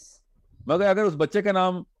 مگر اگر اس بچے کا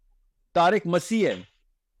نام طارق مسیح ہے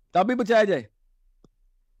تب بھی بچایا جائے.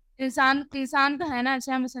 انسان کا ہے نا,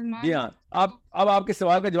 اچھا مسلمان. جی ہاں, اب آپ کے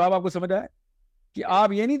سوال کا جواب آپ کو سمجھ آیا کہ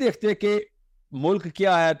آپ یہ نہیں دیکھتے کہ ملک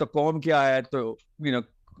کیا ہے تو قوم کیا ہے تو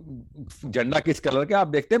جھنڈا کس کلر کا, آپ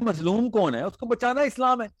دیکھتے ہیں مظلوم کون ہے, اس کو بچانا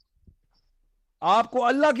اسلام ہے. آپ کو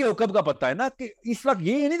اللہ کے حکم کا پتہ ہے نا, کہ اس وقت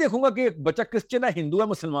یہ نہیں دیکھوں گا کہ بچہ کرسچن ہے, ہندو ہے,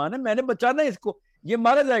 مسلمان ہے, میں نے بچانا ہے اس کو, یہ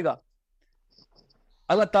مارا جائے گا.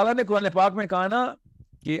 اللہ تعالیٰ نے قرآن پاک میں کہا نا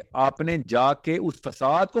کہ آپ نے جا کے اس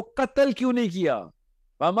فساد کو قتل کیوں نہیں کیا,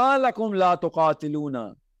 وَمَا لَكُمْ لَا تُقَاتِلُونَ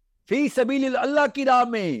فِي سَبِيلِ اللہ کی راہ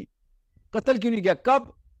میں قتل کیوں نہیں کیا؟ کب؟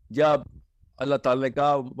 جب اللہ تعالیٰ نے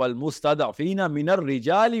کہا وَالْمُسْتَضْعَفِينَ مِنَ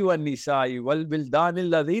الرِّجَالِ وَالنِّسَاءِ وَالْوِلْدَانِ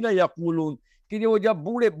الَّذِينَ يَقُولُونَ, کہ وہ جب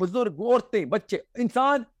بوڑھے بزرگ عورتیں بچے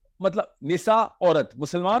انسان, مطلب نساء عورت,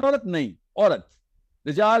 مسلمان عورت نہیں عورت,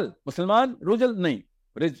 رجال مسلمان رجل نہیں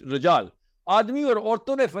رجال, آدمی اور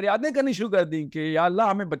عورتوں نے فریادیں کرنی شروع کر دیں کہ یا اللہ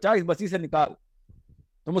ہمیں بچا اس بسی سے نکال.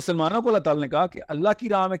 تو مسلمانوں کو اللہ تعالیٰ نے کہا کہ اللہ کی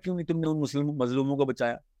راہ میں کیوں نہیں تم نے ان مظلوموں کو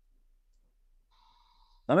بچایا؟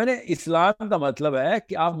 ہمیں نے اسلام کا مطلب ہے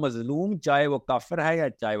کہ آپ مظلوم, چاہے وہ کافر ہے یا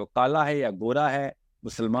چاہے وہ کالا ہے یا گورا ہے,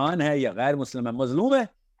 مسلمان ہے یا غیر مسلم ہے, مظلوم ہے,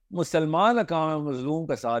 مسلمان کا کام ہے مظلوم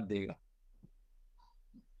کا ساتھ دے گا.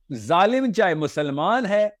 ظالم چاہے مسلمان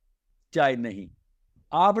ہے چاہے نہیں,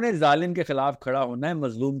 آپ نے ظالم کے خلاف کھڑا ہونا ہے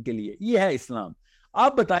مظلوم کے لیے, یہ ہے اسلام.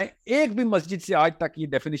 آپ بتائیں ایک بھی مسجد سے آج تک یہ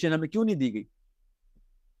ڈیفینیشن ہمیں کیوں نہیں دی گئی؟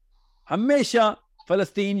 ہمیشہ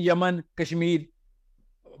فلسطین, یمن, کشمیر,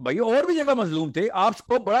 بھائی اور بھی جگہ مظلوم تھے, آپ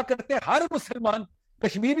کو بڑا کرتے, ہر مسلمان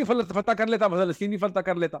کشمیر بھی فتح کر لیتا, فلسطین بھی فتح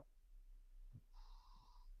کر لیتا,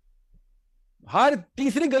 ہر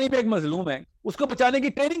تیسری گلی پہ ایک مظلوم ہے, اس کو بچانے کی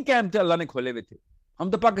ٹریننگ کیمپ اللہ نے کھولے ہوئے تھے.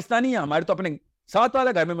 ہم تو پاکستانی ہیں, ہمارے تو اپنے ساتھ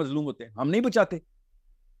والے گھر میں مظلوم ہوتے ہیں, ہم نہیں بچاتے.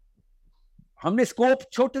 ہم نے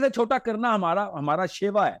اسکوپ چھوٹے سے چھوٹا کرنا ہمارا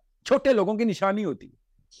شیوا ہے, چھوٹے لوگوں کی نشانی ہوتی ہے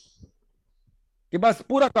کہ بس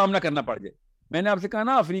پورا کام نہ کرنا پڑ جائے. میں نے آپ سے کہا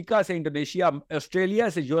نا, افریقہ سے انڈونیشیا, آسٹریلیا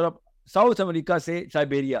سے یورپ, ساؤتھ امریکہ سے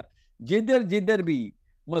سائبیریا, جدھر بھی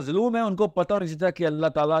مظلوم ہیں ان کو پتہ نہیں چلتا کہ اللہ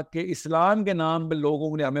تعالیٰ کے اسلام کے نام پہ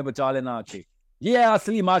لوگوں نے ہمیں بچا لینا آتے. یہ ہے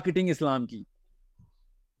اصلی مارکیٹنگ اسلام کی.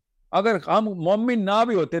 اگر ہم مومن نہ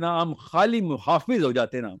بھی ہوتے نا, ہم خالی محافظ ہو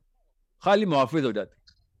جاتے نا, خالی محافظ ہو جاتے,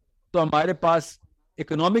 تو ہمارے پاس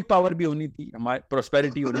اکنامک پاور بھی ہونی تھی, ہمارے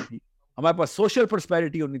پروسپیرٹی ہونی تھی, ہمارے پاس سوشل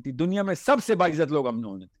پروسپیرٹی ہونی تھی, دنیا میں سب سے باعزت لوگ ہم نے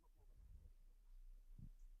ہونے تھے.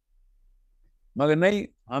 مگر نہیں,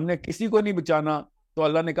 ہم نے کسی کو نہیں بچانا, تو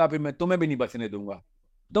اللہ نے کہا پھر میں تمہیں بھی نہیں بچنے دوں گا,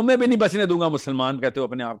 تمہیں بھی نہیں بچنے دوں گا. مسلمان کہتے ہو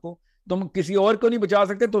اپنے آپ کو, تم کسی اور کو نہیں بچا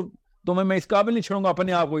سکتے تو تمہیں میں اس قابل نہیں چھوڑوں گا,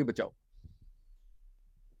 اپنے آپ کو ہی بچاؤ.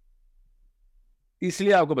 اس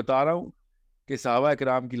لیے آپ کو بتا رہا ہوں کہ صحابہ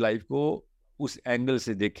کرام کی لائف کو اس اینگل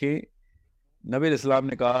سے دیکھیں. نبی علیہ السلام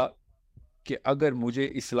نے کہا کہ اگر مجھے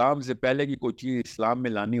اسلام سے پہلے کی کوئی چیز اسلام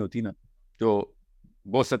میں لانی ہوتی نا, جو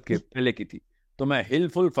بوست کے پہلے کی تھی, تو میں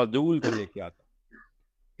حلف الفضول کو لے کے آتا.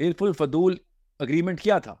 حلف الفضول اگریمنٹ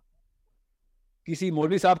کیا تھا؟ کسی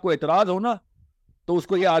مولوی صاحب کو اعتراض ہونا تو اس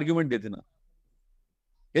کو یہ آرگیومنٹ دے دینا.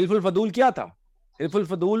 حلف الفضول کیا تھا؟ حلف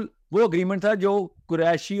الفضول وہ اگریمنٹ تھا جو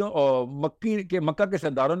قریشیوں اور مکہ کے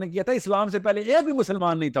سرداروں نے کیا تھا. اسلام سے پہلے ایک بھی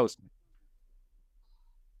مسلمان نہیں تھا اس میں.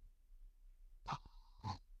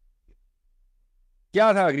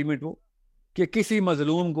 کیا تھا اگریمنٹ وہ؟ کہ کسی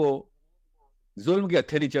مظلوم کو ظلم کے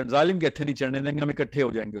ہتھے نہیں چڑھ, ظالم کے ہتھے نہیں چڑھنے دیں گے, ہم اکٹھے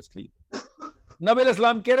ہو جائیں گے اس کے لیے. نبی علیہ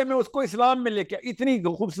السلام کہہ رہے میں اس کو اسلام میں لے کے, اتنی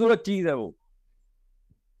خوبصورت چیز ہے وہ.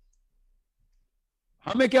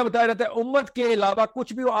 ہمیں کیا بتایا جاتا ہے؟ امت کے علاوہ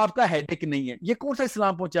کچھ بھی آپ کا ہیڈک نہیں ہے. یہ کون سا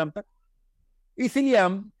اسلام پہنچا ہم تک؟ اسی لیے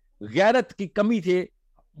ہم غیرت کی کمی تھے,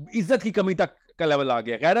 عزت کی کمی تک کا لیول آ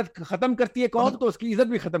گیا. غیرت ختم کرتی ہے قوم تو اس کی عزت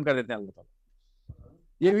بھی ختم کر دیتے ہیں اللہ تعالیٰ.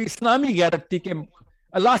 یہ بھی اسلامی غیرت تھی کہ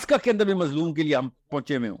الاسکا کے اندر بھی مظلوم کے لیے ہم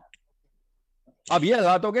پہنچے ہوئے ہوں. اب یہ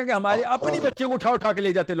حالات ہو گئے کہ ہمارے اپنی بچے کو اٹھا کے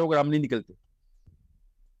لے جاتے لوگ اور ہم نہیں نکلتے.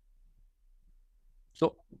 So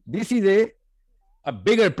this is a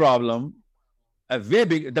bigger problem,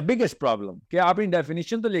 the biggest problem. کہ آپ ان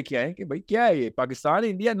ڈیفینیشن تو لے کے آئے کہ بھائی کیا ہے یہ Pakistan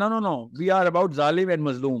India? no, we are about ظالم and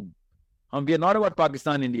مظلوم. we are not about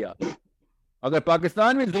Pakistan India. اگر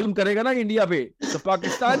پاکستان میں ظلم کرے گا نا انڈیا پہ تو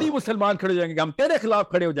پاکستانی مسلمان کھڑے ہو جائیں گے, ہم تیرے خلاف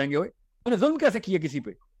کھڑے ہو جائیں گے. انہوں نے ظلم کیسے کیا کسی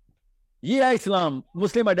پہ؟ یہ ہے اسلام,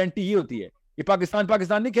 مسلم آئیڈینٹی یہ ہوتی ہے. یہ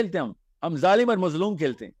پاکستان نہیں کھیلتے ہم ظالم اور مظلوم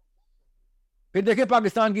کھیلتے ہیں. پھر دیکھیں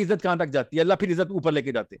پاکستان کی عزت کہاں تک جاتی ہے, اللہ پھر عزت اوپر لے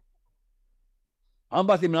کے جاتے. ہم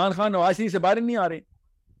بس عمران خان نواز شریف سے باہر نہیں آ رہے,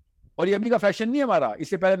 اور یہ ابھی کا فیشن نہیں ہمارا. اس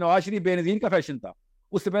سے پہلے نواز شریف بے نظیر کا فیشن تھا,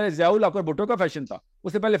 اس سے پہلے ضیاء الحق اور بھٹو کا فیشن تھا,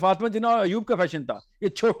 اس سے پہلے فاطمہ جناح اور ایوب کا فیشن تھا. یہ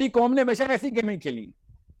چھوٹی قوم نے ہمیشہ ایسی گیمیں کھیلی.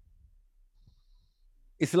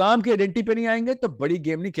 اسلام کی آئیڈینٹی پہ نہیں آئیں گے تو بڑی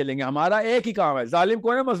گیم نہیں کھیلیں گے. ہمارا ایک ہی کام ہے, ظالم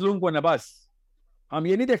کون ہے مظلوم کون ہے, بس. ہم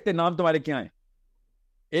یہ نہیں دیکھتے نام تمہارے کیا ہیں.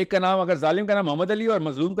 ایک کا نام, اگر ظالم کا نام محمد علی اور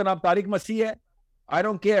مظلوم کا نام طارق مسیح ہے, I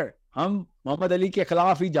don't care, ہم محمد علی کے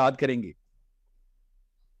خلاف ہی جہاد کریں گے.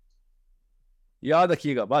 یاد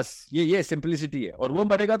رکھیے گا بس, یہ سمپلسٹی ہے. اور وہ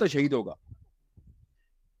مرے گا تو شہید ہوگا.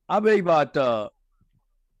 اب یہی بات,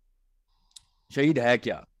 شہید ہے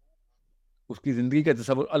کیا, اس کی زندگی کا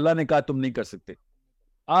تصور اللہ نے کہا تم نہیں کر سکتے.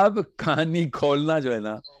 اب کہانی کھولنا جو ہے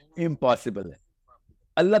نا امپاسبل ہے.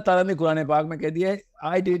 اللہ تعالیٰ نے قرآن پاک میں کہہ دیا ہے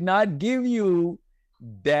I did not give you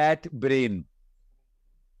that brain.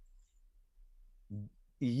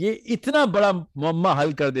 یہ اتنا بڑا معمہ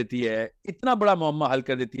حل کر دیتی ہے, اتنا بڑا معمہ حل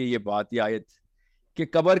کر دیتی ہے یہ بات, یہ آیت, کہ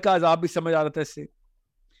قبر کا عذاب بھی سمجھ آ رہا تھا اس سے.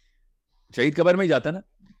 شہید قبر میں ہی جاتا نا,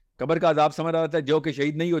 قبر کا عذاب سمجھ آ رہا تھا. جو کہ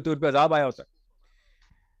شہید نہیں ہوتے ان پہ عذاب آیا ہوتا.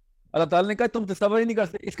 اللہ تعالیٰ نے کہا تم تصور ہی نہیں کر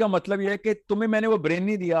سکتے. اس کا مطلب یہ ہے کہ تمہیں میں نے وہ برین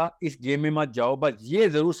نہیں دیا, اس گیم میں مت جاؤ. بس یہ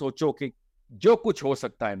ضرور سوچو کہ جو کچھ ہو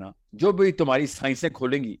سکتا ہے نا, جو بھی تمہاری سائنسیں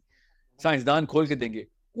کھولیں گی, سائنسدان کھول کے دیں گے,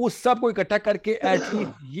 اس سب کو اکٹھا کر کے ایٹ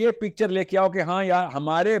لیسٹ یہ پکچر لے کے آؤ کہ ہاں یار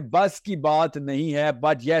ہمارے بس کی بات نہیں ہے,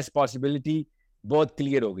 بٹ یس پاسبلٹی بہت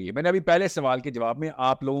کلیئر ہو گئی ہے. میں نے ابھی پہلے سوال کے جواب میں,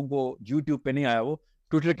 آپ لوگوں کو یوٹیوب پہ نہیں آیا, وہ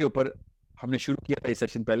ٹویٹر کے اوپر ہم نے شروع کیا تھا یہ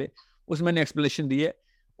سیشن پہلے, اس میں نے ایکسپلینیشن دی ہے.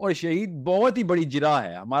 اور شہید بہت ہی بڑی جرا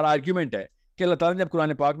ہے. ہمارا آرگیومنٹ ہے کہ اللہ تعالیٰ نے جب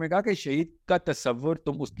قرآن پاک میں کہا کہ شہید کا تصور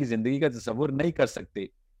تم اس کی زندگی کا تصور نہیں کر سکتے,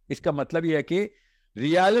 اس کا مطلب یہ ہے کہ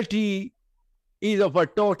reality is of a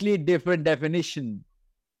totally different definition.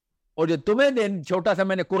 اور جو تمہیں چھوٹا سا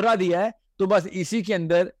میں نے قرہ دیا ہے, تو بس اسی کے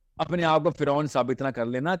اندر اپنے آپ کو فرعون ثابت نہ کر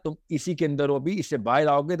لینا. تم اسی کے اندر ہو بھی, اس سے باہر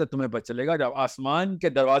آؤ گے تو تمہیں پتہ چلے گا. جب آسمان کے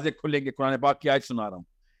دروازے کھلیں گے, قرآن پاک کی آیت سنا رہا ہوں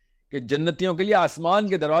کہ جنتیوں کے لیے آسمان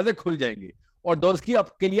کے دروازے کھل جائیں گے, اور دوزخی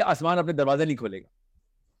کے لیے آسمان اپنے دروازے نہیں کھولے گا.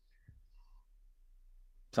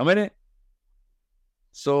 سمجھ رہے؟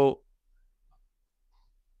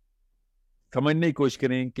 سمجھنے کی کوشش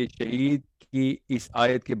کریں کہ شہید کی اس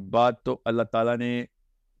آیت کے بعد تو اللہ تعالیٰ نے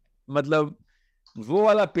مطلب وہ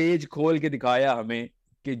والا پیج کھول کے دکھایا ہمیں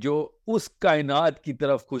کہ جو اس کائنات کی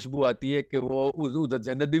طرف خوشبو آتی ہے, کہ وہ ادھر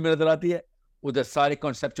جنت بھی نظر آتی ہے, ادھر سارے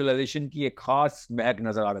کنسپچولائزیشن کی ایک خاص مہک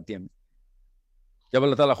نظر آ رہی ہے ہمیں. جب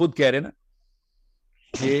اللہ تعالیٰ خود کہہ رہے نا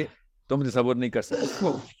کہ تم تصور نہیں کر سکتے,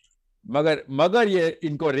 مگر یہ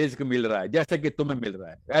ان کو رزق مل رہا ہے جیسے کہ تمہیں مل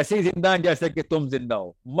رہا ہے, ایسے ہی زندہ ہیں جیسے کہ تم زندہ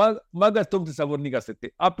ہو, مگر تم تصور نہیں کر سکتے.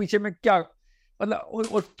 اب پیچھے میں کیا مطلب,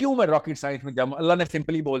 اور کیوں میں راکٹ سائنس میں جاؤں؟ اللہ نے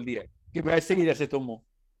سمپلی بول دیا ہے کہ ویسے ہی جیسے تم ہو.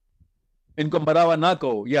 इनको मरा हुआ ना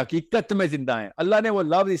कहो, ये हकीकत में जिंदा हैं. अल्लाह ने वो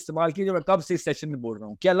लफ्ज इस्तेमाल किया जो मैं कब से इस सेशन में बोल रहा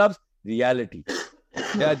हूँ. क्या लफ्ज? Reality.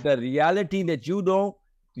 That the reality that you know,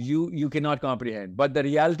 you cannot comprehend, but the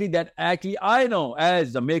reality that actually I know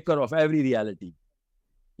as the maker of every reality,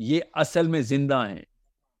 ये असल में जिंदा हैं.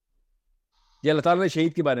 ये अल्लाह ताला ने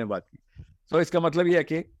शहीद के बारे में बात की. तो इसका मतलब ये है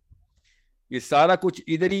कि ये सारा कुछ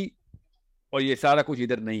इधर ही और ये सारा कुछ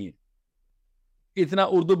इधर नहीं है. इतना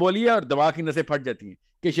उर्दू बोलिए और दिमाग की नसें फट जाती हैं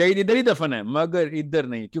कि शहीद इधर ही दफन है, मगर इधर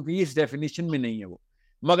नहीं, क्योंकि इस डेफिनेशन में नहीं है वो,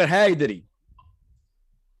 मगर है इधर ही.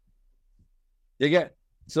 ठीक है.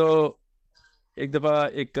 सो एक दफा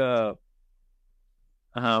एक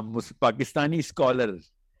पाकिस्तानी स्कॉलर,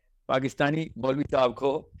 पाकिस्तानी मौलवी साहब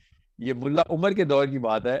को, ये मुल्ला उमर के दौर की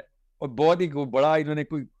बात है, और बहुत ही बड़ा इन्होंने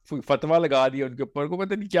कोई फतवा लगा दिया उनके ऊपर, को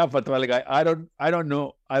पता नहीं क्या फतवा लगाया. I don't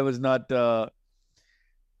know, I was not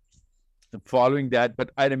following that,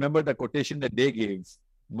 but I remember the quotation that they gave.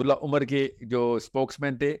 मुल्ला उमर के जो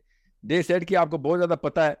स्पोक्समैन थे, they said कि आपको बहुत ज्यादा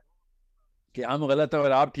पता है कि हम गलत है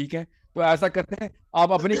और आप ठीक हैं, तो ऐसा करते हैं,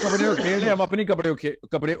 आप अपनी कब्रें उखेड़ लें, हम अपनी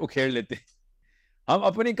कब्रें उखेड़ लेते हैं. हम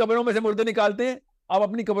अपनी कब्रों में से मुर्दे निकालते हैं, आप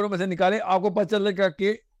अपनी कब्रों में से निकालें, आपको पता चलेगा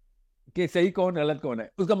कि सही कौन गलत कौन है.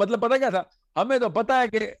 उसका मतलब पता क्या था? हमें तो पता है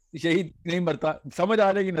कि शहीद नहीं मरता, समझ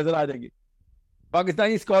आ जाएगी, नजर आ जाएगी.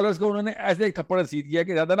 पाकिस्तानी स्कॉलर्स को उन्होंने ऐसे एक थप्पड़ सीध किया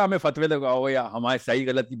कि ज्यादा ना हमें फतवे लगाओ या हमारे सही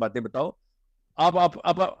गलत की बातें बताओ.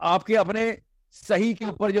 आपके अपने सही के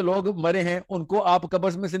ऊपर जो लोग मरे हैं उनको आप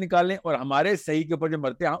कब्र में से निकालें, और हमारे सही के ऊपर जो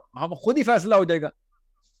मरते हैं हम खुद ही फैसला हो जाएगा.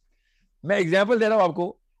 मैं एग्जांपल दे रहा हूं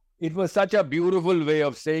आपको. It was such a beautiful way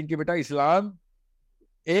of saying कि बेटा इस्लाम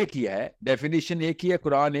एक ही है, डेफिनेशन एक ही है,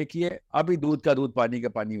 कुरान एक ही है. अभी दूध का दूध, पानी का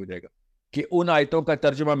पानी हो जाएगा कि उन आयतों का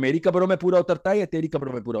तर्जुमा मेरी कब्रों में पूरा उतरता है या तेरी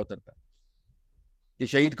कब्रों में पूरा उतरता है, कि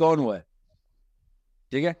शहीद कौन हुआ है.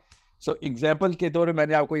 ठीक है. सो एग्जाम्पल के तौर पे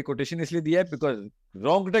मैंने आपको ये कोटेशन इसलिए दिया है बिकॉज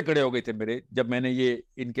रोंगटे खड़े हो गए थे मेरे जब मैंने ये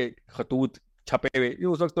इनके खतूत छपे हुए, ये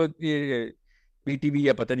उस वक्त तो ये पीटीवी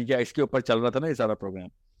या पता नहीं क्या इसके ऊपर चल रहा था ना ये सारा प्रोग्राम.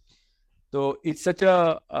 तो it's such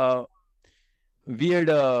a weird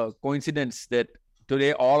coincidence that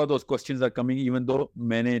today all of those questions are coming, even though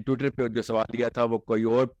मैंने ट्विटर पे जो सवाल दिया था वो कोई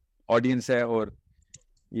और ऑडियंस है और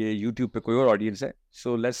ये यूट्यूब पे कोई और ऑडियंस है.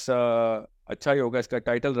 सो लेट्स अच्छा ही होगा इसका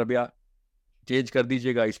टाइटल रबिया चेंज कर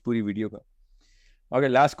दीजिएगा इस पूरी वीडियो का. Okay,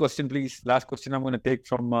 last question please. Last question I am gonna take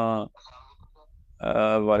from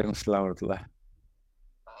वालेकुम अस्सलाम वरहमतुल्लाह.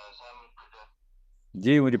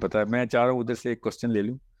 जी मुझे पता है, मैं चाह रहा हूँ उधर से एक क्वेश्चन ले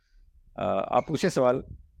लूँ. आप पूछे सवाल.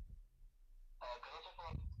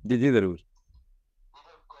 जी जी जरूर.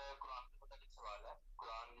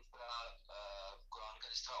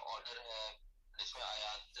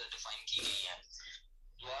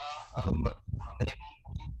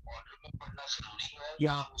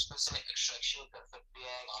 या उसमें से एक्सट्रैक्शन कर सकते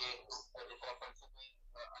हैं कि जितना फलसफे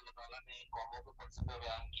अल्लाह ताला ने कौमों के फलसफे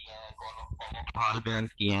बयान किए हैं, कौमों के हाल बयान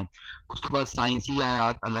किए हैं, उसके बाद साइंसी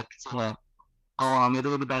आयात अलग से है. और हमें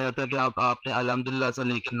तो बताया जाता है कि आपने अल्हम्दुलिल्लाह से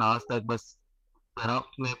लेकर नास तक बस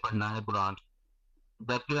में पढ़ना है कुरान.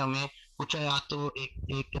 जबकि हमें कुछ आयात तो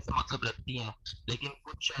एक कैसा मतलब रखती हैं, लेकिन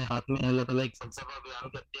कुछ आयात में अल्लाह ताला एक फलसफा बयान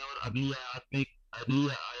करते हैं और अगली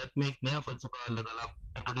आयत में एक नया फलसफा अल्लाह ताला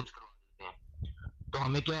इंट्रोड्यूस करवा देते हैं. तो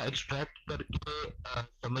हमें क्या एक्सट्रैक्ट करके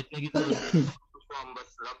समझने की जरूरत है, उसको हम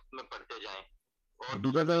बस रब्त में पढ़ते जाएं. और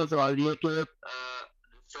दूसरा सवाल ये कि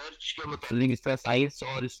रिसर्च के मुताबिक इस तरह साइंस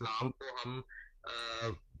और इस्लाम को हम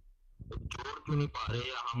जोड़ क्यों नहीं पा रहे,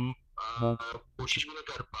 या हम कोशिश भी नहीं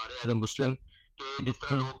कर पा रहे एज ए मुस्लिम कि जिस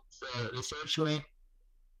तरह लोग रिसर्च में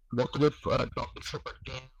मुख्तलिफ टॉपिक्स को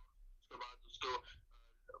पढ़ते हैं, उसके बाद उसको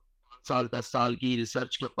 5 साल 10 साल की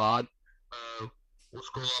रिसर्च के बाद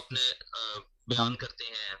उसको अपने बयान करते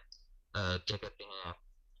हैं, क्या कहते हैं,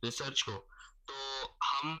 रिसर्च को. तो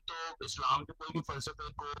हम तो इस्लाम के कोई भी फलसफे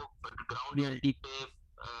को ग्राउंड रियलिटी पे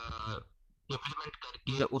इम्प्लीमेंट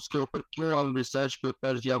करके उसके ऊपर क्यों हम रिसर्च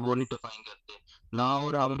पेपर्स या वो नहीं डिफाइन करते ना,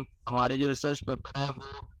 और हम हमारे जो रिसर्च पेपर है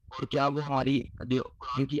वो, और क्या वो हमारी जो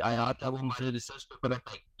कुरान की आयत है वो हमारे रिसर्च पेपर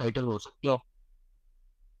का टाइटल हो सकती हो.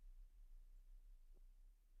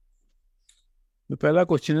 तो पहला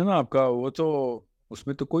क्वेश्चन है ना आपका, वो तो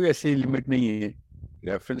उसमें तो कोई ऐसी लिमिट नहीं है.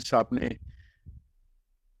 रेफरेंस आपने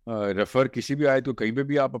रेफर किसी भी आयत को कहीं पे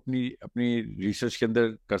भी आप अपनी रिसर्च के अंदर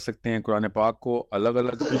कर सकते हैं. कुरान पाक को अलग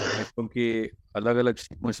अलग आयतों के अलग अलग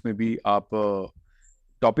सीक्वेंस में भी आप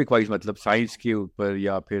टॉपिक वाइज, मतलब साइंस के ऊपर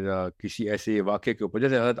या फिर किसी ऐसे वाक़े के ऊपर,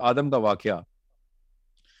 जैसे हज़रत आदम का वाक़या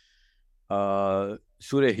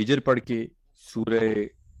सूरह हिजर पढ़ के, सूरह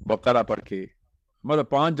बकरा पढ़ के, मतलब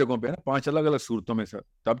 5 जगहों पे ना, 5 अलग अलग सूरतों में सर,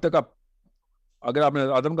 तब तक आप अगर आपने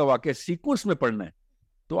आदम का वाक़या सीक्वेंस में पढ़ना है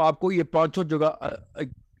तो आपको ये 5 जगह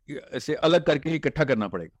ऐसे अलग करके इकट्ठा करना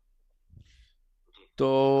पड़ेगा. تو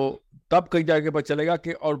تب کہیں جا کے پتہ چلے گا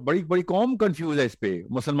کہ, اور بڑی بڑی قوم کنفیوز ہے اس پہ,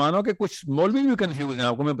 مسلمانوں کے کچھ مولوی بھی کنفیوز ہیں.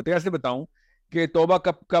 آپ کو میں کیسے بتاؤں کہ توبہ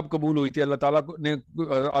کب قبول ہوئی تھی؟ اللہ تعالیٰ نے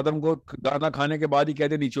آدم کو دانا کھانے کے بعد ہی کہہ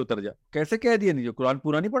دیا نیچے اتر جا. کیسے کہہ دیا نیچے؟ قرآن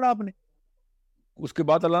پورا نہیں پڑھا آپ نے؟ اس کے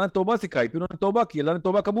بعد اللہ نے توبہ سکھائی, پھر انہوں نے توبہ کی, اللہ نے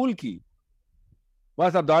توبہ قبول کی.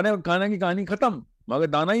 بس اب دانے کھانے کی کہانی ختم. مگر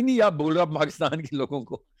دانا ہی نہیں آپ بول رہے پاکستان کے لوگوں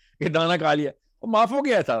کو کہ دانا کھا لیا, وہ معاف ہو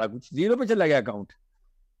گیا ہے سارا کچھ, زیرو پہ چلا گیا اکاؤنٹ.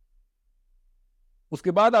 اس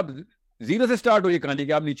کے بعد آپ زیرو سے سٹارٹ ہوئی کہانی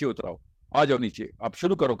کہ آپ نیچے اتراؤ, آ جاؤ نیچے, آپ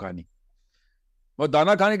شروع کرو کہانی. وہ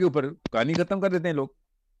دانا کھانے کے اوپر کہانی ختم کر دیتے ہیں لوگ.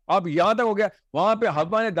 اب یہاں تک ہو گیا, وہاں پہ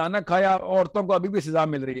حوا نے دانا کھایا, عورتوں کو ابھی بھی سزا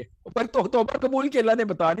مل رہی ہے. پر توبہ قبول کی اللہ نے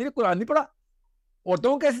بتا نہیں, قرآن نہیں پڑھا.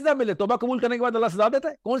 عورتوں کو کیسے سزا ملے؟ توبہ قبول کرنے کے بعد اللہ سزا دیتا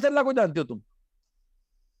ہے؟ کون سے اللہ کو جانتے ہو تم؟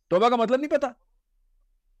 توبہ کا مطلب نہیں پتا.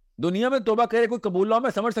 دنیا میں توبہ کرے کوئی قبول نہ ہو, میں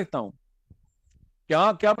سمجھ سکتا ہوں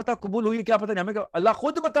کیا پتا قبول ہوئی, کیا پتا نہیں ہمیں. اللہ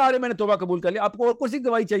خود بتا رہے میں نے توبہ قبول کر لیا. آپ کو اور کچھ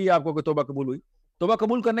گواہی چاہیے آپ کو کہ توبہ قبول ہوئی؟ توبہ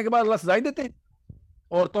قبول کرنے کے بعد اللہ سزا ہی دیتے ہیں.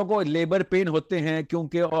 عورتوں کو لیبر پین ہوتے ہیں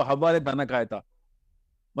کیونکہ اور حوا نے دانا کھایا تھا.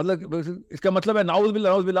 مطلب اس کا مطلب ہے نعوذ باللہ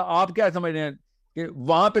نعوذ باللہ. آپ کیا سمجھ رہے ہیں کہ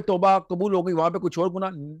وہاں پہ توبہ قبول ہو گئی, وہاں پہ کچھ اور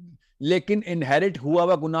گناہ, لیکن انہیرٹ ہوا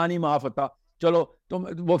ہوا گناہ نہیں معاف ہوتا. چلو تو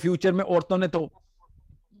وہ فیوچر میں عورتوں نے تو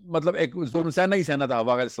مطلب ایک ظلم سہنا ہی سہنا تھا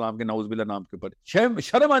حوا علیہ السلام کے نعوذ باللہ نام کے اوپر.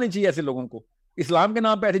 شرم آنی چاہیے ایسے لوگوں کو, اسلام کے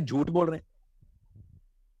نام پہ ایسے جھوٹ بول رہے ہیں.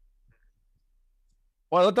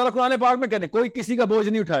 اور اللہ تعالیٰ قرآن پاک میں کہتے ہیں کوئی کسی کا بوجھ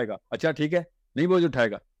نہیں اٹھائے گا. اچھا ٹھیک ہے, نہیں بوجھ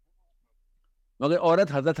اٹھائے گا, مگر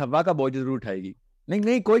عورت حضرت حوا کا بوجھ ضرور اٹھائے گی.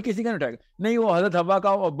 نہیں کوئی کسی کا نہیں اٹھائے گا. نہیں, وہ حضرت حوا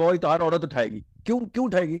کا بوجھ تو ہر عورت اٹھائے گی. کیوں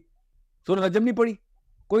اٹھائے گی؟ سورہ نجم نہیں پڑھی؟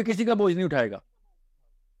 کوئی کسی کا بوجھ نہیں اٹھائے گا.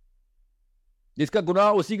 جس کا گناہ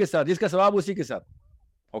اسی کے ساتھ, جس کا ثواب اسی کے ساتھ.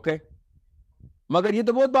 اوکے, مگر یہ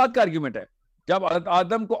تو بہت بات کا آرگیومنٹ ہے. جب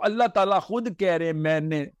آدم کو اللہ تعالیٰ خود کہہ رہے میں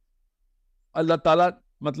نے, اللہ تعالیٰ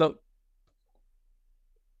مطلب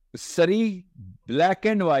سری black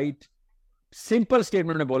and white simple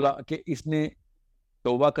statement میں بولا کہ اس نے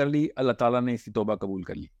توبہ کر لی, اللہ تعالیٰ نے اس کی توبہ قبول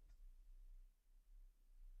کر لی.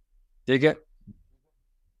 ٹھیک ہے,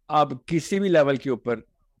 اب کسی بھی لیول کے اوپر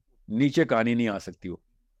نیچے کہانی نہیں آ سکتی ہو.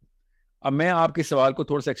 اب میں آپ کے سوال کو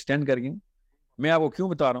تھوڑا سا ایکسٹینڈ کر گئی ہوں. میں آپ کو کیوں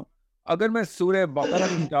بتا رہا ہوں, اگر میں سورہ بقرہ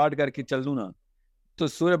کی اسٹارٹ کر کے چل دوں نا, تو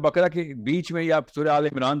سورہ بقرہ کے بیچ میں یا سورہ آل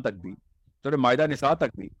عمران تک بھی, سورہ مائدہ نساء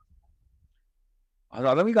تک بھی حضرت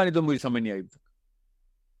آدم کی کہانی تو مجھے سمجھ نہیں آئی.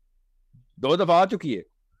 2 دفعہ آ چکی ہے.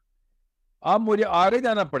 اب مجھے آگے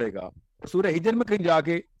جانا پڑے گا, سورہ ہجر میں کہیں جا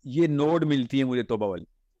کے یہ نوڈ ملتی ہے مجھے توبہ والی.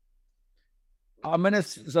 اب میں نے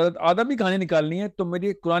حضرت آدم کی کہانی نکالنی ہے تو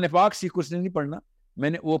مجھے قرآن پاک سیکوینس نہیں پڑھنا, میں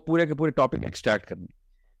نے وہ پورے کے پورے ٹاپک ایکسٹریکٹ کرنے.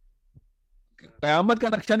 قیامت کا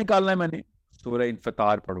نقشہ نکالنا ہے, میں نے سورہ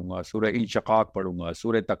انفطار پڑھوں گا, سورہ انشقاق پڑھوں گا,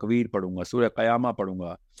 سورہ تکویر پڑھوں گا, سورہ قیامہ پڑھوں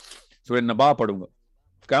گا, سورہ نبا پڑھوں گا.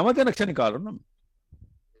 قیامت کا نقشہ نکال رہا ہوں نا,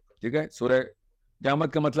 ٹھیک ہے. سورہ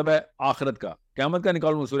قیامت کا مطلب ہے آخرت کا, قیامت کا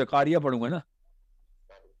نکالوں گا, سورہ قاریہ پڑھوں گا نا,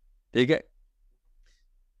 ٹھیک ہے.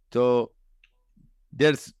 تو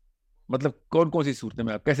مطلب کون سی صورتیں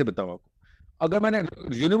میں آپ کیسے بتاؤں آپ کو؟ اگر میں نے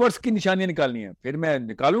یونیورس کی نشانیاں نکالنی ہیں پھر میں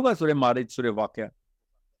نکالوں گا سورہ معارج, سورہ واقعہ.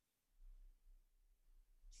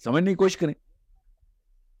 سمجھنے کی کوشش کریں.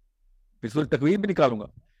 پھر سورہ تکویر بھی نکالوں گا.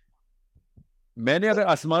 میں نے اگر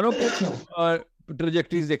آسمانوں کی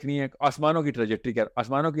ٹریجیکٹریز دیکھنی ہے, آسمانوں کی ٹریجیکٹری کیا,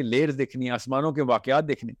 آسمانوں کی لیئرز دیکھنی ہے, آسمانوں کے واقعات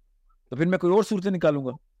دیکھنے, تو پھر میں کوئی اور صورتیں نکالوں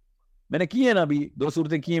گا. میں نے کی ہے نا, ابھی 2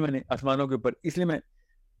 صورتیں کی ہیں میں نے آسمانوں کے اوپر, اس لیے میں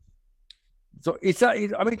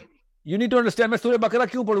یو نیڈ ٹو انڈرسٹینڈ میں سورہ بقرہ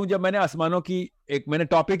کیوں پڑھوں جب میں نے آسمانوں کی ایک میں نے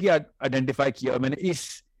ٹاپک ہی آئیڈینٹیفائی کیا اور میں نے اس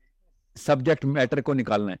سبجیکٹ میٹر کو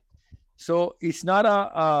نکالنا ہے. سو اٹس ناٹ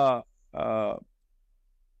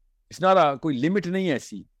کوئی لمٹ نہیں ہے,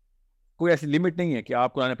 ایسی کوئی ایسی لمٹ نہیں ہے کہ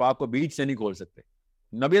آپ قرآن پاک کو بیچ سے نہیں کھول سکتے.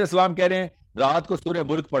 نبی علیہ السلام کہہ رہے ہیں رات کو سورہ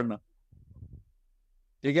ملک پڑھنا,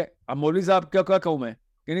 ٹھیک ہے. اب مولوی صاحب کیا کہوں میں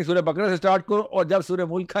کہ نہیں سورہ بقرہ سے سٹارٹ کرو اور جب سورہ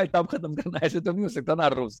ملک آئے تب ختم کرنا, ایسے تو نہیں ہو سکتا نا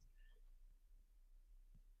ہر روز,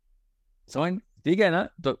 سمجھ ٹھیک ہے نا.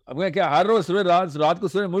 تو اب میں کیا ہر روز رات کو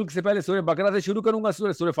سورہ ملک سے پہلے سورہ بقرہ سے شروع کروں گا,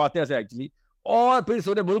 سورہ فاتحہ سے ایکچولی, اور پھر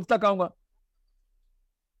سورہ ملک تک آؤں گا,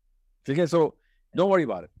 ٹھیک ہے. So don't worry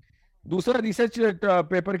about it. دوسرا ریسرچ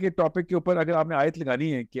پیپر کے ٹاپک کے اوپر اگر آپ نے آیت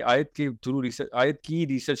لگانی ہے کہ آیت کے تھرو آیت کی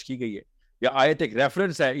ریسرچ کی گئی ہے یا آیت ایک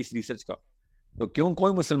ریفرنس ہے اس ریسرچ کا, تو کیوں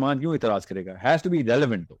کوئی مسلمان کیوں اعتراض کرے گا؟ Has to be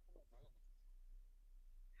relevant.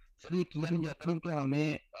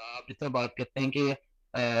 ہمیں آپ جتنا بات کرتے ہیں کہ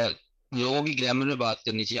لوگوں کی گرامر میں بات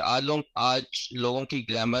کرنی چاہیے. آج لوگوں کی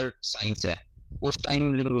گرامر سائنس ہے, اس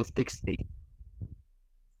ٹائم لنگوسٹکس تھی,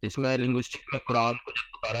 جس میں لنگوسٹک میں قرآن کو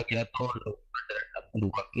جب پکارا گیا تو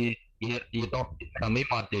کہ یہ تو ہمیں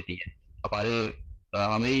مات دیتی ہے,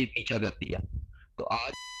 ہمیں ہی پیچھا کرتی ہے. تو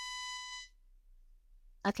آج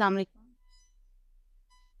अस्सलाम वालेकुम।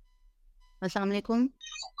 अस्सलाम वालेकुम।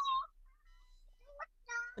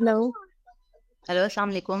 हेलो हेलो, अस्सलाम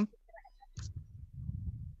वालेकुम।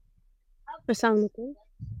 अस्सलाम वालेकुम।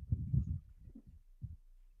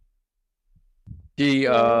 जी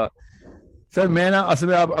सर मैं ना असल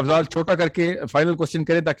में आप अफजाल छोटा करके फाइनल क्वेश्चन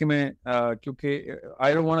करें ताकि मैं क्योंकि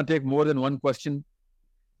I don't want to take more than one question.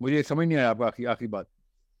 मुझे समझ नहीं आया आपका आखिरी बात।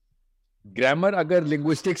 ग्रामर अगर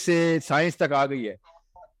लिंग्विस्टिक्स से साइंस तक आ गई है,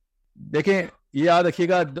 देखें ये याद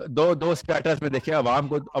रखिएगा, दो दो स्टेटस में देखिए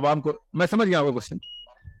अवाम को मैं समझ गया आपका क्वेश्चन।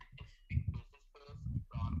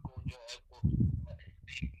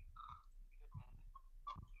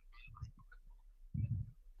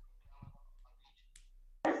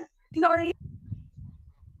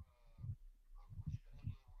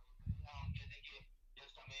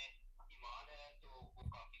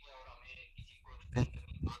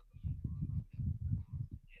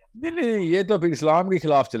 नहीं, ये तो फिर इस्लाम के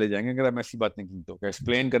खिलाफ चले जाएंगे अगर हम ऐसी बात नहीं की तो।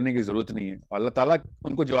 एक्सप्लेन करने की जरूरत नहीं है। अल्लाह ताला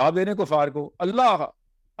उनको जवाब देने को फार को, अल्लाह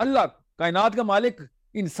अल्लाह कायनात का मालिक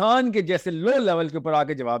इंसान के जैसे लो लेवल के ऊपर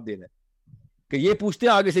आके जवाब दे रहा है कि ये पूछते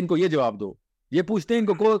हैं आगे से इनको ये जवाब दो, ये पूछते हैं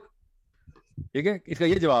इनको को, ठीक है, इसका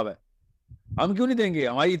ये जवाब है। हम क्यों नहीं देंगे?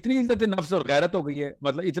 हमारी इतनी इज्जत नफ्स और गैरत हो गई है,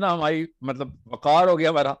 मतलब इतना हमारी मतलब वकार हो गया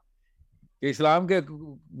हमारा कि इस्लाम के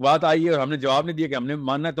बात आई है और हमने जवाब नहीं दिया कि हमने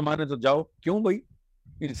मानना है तो मानना तो जाओ। क्यों भाई?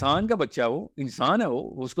 इंसान का बच्चा, वो इंसान है, वो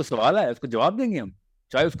उसको सवाल है, उसको जवाब देंगे हम,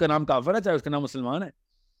 चाहे उसका नाम काफिर है चाहे उसका नाम मुसलमान है।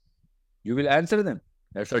 You will answer them,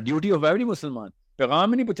 that's the duty of every मुसलमान।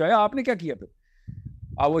 पैगाम ही नहीं पहुंचाया, आपने क्या किया फिर?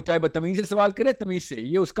 आप वो चाहे बदतमीज से सवाल करे, तमीज से,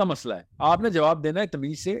 ये उसका मसला है। आपने जवाब देना है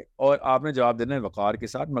तमीज से और आपने जवाब देना है वकार के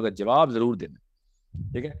साथ, मगर जवाब जरूर देना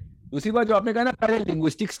है, ठीक है। दूसरी बात जो आपने कहा ना, पहले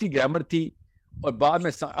लिंग्विस्टिक्स की ग्रामर थी और बाद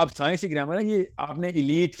में अब साइंस की ग्रामर है, ये आपने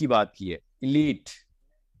इलीट की बात की है। इलीट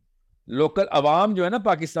लोकल अवाम जो है ना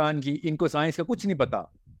पाकिस्तान की, इनको साइंस का कुछ नहीं पता।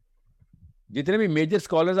 जितने भी मेजर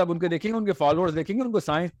स्कॉलर्स आप उनके देखेंगे, उनके फॉलोअर्स देखेंगे, उनको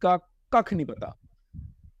साइंस का कख नहीं पता,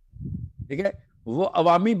 ठीक है। वो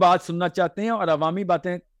अवामी बात सुनना चाहते हैं और अवामी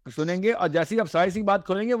बातें सुनेंगे, और जैसे ही आप साइंस की बात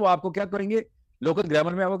खोलेंगे वो आपको क्या करेंगे? लोकल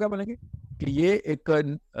ग्रामर में आपको क्या बोलेंगे कि ये एक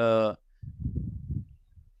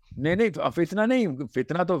नहीं फितना नहीं,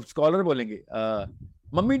 फितना तो स्कॉलर बोलेंगे,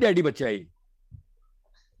 मम्मी डैडी बच्चा है,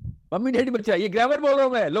 मम्मी डैडी बच्चा, ये ग्रामर बोल रहा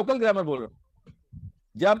हूं मैं, लोकल ग्रामर बोल रहा हूं।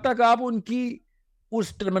 जब तक आप उनकी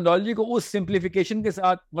उस टर्मिनोलॉजी को उस सिंप्लीफिकेशन के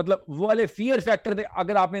साथ, मतलब वो वाले फियर फैक्टर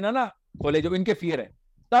अगर आपने ना खोले जो इनके फियर है,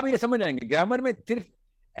 तब ये समझ आएंगे। ग्रामर में सिर्फ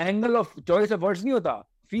angle of choice of words नहीं होता,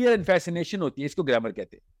 फियर एंड फैसिनेशन होती है, इसको ग्रामर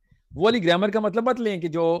कहते हैं। वो वाली ग्रामर का मतलब मत लें कि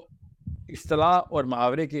जो इस्तिलाह और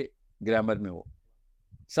मुहावरे के ग्रामर में हो,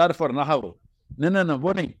 सर्फ और नहव हो, ना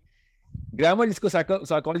वो नहीं। ग्रामर जिसको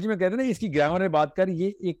साइकोलॉजी में कहते हैं ना, इसकी ग्रामर में बात कर, ये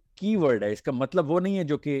एक की वर्ड है, इसका मतलब वो नहीं है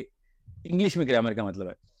जो कि इंग्लिश में ग्रामर का मतलब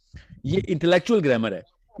है। ये इंटेलेक्चुअल ग्रामर है।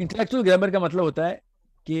 इंटेलेक्चुअल ग्रामर का मतलब होता है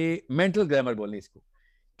कि मेंटल ग्रामर बोलने इसको,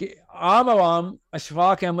 कि आम आवाम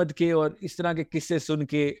अशफाक अहमद के और इस तरह के किस्से सुन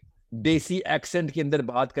के देसी एक्सेंट के अंदर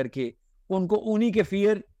बात करके उनको उन्हीं के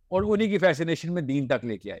फियर और उन्हीं की फैसिनेशन में दीन तक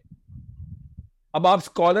लेके आए। अब आप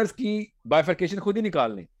स्कॉलर्स की बाइफर्केशन खुद ही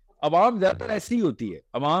निकाल लें। अवाम ज्यादातर ऐसी ही होती है,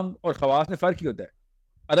 अवाम और खवास में फर्क ही होता है।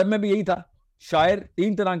 अरब में भी यही था, शायर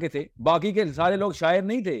 3 तरह के थे, बाकी के सारे लोग शायर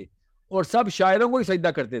नहीं थे, और सब शायरों को ही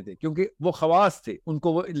सजदा करते थे क्योंकि वो खवास थे,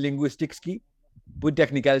 उनको वो लिंग्विस्टिक्स की पूरी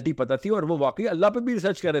टेक्निकलिटी पता थी, और वो वाकई अल्लाह पे भी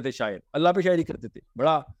रिसर्च कर रहे थे, शायर अल्लाह पे शायरी करते थे।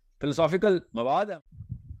 बड़ा फिलोसॉफिकल मवाद है।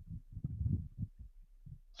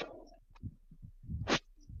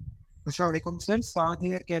 Assalamu alaikum sir, Sahil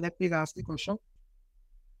here. Can I please ask the question?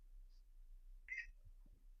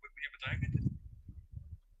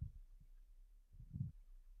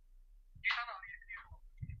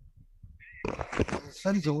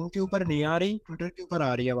 Sir zoom के ऊपर नहीं आ रही, ट्विटर के ऊपर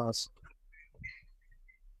आ रही है आवाज।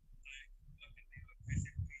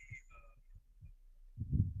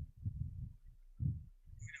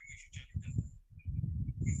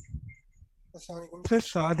 Sir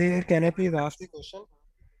Sahil, can I please ask the question?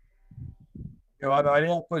 आवाज आ रही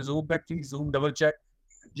है आपको? Zoom back please, zoom double check.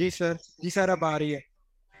 जी सर अब आ रही है,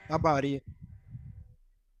 अब आ रही है।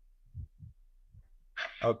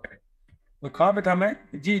 ओके, तो कहाँ पे था मैं?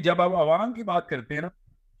 जी, जब आप अवाम की बात करते हैं ना,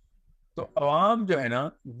 तो अवाम जो है ना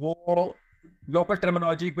वो लोकल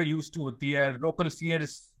टर्मिनोलॉजी पे यूज टू होती है, लोकल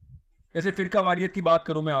फियर्स। जैसे फिरका वारियत की बात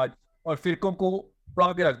करूं मैं आज और फिरकों को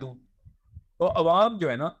पढ़ा के रख दूं, तो अवाम जो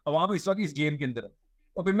है ना, अवाम इस वक्त इस गेम के अंदर है,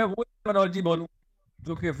 और फिर मैं वो टर्मिनोलॉजी बोलूं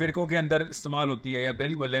जो कि फिरकों के अंदर इस्तेमाल होती है या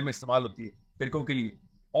गली मोहल्ले में इस्तेमाल होती है फिरकों के लिए,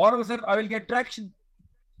 और sir I will get traction.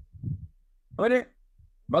 अरे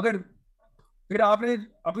मगर फिर आपने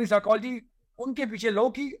अपनी साइकोलॉजी उनके पीछे लो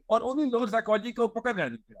की और उन्हीं लोग साइकोलॉजी को पकड़ रहे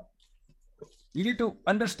हैं। You need to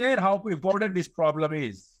understand how important this problem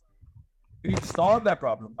is. You need to solve that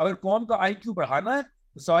problem. अगर कौम का IQ बढ़ाना है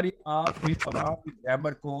तो सारी आप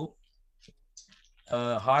ग्रामर को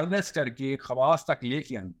हार्नेस करके खवास तक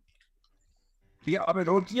लेके आना. ठीक है, आपने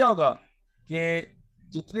नोट किया होगा कि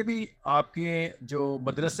जितने भी आपके जो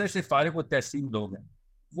मदरसे से फारिग व तहसील लोग हैं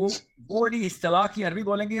वो बड़ी इस्तिलाह की अरबी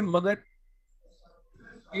बोलेंगे, मगर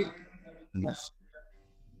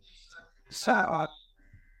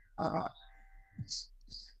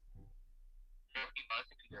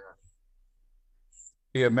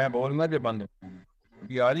ये मैं बोलना जो बंद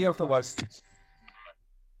ये आ रही है आपको बस.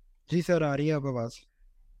 जी सर, आ रही है आपको आवाज.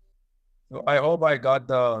 So I hope I got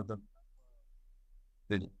the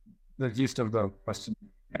gist of the question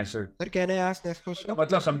answered. Sir can I ask next question?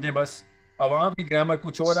 मतलब समझे बस, अवाम की ग्रामर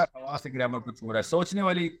कुछ हो रहा है, खवास की ग्रामर कुछ हो रहा है. सोचने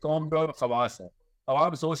वाली कौम जो खवास है,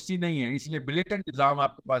 अवाम सोचती नहीं है, इसलिए ब्लेटेंट निज़ाम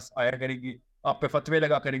आपके पास आया करेगी, आप पे फतवे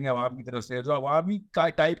लगा करेंगे अवाम की तरफ से. जो अवामी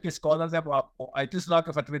टाइप के स्कॉलर्स हैं वो आपको आयतुल्लाह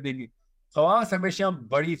के फतवे देंगे. खवास हमेशा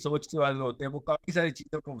बड़ी सोचने वाले होते हैं, वो काफ़ी सारी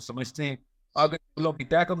चीज़ों को समझते हैं, अगर लोगों की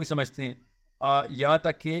तय को भी समझते हैं. यहाँ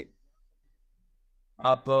तक कि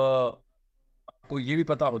आपको ये भी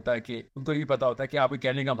पता होता है कि उनको ये भी पता होता है कि आपके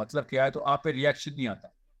कहने का मतलब क्या है, तो आप पे रिएक्शन नहीं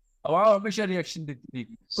आता. अवाम हमेशा रिएक्शन देती है,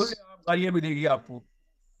 तो गालियाँ भी देगी आपको,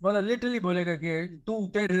 मतलब लिटरली बोलेगा कि तू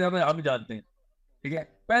तेरे ज़्यादा हम जानते हैं. ठीक है,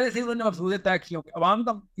 पहले से ही उन्होंने मफसूदे तय किए होंगे. अवाम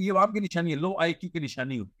का ये अवाम की निशानी है, लो IQ की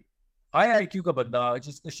निशानी होती है. हाई IQ का बंदा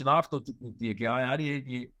जिसको शनाख्त हो चुकी होती है कि हाँ यार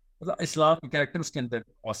ये मतलब इस्लाम के कैरेक्टर उसके अंदर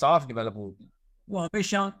औसाफ डेवलप होती है, वो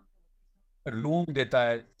हमेशा रूम देता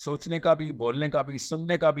है सोचने का भी, बोलने का भी,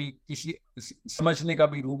 सुनने का भी, किसी समझने का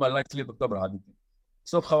भी रूम अल्लाह इसलिए तो बढ़ा देते हैं.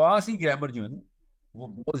 सो खवासी ग्रामर जो है ना वो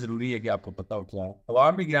बहुत ज़रूरी है कि आपको पता हो क्या है.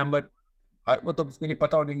 अवामी ग्रामर वो तो उसको नहीं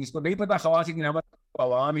पता होने, इसको नहीं पता खवासी ग्रामर,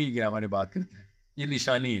 अवामी ग्रामर में बात करते हैं, ये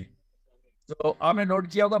निशानी है. तो आपने नोट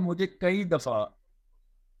किया होगा मुझे कई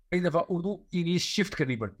दफ़ा उर्दू इंग्लिश शिफ्ट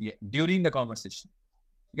करनी पड़ती है ड्यूरिंग द कॉन्वर्सेशन.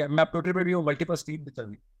 ठीक है, मैं ट्विटर पे भी हूँ, मल्टीपल स्ट्रीम पे चल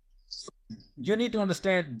रही. You need to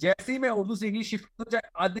understand, जैसे ही मैं उर्दू से इंग्लिश शिफ्ट हो जाए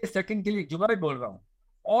आधे सेकंड के लिए जुमला भी बोल रहा हूँ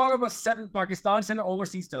और बस पाकिस्तान से ना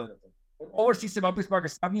ओवरसीज चला जाता हूँ, ओवरसीज से वापस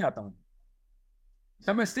पाकिस्तान नहीं आता हूँ.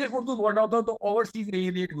 जब मैं सिर्फ उर्दू बोल रहा होता हूँ तो ओवरसीज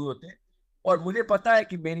रिलेट हुए होते हैं, और मुझे पता है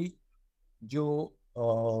कि मेरी जो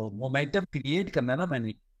मोमेंटम क्रिएट करना है ना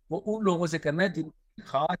मैंने, वो उन लोगों से करना है जिन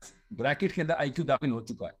खास ब्रैकेट के अंदर IQ दाखिल हो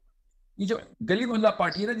चुका है. ये जो गली मोहल्ला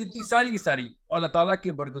पार्टी है ना, जितनी सारी की सारी, और अल्लाह ताला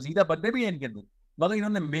के बरगुज़ीदा बंदे भी हैं इनके अंदर, मगर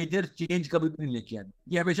इन्होंने मेजर चेंज कभी भी नहीं लेके आए.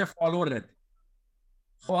 ये हमेशा फॉलोअर रहते.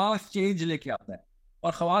 खवास चेंज लेके आता है,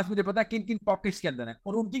 और खवास मुझे पता है किन किन पॉकेट्स के अंदर है,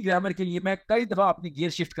 और उनकी ग्रामर के लिए मैं कई दफा अपनी गियर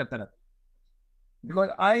शिफ्ट करता रहता हूँ, because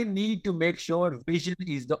I need to make sure vision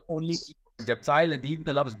is the only. जब साहिल अदीम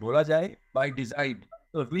का लफ्ज बोला जाए बाय डिजाइन,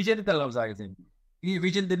 तो विजन का लफ्ज आए. ये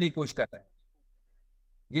विजन देने की कोशिश करता है,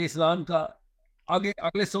 ये इस्लाम का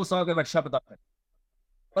अगले 100 साल का नक्शा बताता है,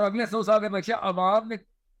 और अगले 100 साल का नक्शा अवाम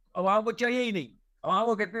को चाहिए ही नहीं. अवाम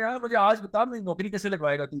को कहते हैं यार मुझे आज बता मैं नौकरी कैसे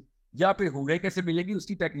लगवाएगा तू, या फिर हुए कैसे मिलेगी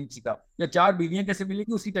उसकी टेक्निक सिखा, या 4 बीवियां कैसे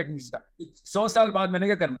मिलेगी उसकी टेक्निक सिखा. 100 साल बाद मैंने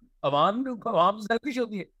क्या करना. अवाम सेल्फिश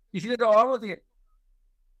होती है, इसलिए तो अवाम होती है.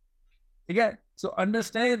 ठीक है, सो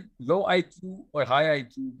अंडरस्टैंड लो IQ और हाई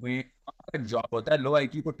IQ में जॉब होता है. लो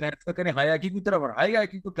IQ को ट्रांसफर करें हाई IQ की तरफ, और हाई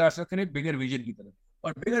IQ को ट्रांसफर करें बिगर विजन की तरफ,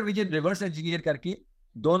 और बिगर विजन रिवर्स इंजीनियर करके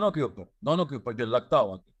दोनों के ऊपर जो लगता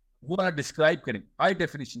हुआ वो आप डिस्क्राइब करें, हाई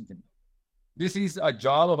डेफिनेशन करें. This is a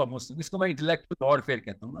job of a Muslim. इसको मैं इंटेलेक्चुअल वॉरफेयर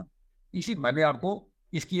कहता हूँ ना. इसी मैंने आपको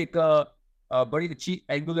इसकी एक बड़ी अच्छी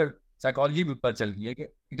एंगुलर साइकोलॉजी भी पता चल गई है कि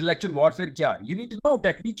इंटेलेक्चुअल वॉरफेयर क्या है. You need to know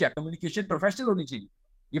technique क्या, कम्युनिकेशन प्रोफेशनल होनी चाहिए.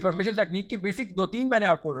 ये प्रोफेशनल टेक्निक के बेसिक 2-3 मैंने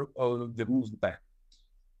आपको रूल्स बताए.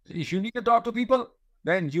 If you need to talk to people,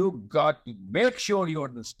 then you got to make sure you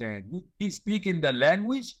understand. You speak in the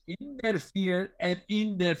language, in their fear and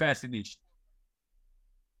in their fascination.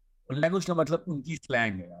 Language का मतलब उनकी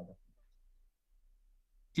slang है. याद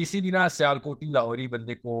किसी भी ना सियालकोटी लाहौरी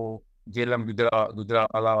बंदे को, जेलम गुजरा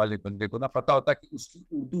आला वाले बंदे को ना पता होता कि उसकी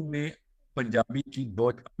उर्दू में पंजाबी की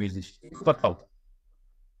बहुत अमेजिश पता होता.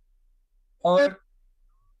 और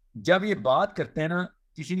जब ये बात करते हैं ना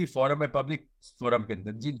किसी भी फोरम में, पब्लिक फोरम के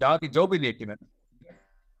अंदर, जी जहाँ की जो भी नेटिव है,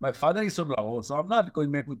 मैं फादर ही सुन रहा हूँ, सो ना कोई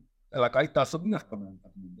मैं कोई इलाकाई तासुब नहीं रखता.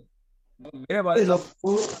 मेरे बारे में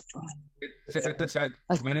शायद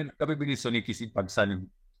मैंने कभी भी नहीं सुनी किसी पाकिस्तानी में.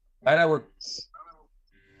 अरे वो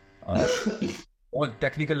और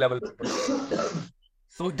टेक्निकल लेवल पर.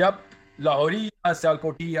 तो जब लाहौरी या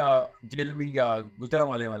सियालकोटी या जेलमी या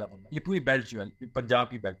गुजरांवाले वाला बंदा, ये पूरी बेल्ट जो है पंजाब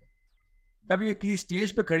की बेल्ट, तब ये किसी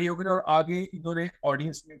स्टेज पे खड़ी हो गई और आगे इन्होंने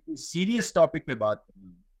ऑडियंस में कोई सीरियस टॉपिक पे बात करनी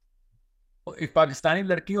है. तो एक पाकिस्तानी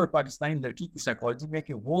लड़की और पाकिस्तानी लड़की की साइकोलॉजी में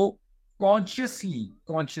कि वो कॉन्शियसली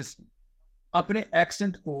اپنے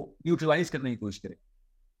ایکسنٹ کو یوٹیلائز کرنے کی کوشش کرے.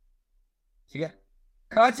 ٹھیک ہے,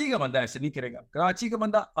 کراچی کا بندہ ایسے نہیں کرے گا. کراچی کا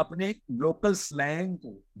بندہ اپنے لوکل سلینگ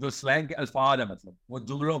کو, جو سلینگ کے الفاظ ہیں, مطلب وہ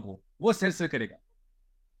جملوں کو, وہ سر کرے گا.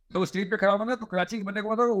 تو اسٹریٹ پہ کھڑا ہوگا نا, تو کراچی کے بندے کو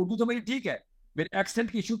بتا اردو تو میری ٹھیک ہے, میرے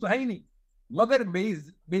ایکسنٹ کی ایشو تو ہے ہی نہیں, مگر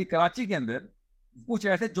میری کراچی کے اندر کچھ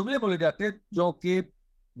ایسے جملے بولے جاتے ہیں جو کہ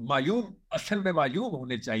معیوب, اصل میں معیوب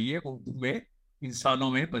ہونے چاہیے اردو میں, انسانوں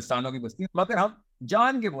میں, پاکستانوں کی بستی, مگر ہم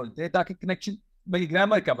جان کے بولتے ہیں تاکہ کنیکشن, میری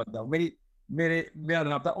گرامر کا بندہ ہو, میرا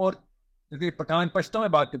رابطہ. اور پٹھان پشتوں میں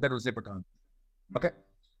بات کرتا ہے اسے پٹھان,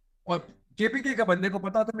 اور کے پی کے کا بندے کو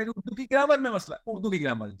پتا تو میری اردو کی گرامر میں مسئلہ ہے, اردو کی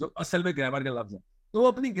گرامر جو اصل میں گرامر کا لفظ ہے, تو وہ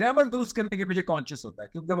اپنی گرامر درست کرنے کے پیچھے کانشیس ہوتا ہے,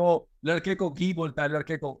 کیونکہ وہ لڑکے کو گھی بولتا ہے,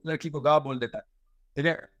 لڑکی کو گا بول دیتا ہے. ٹھیک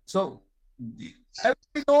ہے, سو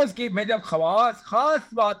کہ میں جب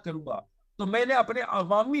خاص بات کروں گا تو میں نے اپنے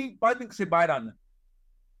عوامی پن سے باہر آنا,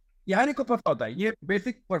 یہاں کو پتہ ہوتا ہے. یہ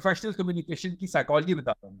بیسک پروفیشنل کمیونیکیشن کی سائیکالوجی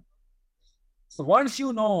بتاتا ہوں.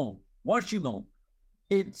 once you know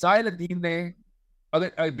ساحل ادیم نے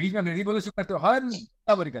اگر بیچ میں انگریزی بولے سے کرتے ہو, ہر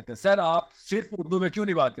خبر کرتے ہیں سر آپ صرف اردو میں کیوں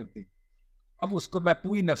نہیں بات کرتے. اب اس کو میں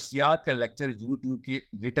پوری نفسیات کا لیکچر یوٹیوب کی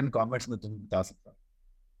ریٹن کامنٹس میں تمہیں بتا سکتا ہوں.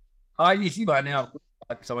 آج اسی بہانے آپ کو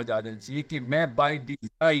سمجھ آ جانی چاہیے کہ میں بائی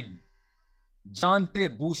ڈیزائن, جانتے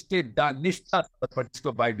بوجھتے دانستہ پر جس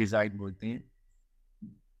کو بائی ڈیزائن بولتے ہیں,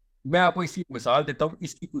 میں آپ کو اس کی مثال دیتا ہوں.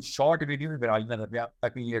 اس کی کچھ شارٹ ویڈیو میں براج نہ رہے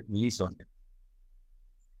تاکہ یہ ریلیز ہو جائے.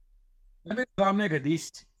 میرے سامنے ایک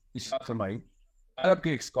حدیث ارشاد فرمائی, عرب کے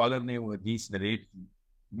ایک اسکالر نے وہ حدیث نریٹ کی,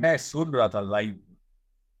 میں سن رہا تھا لائیو,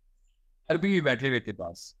 عربی بھی بیٹھے ہوئے تھے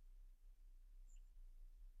پاس.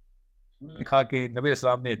 لکھا کہ نبی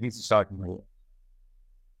السلام نے حدیث اسٹارٹ کی, ہوا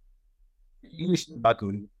انگلش میں بات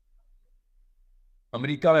ہو رہی ہے,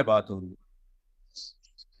 امریکہ میں بات ہو رہی ہے,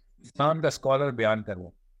 اسلام کا اسکالر بیان کر رہا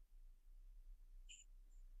ہے,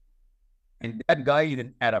 and that guy is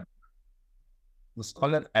an Arab. وہ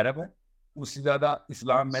اسکالر عرب ہے. اس سے زیادہ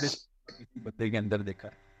اسلام میں نے کسی بندے کے اندر دیکھا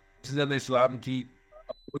ہے, اس سے زیادہ اسلام کی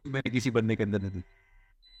میں نے کسی بندے کے اندر نہیں دیکھا.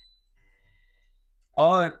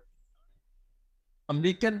 اور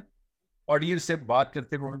امریکن آڈینس سے بات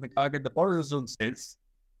کرتے ہوئے انہوں نے کہا کہ the Protestant says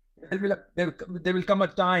there will come a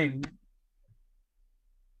time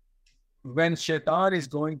when shaitan is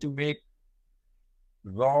going to make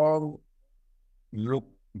wrong look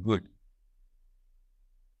good.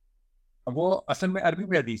 اب وہ اصل میں عربی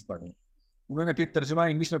میں حدیث پڑھ رہے ہیں, انہوں نے پھر ترجمہ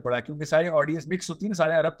انگلش میں پڑھا, کیونکہ سارے آڈینس مکس ہوتی ہے نا,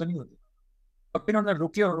 سارے عرب تو نہیں ہوتے. اور پھر انہوں نے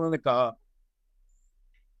رکے اور انہوں نے کہا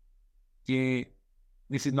کہ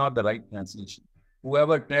this is not the right translation.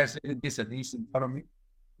 Whoever translated this hadith in front of me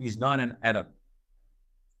is not an Arab.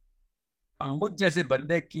 مجھ جیسے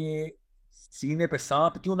بندے کے سینے پہ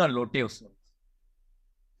سانپ کیوں نہ لوٹے اس وقت,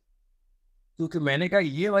 کیونکہ میں نے کہا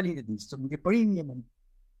یہ والی حدیث تو مجھے پڑھی نہیں ہے. میں نے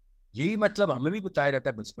یہی مطلب ہمیں بھی بتایا جاتا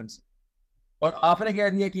ہے بچپن سے, اور آپ نے کہہ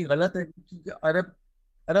دیا کہ غلط ہے, کیونکہ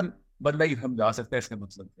عرب بندہ ہی سمجھا سکتا ہے اس کا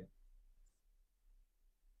مطلب کیا.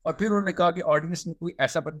 اور پھر انہوں نے کہا کہ آڈینس میں کوئی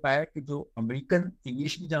ایسا بندہ ہے کہ جو امریکن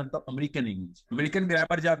انگلش بھی جانتا ہو, امریکن انگلش, امریکن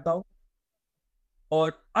گرامر جانتا ہو,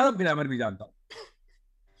 اور عرب گرامر بھی جانتا ہو.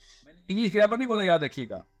 میں نے انگلش گرامر نہیں بولا, یاد رکھیے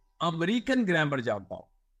گا, امریکن گرامر جانتا ہو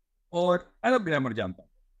اور عرب گرامر جانتا ہو.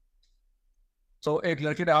 So ایک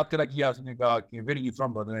لڑکے نے ہاتھ کھڑا کیا, اس نے کہا کہ where are you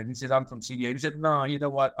from brother? And he said I'm from Syria. He said no, you know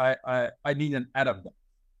what, I need an Arab.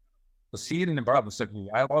 تو سیرین نے بڑا غصہ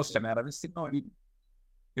کیا, I also am Arab. He said no,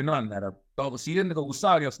 you're not an Arab. تو سیرین نے غصہ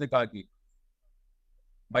آ گیا, اس نے کہا کہ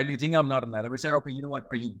why do you think I'm not an Arab? He said okay, you know what,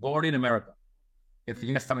 are you born in America? If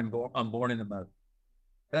yes, I'm born in America.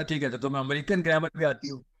 کہا ٹھیک ہے, تو میں امریکن گرامر بھی آتی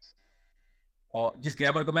ہوں, اور جس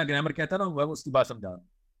گرامر کو میں گرامر کہتا نا وہ اس کی بات سمجھا رہا ہوں.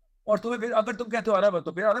 اور تمہیں پھر اگر تم کہتے ہو عرب ہے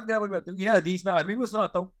تو پھر عرب گرامر بھی آتی ہوں. یہ حدیث میں عربی میں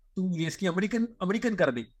سناتا ہوں, تم یہ اس کی امریکن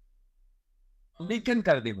کر دے, امریکن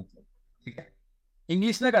کر دے, مطلب ٹھیک ہے,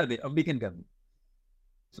 انگلش نہ کر دے, امریکن کر دے.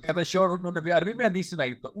 تو کہتا ہے شور, انہوں نے بھی عربی میں حدیث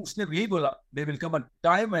سنائی, تو اس نے بھی یہی بولا there will come a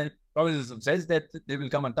time when Prophet says that there will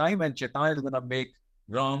come a time when shaitan is going to make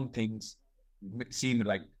wrong things seem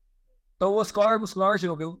right. تو وہ اسکالر سے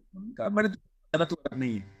ہو گئے, میں نے تو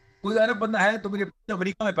نہیں ہے, کوئی عرب بندہ ہے تو مجھے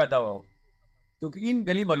امریکہ میں پیدا ہوا ہو, کیونکہ ان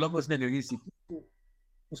گلی محلوں میں اس نے انگریزی سیکھی,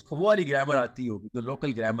 اس کو وہ والی گرامر آتی ہوگی جو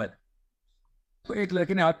لوکل گرامر. تو ایک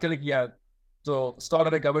لڑکے نے ہاتھ کھڑے کیا, تو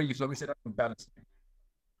اسکالر نے کہا بھائی اسلامی سے comparison.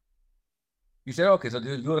 He said okay, so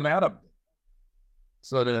you're an Arab.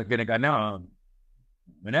 So the lڑکے نے کہا no,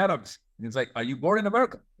 I'm an Arab. And he's like, are you born in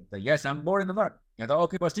America? He said, yes, I'm born in America. کہتا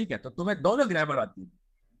اوکے بس ٹھیک ہے, تو تمہیں دونوں گرامر آتی ہے,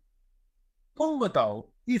 تم بتاؤ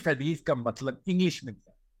اس حدیث کا مطلب انگلش میں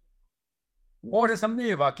کیا. اور سمجھے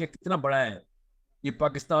یہ واقعہ کتنا بڑا ہے. یہ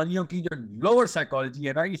پاکستانیوں کی جو لوور سائیکالوجی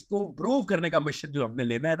ہے نا, اس کو امپروو کرنے کا مشن جو ہم نے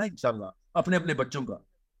لینا ہے نا انشاءاللہ اپنے بچوں کا,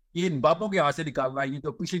 یہ ان بابوں کے ہاتھ سے نکالنا ہے. یہ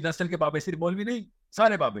تو پچھلی نسل کے بابے صرف مولوی نہیں,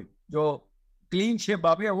 سارے بابے جو کلین شیپ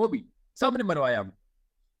بابے ہیں وہ بھی سب نے مروایا.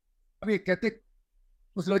 اب یہ کہتے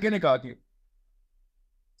اس لڑکے نے کہا کہ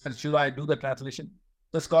should I do the translation?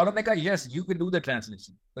 تو اسکالر نے کہا yes you can do the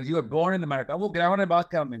translation because you were born in America. وہ گرامر میں بات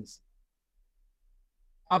کر میں.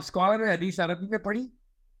 اب اسکالر نے حدیث عربی میں پڑھی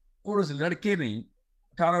اور اس لڑکے نے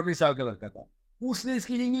 18-19 سال کا لڑکا تھا, اس نے اس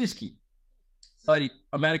کی انگلش کی, سوری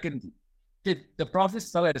امریکن کی. The Prophet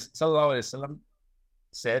sallallahu alaihi wasallam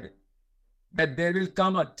said that there will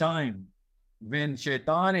come a time when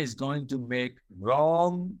shaitan is going to make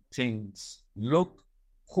wrong things look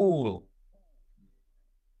cool.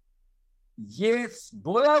 یہ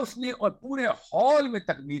بولا اس نے اور پورے ہال میں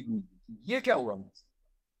تکبیر نہیں کی. یہ کیا ہوا مجھ سے,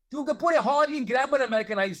 کیونکہ پورے ہال کی گرامر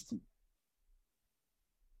امریکنائز تھی.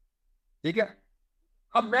 ٹھیک ہے,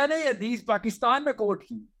 اب میں نے یہ حدیث پاکستان میں کوٹ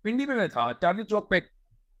کی, پنڈی میں تھا, چارلی چوک پہ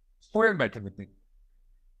اسٹوڈنٹ بیٹھے ہوئے تھے.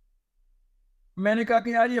 میں نے کہا کہ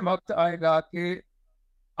یار یہ وقت آئے گا کہ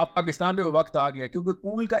اب پاکستان میں وہ وقت آ گیا, کیونکہ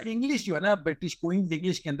کول کا انگلش جو ہے نا برٹش کوئنز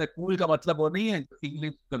انگلش کے اندر کول کا مطلب وہ نہیں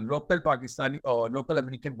ہے لوکل پاکستانی اور لوکل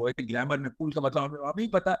امریکن بوائے کے گرامر میں کول کا مطلب ہمیں نہیں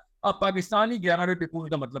پتا. اب پاکستانی گرامر میں کول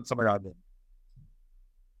کا مطلب سمجھ آ گیا.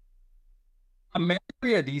 اب میں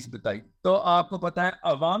نے یہ حدیث بتائی تو آپ کو پتا ہے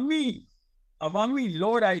عوامی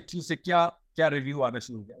لوڈ آئی ٹی سے کیا ریویو آنا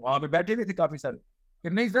شروع ہو گیا. وہاں پہ بیٹھے ہوئے تھے کافی سارے کہ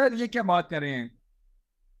نہیں سر یہ کیا بات کر رہے ہیں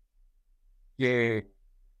کہ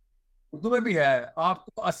اردو میں بھی ہے, آپ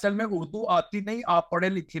کو اصل میں اردو آتی نہیں, آپ پڑھے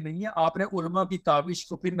لکھے نہیں ہیں, آپ نے علماء کی کاوش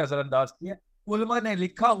کو پھر نظر انداز کیا. علماء نے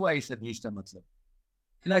لکھا ہوا اس حدیث کا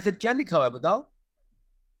مطلب ایسے کیا لکھا ہوا ہے بتاؤ.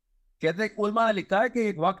 کہتے ہیں علماء نے لکھا ہے کہ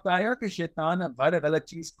ایک وقت آئے گا کہ شیطان ہر غلط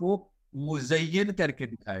چیز کو مزین کر کے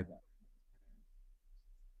دکھائے گا.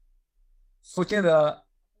 سوچیں گا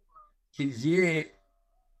کہ یہ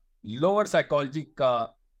لوور سائیکالوجی کا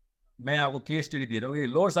میں آپ کو کیس اسٹڈی دے رہا ہوں. یہ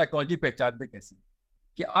لوور سائیکالوجی پہچانتے کیسے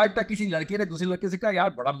کہ آج تک کسی لڑکی نے دوسرے لڑکے سے کہا یار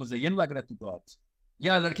بڑا مزین لگ رہا ہے تو آج,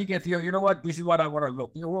 یا لڑکی کہتی ہے you know what this is what I want to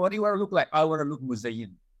look, you know what you want to look like, I want to look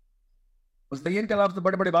مزین. مزین کا لفظ تو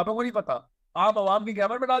بڑے بڑے بابوں کو نہیں پتا, آپ عوام کی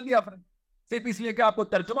گرامر میں ڈال دیا آپ نے صرف اس لیے کہ آپ کو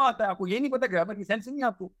ترجمہ آتا ہے, آپ کو یہ نہیں پتا گرامر کی سینس نہیں ہے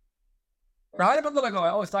آپ کو. پڑھائی بندہ لگا ہوا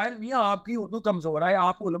ہے اور ساحل میاں آپ کی اردو کمزور ہے,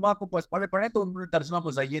 آپ علماء کو پڑھے تو انہوں نے ترجمہ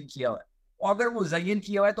مزین کیا ہوا ہے, اور اگر مزین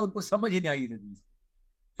کیا ہوا ہے تو ان کو سمجھ ہی نہیں آئی رہی,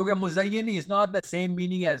 کیونکہ مزین is not the same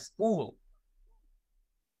meaning as cool.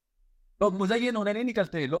 لوگ مزین ہونے نہیں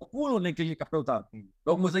نکلتے, لوگ کول ہونے کے لیے کپڑے اتارتے ہیں.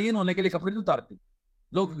 لوگ مزین ہونے کے لیے کپڑے نہیں اتارتے.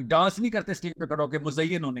 لوگ ڈانس نہیں کرتے اسٹیج پہ کھڑے ہو کے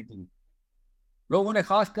مزین ہونے کے لیے. لوگوں نے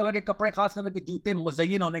خاص کلر کے کپڑے, خاص کلر کے جوتے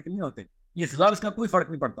مزین ہونے کے لیے ہوتے. اس لفظ کا کوئی فرق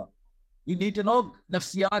نہیں پڑتا. You need to know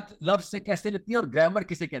نفسیات لفظ سے کیسے لیتی ہیں اور گرامر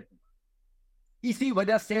کسے کہتے ہیں. اسی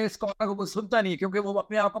وجہ سے اسکالر کو کوئی سنتا نہیں, کیونکہ وہ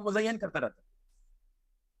اپنے آپ کو مزین کرتا رہتا ہے.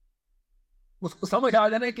 اس کو سمجھ آ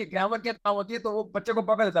جانا ہے کہ گرامر کیا کام ہوتی ہے تو وہ بچے کو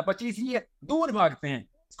پکڑ لیتا ہے. بچے اس لیے دور بھاگتے ہیں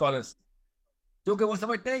اسکالرس, کیونکہ وہ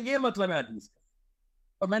سمجھتے ہیں یہ مطلب ہے حدیث کا.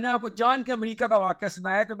 اور میں نے آپ کو جان کے امریکہ کا واقعہ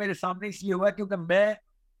سنایا تو میرے سامنے اس لیے ہوا کیونکہ میں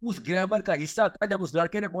اس گرامر کا حصہ تھا جب اس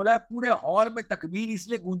لڑکے نے بولا پورے ہال میں تکبیر اس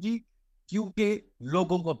لیے گونجی کیونکہ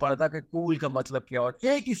لوگوں کو پتا تھا کہ کول کا مطلب کیا. اور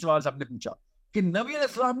ایک ہی سوال سب نے پوچھا کہ نبی علیہ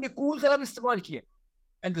السلام نے کول کا لفظ استعمال کیا,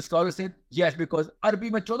 and the scholar said yes because عربی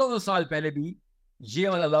میں 1400 سال پہلے بھی یہ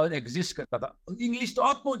والا لفظ ایگزسٹ کرتا تھا. انگلش تو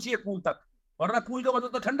آپ پہنچی ہے کول تک, ورنہ کول کا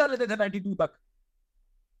مطلب تو ٹھنڈا لیتے تھے 92 تک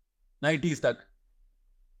 90s تک.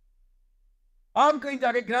 عام کہیں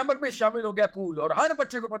جا کے گرامر میں شامل ہو گیا کول, اور ہر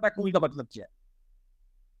بچے کو پتا ہے کول کا مطلب کیا ہے.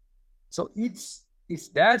 So it's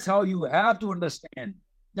that's how you have to understand.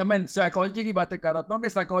 جب میں سائیکالوجی کی باتیں کر رہا ہوں کہ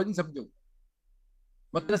سائیکالوجی سمجھو.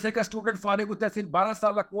 مدرسے کا اسٹوڈنٹ فارغ ہوتا ہے صرف 12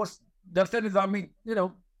 سال کا کورس درس نظامی,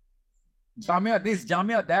 جامعہ دس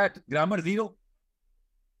جامعہ دیٹ, گرامر زیرو.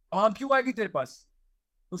 عام کیوں آئے گی تیرے پاس؟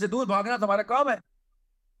 تم سے دور بھاگنا تمہارا کام ہے.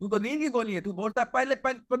 تو تو نیند کی گولی ہے. تو بولتا ہے پہلے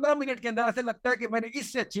 15 منٹ کے اندر ایسے لگتا ہے کہ میں نے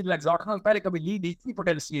اس سے اچھی لیکزاکنل پہلے کبھی لی نہیں, اتنی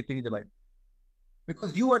پوٹینسی ہے تیری دوائی.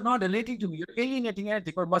 Because you are not relating to me, you're alienating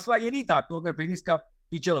anything. اور مسئلہ یہ نہیں تھا تو اگر فزکس کا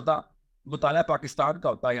ٹیچر ہوتا, مطالعہ پاکستان کا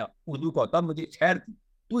ہوتا یا اردو کا ہوتا, مجھے خیر تھی.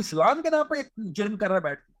 تو اسلام کے نام پر ایک جرم کر رہا ہے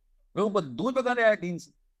بیٹھ کے, لوگوں کو دور بتانے آیا دین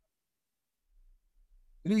سے.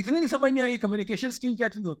 اتنی نہیں سمجھ نہیں آئی کمیونیکیشن اسکل کیا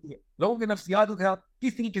چیز ہوتی ہے, لوگوں کے نفسیات کے ساتھ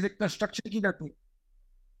کس طریقے سے کنسٹرکشن کی جاتی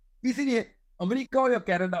ہے. اسی لیے امریکہ ہو یا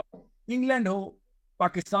کینیڈا ہو, انگلینڈ ہو,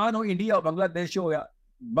 پاکستان ہو, انڈیا ہو, بنگلہ دیش ہو یا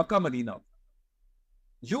مکہ مدینہ ہو,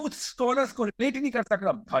 یوتھ اسکالرس کو ریلیٹ نہیں کر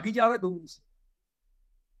سکتا, بھاگی جا رہا ہے دور سے.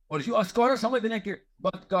 اور جو اسکالر سمجھ رہے ہیں کہ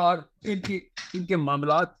بدکار ان کے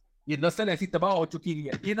معاملات, یہ نسل ایسی تباہ ہو چکی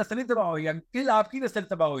ہے. یہ نسل نہیں تباہ ہوئی ہے, کل آپ کی نسل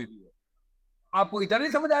تباہ ہوئی ہے. آپ کو ادھر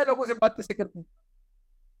نہیں سمجھ آیا لوگوں سے بات کیسے کرتے ہیں.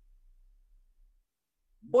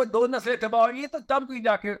 وہ 2 نسلیں تباہ ہوئی ہے تو تب کوئی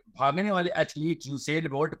جا کے بھاگنے والے ایتھلیٹ یوسین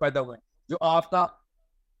بولٹ پیدا ہوئے جو آپ کا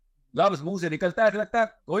لفظ منہ سے نکلتا ہے ایسا لگتا ہے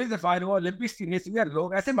گولی سے فائر ہوا اولمپکس کی ریس میں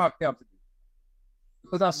لوگ ایسے مانگتے ہیں آپ سے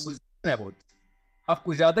بہت آپ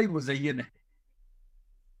کو زیادہ ہی مزین ہے.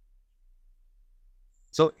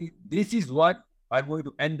 So this is what I'm going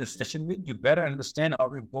to end the session with. You better understand how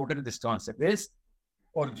important this concept is.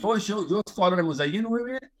 اور جو اسکالر مزین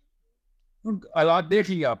ہوئے ہیں ان حالات دیکھ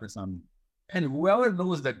لیے آپ نے سامنے. And whoever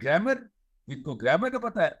knows the grammar, جن کو گرامر کا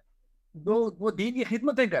پتہ ہے وہ دین کی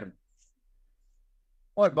خدمتیں کریں.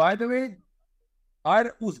 اور by the way Hare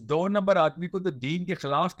us 2 number آدمی کو تو دین کے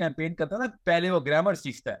خلاف کیمپین کرتا ہے نا, پہلے وہ گرامر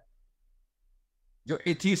سیکھتا ہے. جو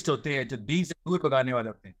ایتھیسٹ ہوتے ہیں, جو دین سے دور بگانے والے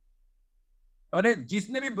ہوتے ہیں, اور جس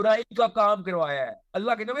نے بھی برائی کا کام کروایا ہے,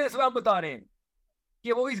 اللہ کے نبی اسلام بتا رہے ہیں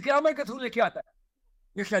کہ وہ اس گرامر کے تھرو لے کے آتا ہے.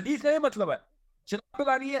 یہ حدیث کا یہ مطلب ہے. شراب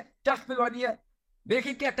پلانی ہے, چرس پلوانی ہے,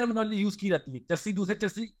 دیکھیں کیا ٹرمینالوجی یوز کی جاتی ہے. چرسی دوسرے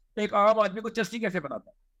چرسی, ایک عام آدمی کو چرسی کیسے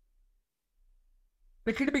بناتا ہے.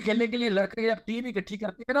 کرکٹ بھی کھیلنے کے لیے لڑکے یا ٹیم اکٹھی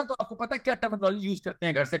کرتے ہیں نا, تو آپ کو پتا ہے کیا ٹرمینالوجی یوز کرتے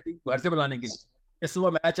ہیں گھر سے بلانے کے لیے. اس صبح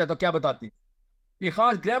میچ ہے تو کیا بتاتے ہیں, یہ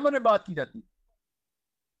خاص گرامر میں بات کی جاتی ہے.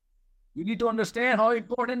 You need to understand how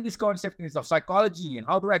important this concept is of psychology and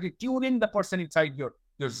how to actually tune in the person inside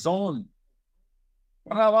your zone.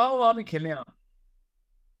 وہاں میں کھیلیں آپ.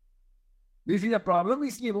 This is a problem.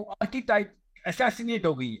 اس لیے وہ archetype assassinate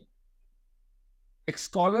ہو گئی ہے. ایک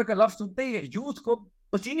اسکالر کا لفظ سنتے ہی یوتھ کو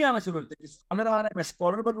پسینے آنا شروع ہوتے ہیں. اسکالر آ رہا ہے, میں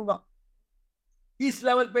اسکالر بنوں گا. اس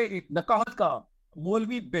لیول پہ نقاہت کا,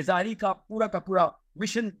 مولوی بیزاری کا پورا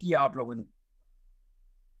مشن کیا آپ لوگوں نے.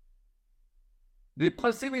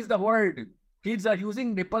 Repulsive is the word. Kids are using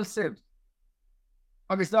repulsive.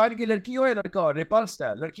 Pakistan کی لڑکی ہو یا لڑکا ہو, repulsed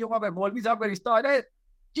ہے. لڑکیوں کا اگر مولوی صاحب کا رشتہ آ جائے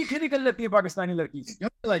چیخیں نکل لیتی ہے پاکستانی لڑکی سے.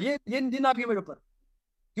 یہ دن آپ کی میرے اوپر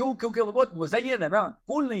کیوں؟ کیونکہ وہ بہت مزین ہے نا,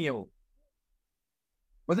 کول نہیں ہے. وہ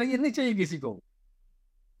مزین نہیں چاہیے کسی کو.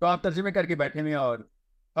 تو آپ ترجمے کر کے بیٹھے ہوئے اور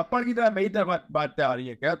پپڑ کی طرح میری طرف بات آ رہی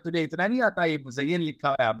ہے کہ تجھے اتنا نہیں آتا, یہ مزین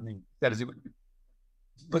لکھا ہے آپ نے ترجمے میں.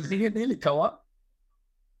 مزین نہیں لکھا ہوا,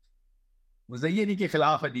 مزینی کے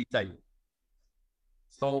خلاف حدیث چاہیے.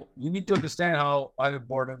 So you need to understand how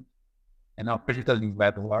important and how critical these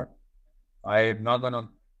battles are. I am not going to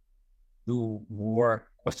do more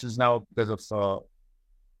questions now because of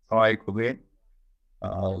how I could.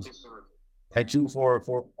 Thank you for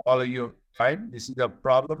all of your time. This is a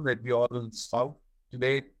problem that we all will solve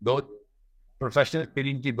today. Both professional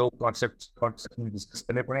training ki both concepts discuss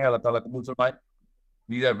karne padenge. Allah Taala kabul farmaye.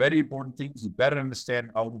 These are very important things. You better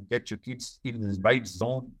understand how to get your kids in the right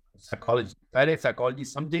zone of psychology. پہلے psychology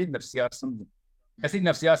سمجھیں, نفسیات سمجھیں. ایسے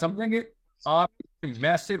نفسیات سمجھیں گے آپ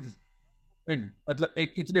میسو, مطلب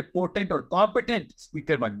ایک اتنے پورٹنٹ اور کمپیٹنٹ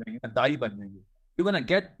اسپیکر بن جائیں گے, دائی بن جائیں گے. You're gonna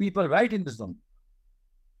get people right in the zone.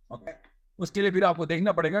 Okay? اس کے لیے پھر آپ کو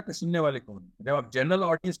دیکھنا پڑے گا کہ سننے والے کون. جب آپ جنرل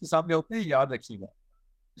آڈینس کے سامنے ہوتے ہیں, یاد رکھیے گا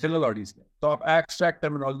جنرل آڈینس کے, تو آپ ایکسٹریکٹ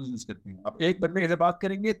ٹرمینالوجی یوز کرتے ہیں. آپ ایک بندے سے بات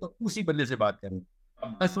کریں گے تو اسی بندے سے بات کریں گے. آپ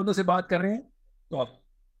 10 بندوں سے بات کر رہے ہیں تو آپ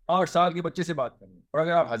 8 سال کے بچے سے بات کر رہے ہیں. اور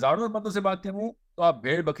اگر آپ ہزاروں بندوں سے بات کر رہے ہیں تو آپ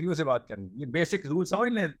بھیڑ بکریوں سے بات کر رہے ہیں. یہ بیسک رول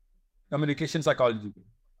سمجھ لیں کمیونیکیشن سائیکالوجی کے.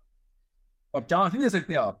 آپ چانس نہیں دے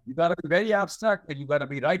سکتے. آپ you gotta be very abstract and you gotta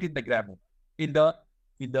be right in the grammar, in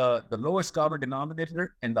the lowest common denominator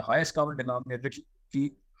and the highest common denominator کی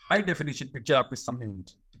high definition picture آپ کے سامنے ہونی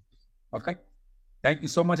چاہیے. Okay, thank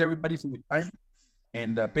you so much everybody for your time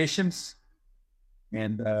and patience,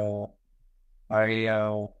 and I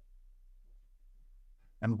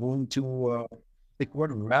am going to take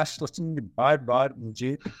one last question. بار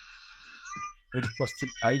مجھے ایک question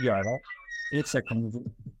آئی جا رہا, ایک سیکنڈ مجھے.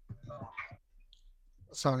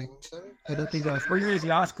 Sorry, sir. I don't think I've... کوئی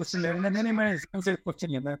last question لینا. نہیں میں اس سے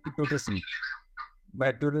question لینا ہے ٹوٹل سے.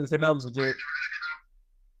 میں ٹوٹل سے نا مجھے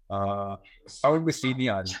ساؤنڈ میں سی نہیں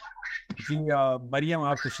آ رہی. جی مریم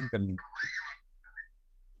آپ کوشچن کر لیں.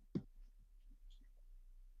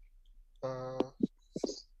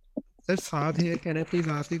 Sir, Saad here. Can I please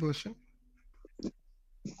ask the question?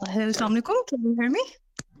 Hello, assalamu alaikum. Can you hear me?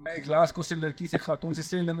 میں ایک لاسٹ کوشچن لڑکی سے, خاتون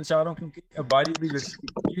سے لینا چاہ رہا ہوں کیونکہ باری بھی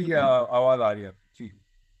لڑکی آواز آ رہی ہے. جی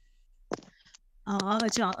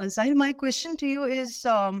Sahil, my question to you is,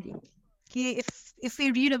 if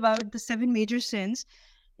we read about the 7 major sins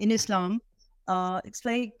in Islam, it's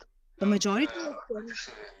like the majority of them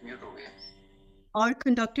are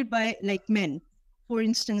conducted by like men. For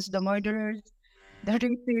instance, the murderers, the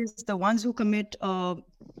rapists, the ones who commit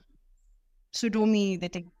sodomy, they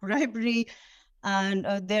take bribery, and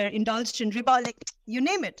they're indulged in riba, like you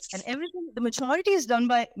name it, and everything. The majority is done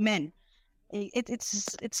by men.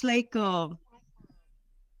 It's like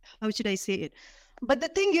how should I say it? But the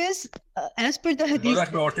thing is, as per the hadith,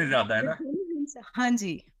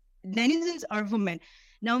 Hanji, denizens are women.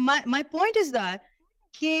 Now my point is that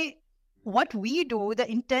what we do, the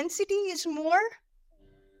intensity is more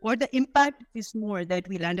or the impact is more that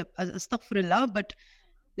we'll end up, astaghfirullah, but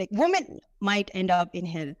like women might end up in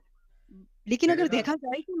hell. लेकिन मेरे अगर ना देखा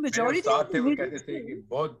जाए कि मेरे majority Ustad of थे, the वो reasons कहते थे कि for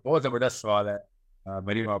बहुत बहुत जबरदस्त सवाल है,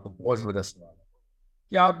 मेरी माँ को बहुत जबरदस्त सवाल है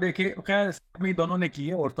कि आप देखिए, खैर आदमी दोनों ने की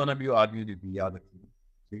है, औरतों ने भी और आदमी ने भी, याद रखिए,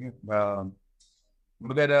 ठीक है।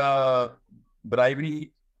 मगर ब्राइबरी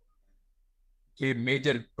के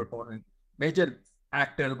major proponent, major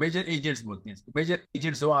actor, major agents बोलते हैं इसको, मेजर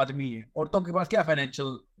एजेंट्स वो आदमी है। औरतों के पास क्या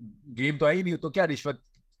फाइनेंशियल गेम तो आई नहीं, तो क्या रिश्वत,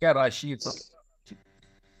 क्या राशि,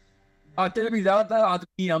 आते भी ज्यादातर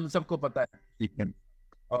आदमी, हम सबको पता है, ठीक है।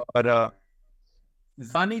 और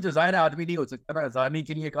जानी तो जाहिर है आदमी नहीं हो सकता ना, जानी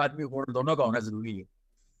के लिए एक आदमी और दोनों का होना जरूरी है।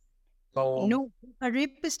 तो no, a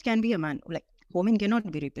rapist can be a man, like women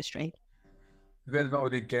cannot be rapist, right? well, no,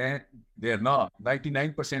 they can't, they're not.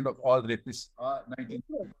 99% of all rapists are,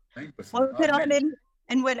 99% और फिर are आप men.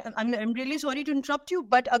 and well, I'm really sorry to interrupt you,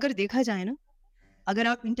 but अगर देखा जाए ना, अगर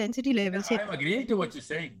आप intensity level से I'm agreeing to what you're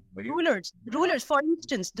saying, but rulers, for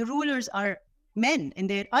instance, the rulers are men and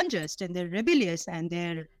they're unjust and they're rebellious and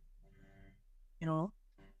they're, you know.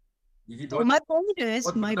 ये So my point is,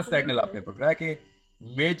 बहुत my जबरदस्त angle आपने पकड़ा है कि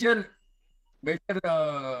major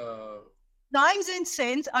crimes and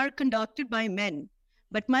sins are conducted by men.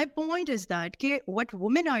 But my point is that what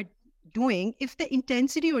women are doing, if the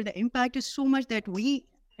intensity or the impact is so much that we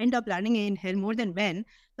end up landing in hell more than men,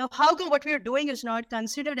 now how come what we are doing is not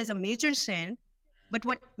considered as a major sin, but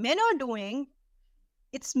what men are doing,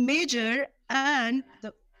 it's major and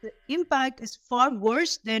the impact is far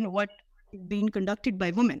worse than what is being conducted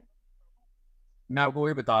by women. मैं आपको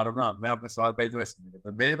वही बता रहा हूँ ना, मैं अपने सवाल पहले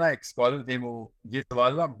तो मेरे ना एक स्कॉलर थे, वो ये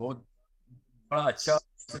सवाल ना बहुत बड़ा अच्छा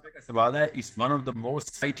सवाल है, it's one of the most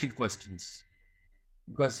cited questions,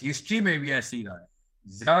 because history में भी ऐसे ही रहा है।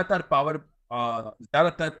 ज्यादातर पावर,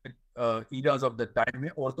 ज्यादातर एरियाज ऑफ द टाइम में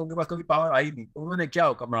औरतों के पास कभी पावर आई नहीं, तो उन्होंने क्या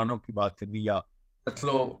हुक्मरानों की बात कर दी, या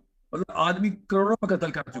मतलब आदमी करोड़ों में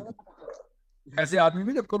कत्ल कर चुके, ऐसे आदमी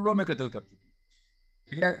भी जब करोड़ों में कत्ल कर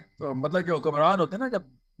चुके, ठीक है। तो मतलब जो हुक्मरान होते हैं ना,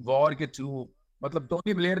 जब वॉर के थ्रू, मतलब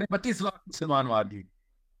टोनी ब्लेयर ने 25 लाख मुसलमान मार दिए,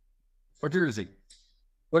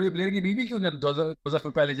 टोनी ब्लेयर की बीवी क्यों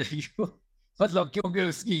 2000 पहले चली, मतलब क्योंकि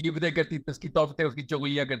उसकी इबादत करती थी, उसकी तौफते, उसकी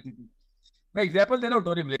चुगलियां करती थी। मैं एग्जांपल दे रहा हूँ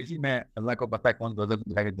टोनी ब्लेयर की, मैं अल्लाह को पता है कौन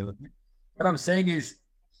 2000 की जरूरत में, पर हम सेइंग इज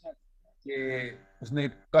कि उसने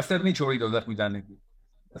कसर नहीं छोड़ी 2000 में जाने की,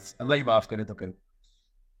 बस अल्लाह ही माफ करे तो करे।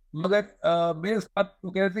 मगर मेरे साथ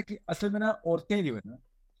वो कह रहे थे कि असल में ना औरतें जो है ना,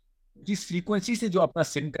 जिस फ्रीक्वेंसी से जो अपना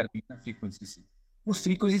सिन करती है ना, फ्रीक्वेंसी से, उस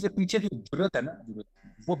फ्रीक्वेंसी से पीछे जो जरूरत है ना,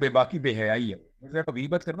 वो बेबाकी बेहयाई है। मतलब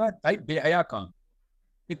गीबत करना भाई बेहया काम,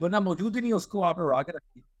 एक बंदा मौजूद ही नहीं, उसको आपने उड़ा के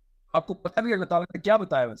रखी, आपको पता भी अल्लाह ताला ने क्या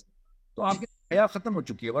बताया वैसे, तो आपकी हया खत्म हो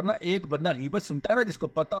चुकी है। वरना एक बंदा गीबत सुनता है ना, जिसको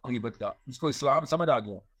पता हो गीबत का, जिसको इस्लाम समझ आ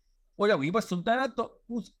गया, वो जब गीबत सुनता है ना, तो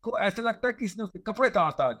उसको ऐसा लगता है कि इसने उसके कपड़े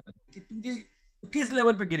तार कि तुझे किस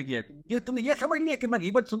लेवल पे गिर गया, ये तुमने ये समझ लिया कि मैं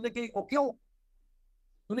गीबत सुनने के क्यों,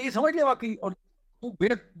 तूने ये समझ लिया वाकई, और तू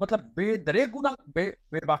मतलब बेदरे गुना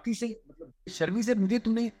बेबाकी से, मतलब शर्मी से मुझे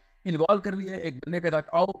तुमने इन्वॉल्व कर लिया है एक बंदे के साथ,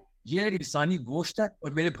 आओ ये इंसानी गोश्त है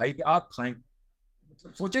और मेरे भाई के आप खाएं,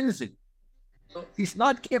 मतलब सोचेंगे से। तो इट्स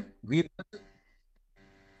नॉट के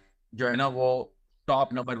जो है ना वो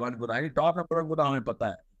टॉप नंबर 1 गुना है, टॉप नंबर 1 गुना हमें पता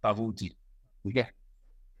है ताबूत ही, ठीक है।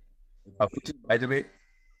 ताबूत बाय द वे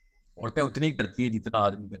औरतें उतनी ही करती है जितना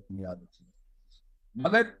आदमी करती है, याद रखिए।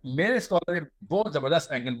 मगर मेरे स्कॉलर ने बहुत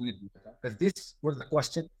जबरदस्त एंगल मुझे दिया था, because this was the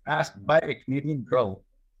question asked by a Canadian girl.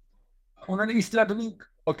 उन्होंने इस तरह तो नहीं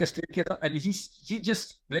ऑर्केस्ट्रेट किया था, and he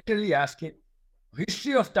just literally asked it,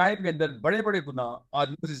 history of time के अंदर बड़े बड़े गुनाह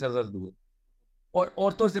आदमियों से सरजद हुए और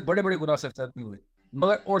औरतों से बड़े बड़े गुनाह सरजद नहीं हुए,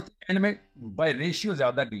 मगर औरतें में बाय रेशियो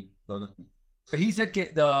ज्यादा नहीं। So he said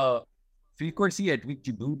that the frequency at which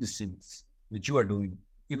you do the sins which you are doing,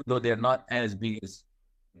 even though they are not as big as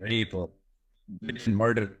rape or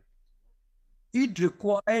murder, it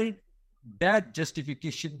required that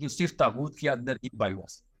justification कि सिर्फ ताबूत के अंदर ही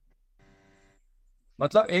बाईवास,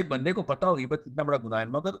 मतलब एक बंदे को पता हो गीबत कितना बड़ा गुनाह है,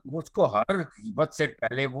 मगर उसको हर गीबत से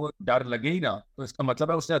पहले वो डर लगे ही ना, तो इसका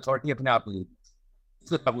मतलब है उसने अथॉरिटी अपने आप को दे दी,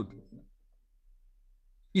 उसको ताबूत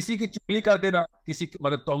किसी की चुगली कर देना, किसी की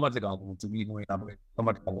मतलब तोहमत लगा दो, चुगली हो ना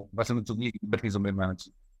तोहमत करो, बस मैं चुगली की जुम्मे में आना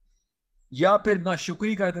चाहिए, या फिर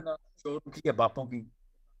नाशुक्री कर देना शोरों की या बापों की।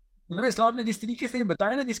 मतलब इस्लाम ने जिस तरीके से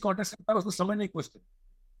बताया ना, जिस कॉन्टेक्स्ट में उसको समझने की कोशिश करें,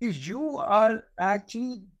 if you are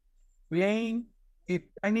actually playing a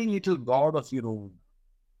tiny little god of your own,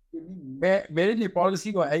 मेरे लिए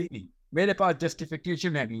पॉलिसी तो है ही नहीं, मेरे पास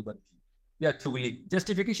जस्टिफिकेशन है गीबत की या चुगली।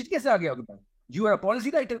 जस्टिफिकेशन कैसे आ गया आपके पास? You are a policy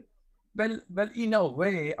writer, well, in a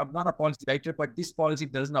way, I'm not a policy writer, but this policy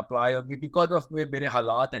doesn't apply on me because of मेरे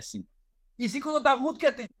हालात ऐसी. इसी को तो ताकूत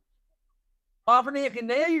कहते हैं. आपने एक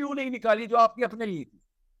नया ही रूल नहीं निकाली जो आपकी अपने लिए थी,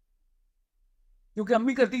 क्योंकि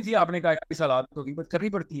अम्मी करती थी, आपने कहा इस हालात को कीमत करनी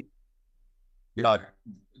पड़ती है यार,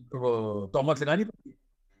 तो तोहमत लगानी पड़ती है.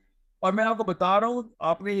 और मैं आपको बता रहा हूँ,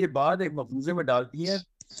 आपने ये बात एक मफरूजे में डाल दी है.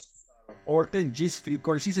 औरतें जिस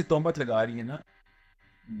फ्रीक्वेंसी से तोहमत लगा रही है ना,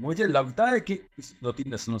 मुझे लगता है कि इस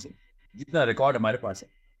 2-3 नस्लों से जितना रिकॉर्ड हमारे पास है,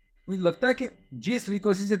 मुझे लगता है कि जिस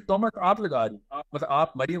फ्रीक्वेंसी से तोहमत आप लगा रही, आप मतलब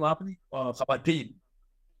आप मरियम, आपने खवातीन,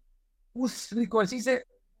 उस फ्रीक्वेंसी से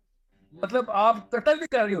मतलब आप कत्ल भी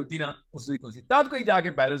कर रही होती ना उस फ्रीक्वेंसी, तब कहीं जाके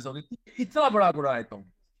बैलेंस होगी. इतना बड़ा गुनाह है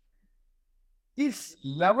तोहमत, इस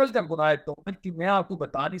लेवल का गुनाह है तोहमत कि मैं आपको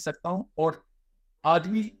बता नहीं सकता हूँ. और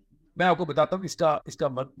आदमी, मैं आपको बताता हूँ इसका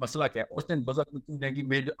मसला क्या है. उसने बजट कि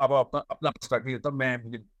मैं अब अपना पर्सपेक्टिव होता, मैं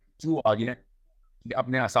मुझे क्यों आ गया कि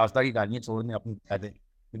अपने असास्ता की कहानियां छोड़ने अपनी कहते हैं,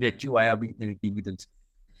 मुझे क्यों आया अभी मेरी टीवी दिल से.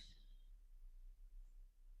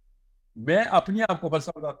 मैं अपने आप को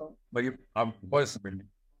फलसफा बताता हूँ भाई, आप बहुत समझ.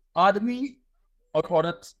 आदमी और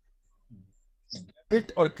औरत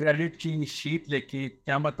डेबिट और क्रेडिट की शीट लेके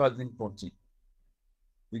क़यामत वाले दिन पहुंची,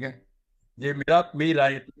 ठीक है. ये मेरी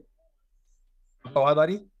राय है. आवाज आ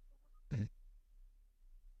रही,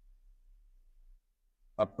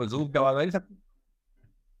 आपको जूम की आवाज आ रही सबको?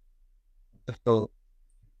 तो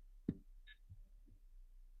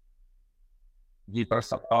जी पर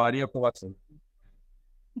सब आ रही है आपको बात सही?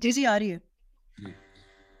 जी आ रही है.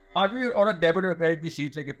 आदमी और डेबिट और क्रेडिट की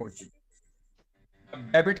शीट लेके पहुंची.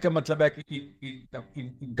 डेबिट का मतलब है कि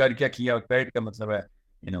घर क्या किया, क्रेडिट का मतलब है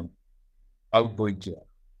आउट गोइंग किया.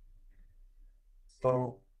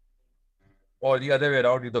 तो और ये अदर वे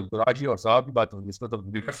अराउंड, ये तो गुराजी और साहब की बात होगी, इसको तो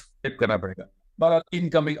रिवर्स फ्लिप करना पड़ेगा. बट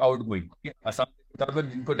इनकमिंग आउट गोइंग आसान,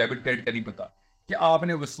 जिनको डेबिट क्रेडिट का नहीं पता कि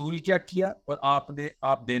आपने वसूल क्या किया और आप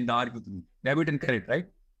देनदार कितनी, डेबिट एंड क्रेडिट,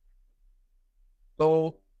 राइट.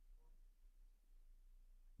 तो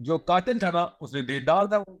जो कातिल था ना, उसने देनदार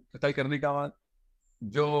था, वो कत्ल करने का बाद.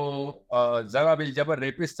 जो जरा बिल जबर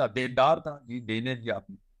रेपिस्ट था, देनदार था, जी देने दिया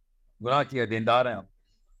आपने, गुनाह किया, देनदार है आप.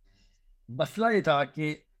 मसला ये था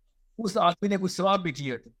कि उस आदमी ने कुछ सवाब भी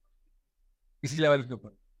किए थे इसी लेवल के ऊपर,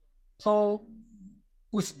 तो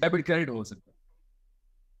कुछ डेबिट क्रेडिट हो सकता है.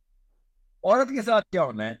 औरत के साथ क्या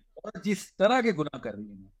होना है, औरत जिस तरह के गुनाह कर रही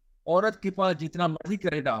है, औरत के पास जितना मर्जी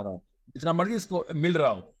क्रेडिट आ रहा हो, जितना मर्जी उसको मिल रहा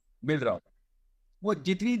हो, वो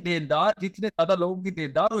जितने ज्यादा लोगों की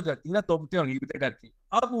देनदार हो जाती है ना, तोबते और गिबतें करती है,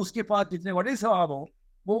 अब उसके पास जितने बड़े सवाब हो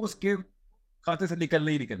वो उसके खाते से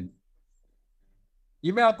निकलने ही निकलने.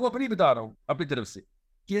 ये मैं आपको अपनी बता रहा हूँ अपनी तरफ से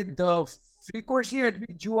कि the frequency at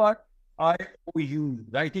which you are I O you,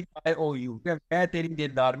 writing I O you, मैं तेरी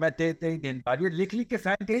देनदार, मैं तेरी देनदार, ये लिख के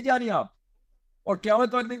साइन कहे जा रही हैं आप. और क्या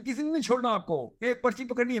होता है, किसी ने नहीं छोड़ना आपको, एक पर्ची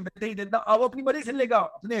पकड़नी है, मैं तेरी देनदार, आप अपनी मर्जी से लेगा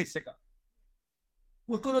अपने हिस्से का,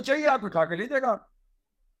 उसको तो चाहिए आप उठा के ले जाएगा.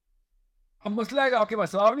 अब मसला है आपके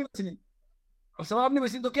पास सवाब नहीं बचनी, अब सवाब नहीं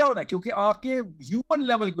बचनी तो क्या होना है, क्योंकि आपके ह्यूमन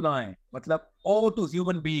लेवल गुनाह है, मतलब ओ टू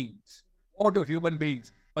ह्यूमन बीइंग्स,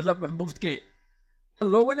 मतलब मुफ्त के. तो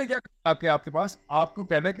लोगों ने क्या आपके पास आपको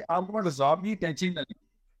कहना है कि आपके पास सवाब नहीं, टेंशन नहीं,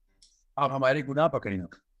 आप हमारे गुनाह पकड़ेंगे.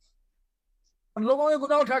 लोगों के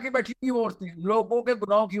गुनाह उठा के बैठी हुई औरतें, लोगों के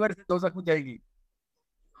गुनाहों की वजह से दोज़ख में जाएगी,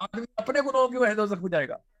 आदमी अपने गुनाहों की वजह से दोज़ख में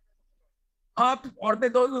जाएगा. आप औरतें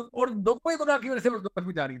और लोगों के गुनाह की वजह से दोज़ख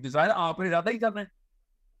में जा रही है, डिजायर आपने ज्यादा ही करना है.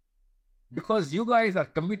 Because you guys are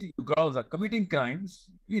committing, you girls are committing crimes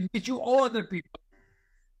in which you owe other people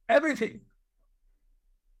everything.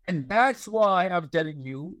 And that's why I'm telling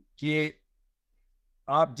you कि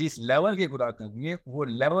आप जिस लेवल के गुनाह करेंगे, वो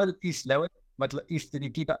लेवल इस लेवल मतलब इस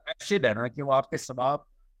तरीके का एसिड है ना कि वो आपके सवाब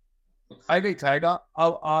खाएगा ही खाएगा.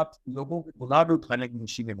 अब आप लोगों के गुनाह भी उठाने की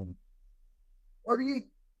मुश्किलें बनी. और ये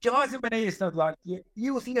जहाँ से मैंने ये इस्तेमाल किया, ये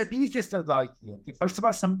उसी हदीस से इस्तेमाल किया कि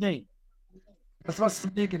फलसफा समझें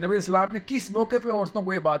कि नबी इस्लाम ने किस मौके पे औरतों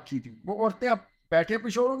को ये बात की थी. वो औरतें अब बैठे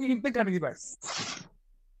पिछोड़ों की हिम्मत करने की बात.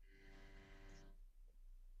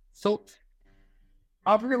 सो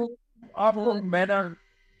आपने वो आपको मैंने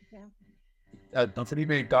तफरी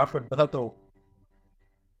में काफी पता, तो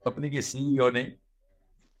कंपनी के सीईओ ने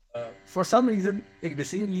फॉर सम रीजन एक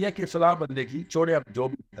डिसीजन लिया कि सलाह बंदे की छोड़े, अब जो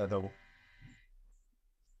भी था वो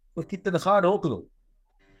उसकी तनख्वाह रोक लो.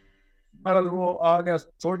 मगर वो आ गया,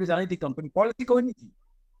 छोड़ के जानी थी कंपनी, पॉलिसी कोई नहीं थी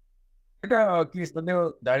बेटा कि इस बंदे को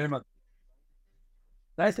दायरे में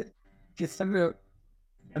किस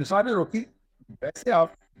तनख्वाह ने रोकी. वैसे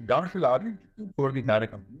आप डांट फिलहाल छोड़ के जा रहे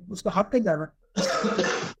कंपनी, उसका हक नहीं जाना,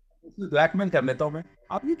 ब्लैकमेल कर लेता हूँ मैं,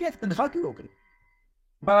 आप ये क्या तनख्वाह क्यों रोक रहे.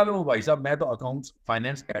 वो भाई साहब, मैं तो अकाउंट्स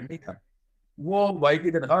फाइनेंस का नहीं था, وہ بھائی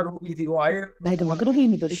کی تنخواہ روک لی تھی, وہ آئے Dahil tumagalog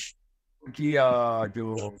yun ito. کی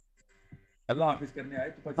جو اللہ حافظ کرنے آئے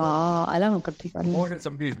تو Alam mo karti pa rin. اور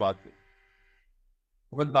سمجھی اس بات پہ.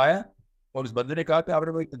 وہ بندہ آیا اور اس بندے نے کہا کہ آپ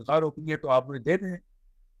نے میری تنخواہ روکی ہے تو آپ مجھے دے دیں.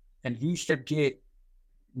 اینڈ ہی سیڈ کہ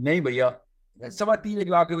نہیں بھیا, 3.25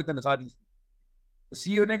 لاکھ روپے تنخواہ دی.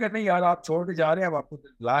 سی او نے کہا نہیں یار آپ چھوڑ کے جا رہے ہیں, اب آپ کو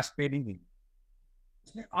لاسٹ پے نہیں دیں.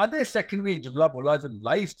 اس نے آدھے سیکنڈ میں جملہ بولا جو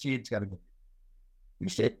لائف چینج کر گیا. He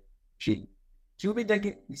said, کیوں بھی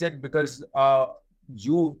دیکھیں, he said because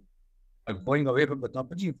you are going away from the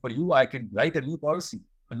company. For you, I can write a new policy.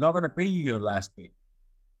 I'm not going to pay you your last pay.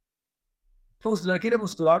 تو اس لڑکے نے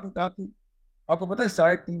مسکرا کے کہا کہ آپ کو پتا ہے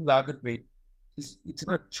 3.5 لاکھ روپے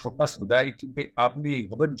اتنا چھوٹا سودا ہے کیونکہ آپ نے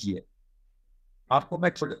غبن کی ہے. آپ کو میں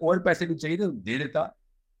چھوٹے اور پیسے بھی چاہیے تو دے دیتا.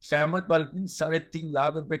 فہمت والدین 3.5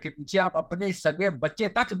 لاکھ روپے کے پیچھے آپ اپنے سگے بچے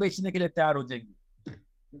تک بیچنے کے لیے تیار ہو جائیں گے.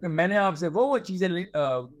 کیونکہ میں نے آپ سے وہ چیزیں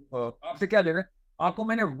آپ سے کیا لینا ہے, آپ کو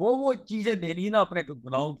میں نے وہ چیزیں دینی نا اپنے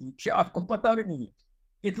گناہوں کی, آپ کو پتا بھی نہیں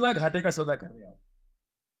ہے اتنا گھاٹے کا سودا کر رہے ہیں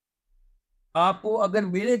آپ کو. اگر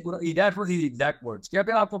میرے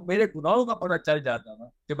اگر آپ کو میرے گناہوں کا پتہ چل جاتا نا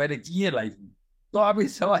کہ میں نے کیے لائف میں, تو آپ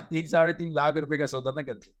اس 3.5 لاکھ روپے کا سودا نہ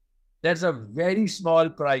کرتے. That's a very small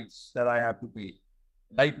price that I have to pay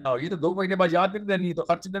right now. یہ تو 2 مہینے بعد یاد نہیں دینی, تو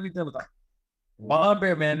خرچ نہیں دیتے. بتا وہاں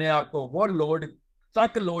پہ میں نے آپ کو وہ لوڈ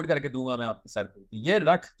تک لوڈ کر کے دوں گا میں آپ کے سر پہ, یہ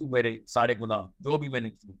رکھ تو میرے سارے گناہ جو بھی میں نے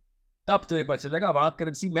کیے, تب تمہیں پتہ چلے گا وہاں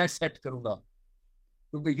کرنسی میں سیٹ کروں گا.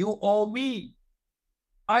 کیونکہ you owe me.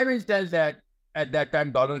 I will tell that at that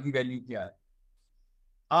time dollar کی ویلیو کیا ہے.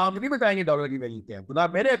 آپ نہیں بتائیں گے ڈالر کی ویلیو کیا ہے, گناہ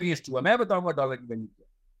میرے اگینسٹ ہوا, میں بتاؤں گا ڈالر کی ویلیو کیا ہے.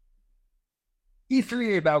 اس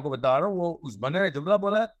لیے میں آپ کو بتا رہا ہوں, وہ اس بندے نے جملہ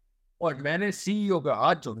بولا اور میں نے سی ای او کا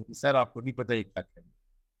ہاتھ جوڑا کہ سر آپ کو نہیں پتہ یہ کیا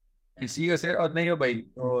کریں. سی ای او سے اور نہیں ہو بھائی,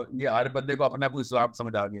 تو یہ ہر بندے کو اپنا کوئی اسلام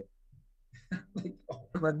سمجھ آ گیا.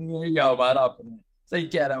 یا ہمارا اپنا صحیح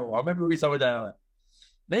کہہ رہا ہوں, ہمیں بھی سمجھ آیا ہے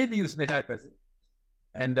نہیں دی اس نے شاید پیسے.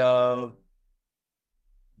 اینڈ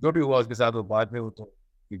جو بھی ہوا اس کے ساتھ وہ بعد میں, وہ تو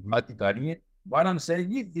بات کی کہانی ہے. بات ہم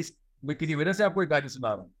صحیح جس میں کسی وجہ سے آپ کو ایک کہانی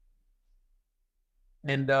سنا رہا ہوں.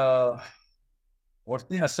 اینڈ اس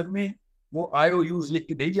نے اصل میں وہ آئی او یوز لکھ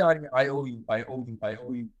کے نہیں جا رہی ہیں, I O U I O U I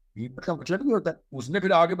O U, کا مطلب نہیں ہوتا. اس نے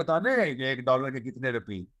پھر آگے بتانا ہے کہ $1 کے کتنے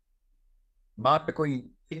روپے. وہاں پہ کوئی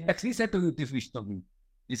ٹیکس نہیں سیٹ ہوئی تھی فرشتوں کی,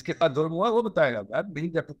 جس کے ساتھ ظلم ہوا وہ بتائے گا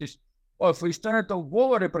میری ریپوٹیشن. اور فرشتہ نے تو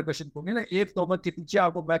وہ ریپرکشن کو نا, ایک تہمت کے پیچھے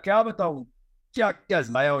آپ کو میں کیا بتاؤں کیا کیا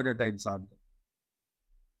ضائع ہو جاتا ہے انسان کو.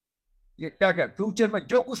 یہ کیا کیا فیوچر میں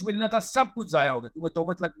جو کچھ ملنا تھا سب کچھ ضائع ہو گیا, وہ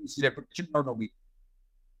تہمت لگ گئی, ریپوٹیشن ڈاؤن ہوگی.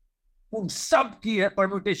 ان سب کی ہے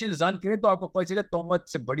پرمیوٹیشن جان کریں تو آپ کو پتہ چلے تہمت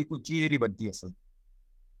سے بڑی کوئی چیز نہیں بنتی ہے اصل.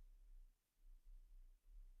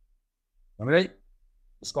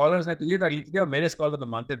 اسکالرز نے تو یہ لکھ دیا, میرے اسکالر تو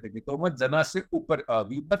مانتے تھے کہ تہمت زنا سے اوپر,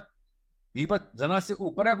 غیبت زنا سے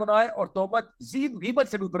اوپر ہے گناہ ہے, اور تہمت غیبت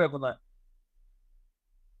سے بھی اوپر ہے گناہ ہے.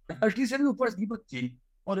 الٹی سے بھی اوپر غیبت تھی,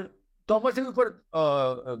 اور تہمت سے بھی اوپر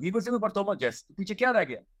غیبت سے بھی اوپر تہمت. جیسے پیچھے کیا رہ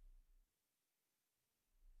گیا؟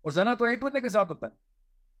 اور زنا تو ایک بندے کے ساتھ ہوتا ہے,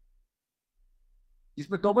 جس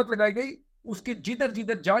پہ تہمت لگائی گئی اس کے جدھر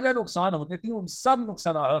جدھر جہاں جہاں نقصان ہوتے تھے ان سب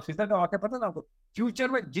نقصانات, فطر کا واقعہ پتہ نا آپ کو, فیوچر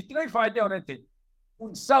میں جتنے فائدے ہونے تھے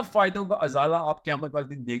ان سب فائدوں کا ازالہ آپ قیامت والے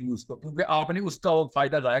دن دیں گے اس کو, کیونکہ آپ نے اس کا وہ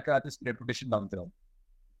فائدہ ضائع کرا تھا, اس کی ریپوٹیشن ڈاؤن کرا.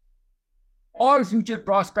 اور فیوچر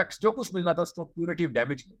پراسپیکٹس جو کچھ ملنا تھا اس کو پیورٹی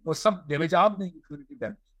ڈیمیج, وہ سب ڈیمیج آپ نہیں, purity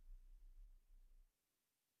damage.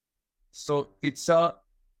 So it's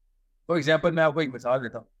for example میں آپ کو ایک مثال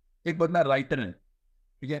دیتا ہوں. ایک بندہ رائٹر ہے,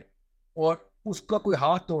 ٹھیک ہے, اور اس کا کوئی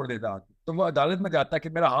ہاتھ توڑ دیتا تو وہ عدالت میں جاتا ہے کہ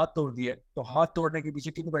میرا ہاتھ توڑ دیا ہے, تو ہاتھ توڑنے کے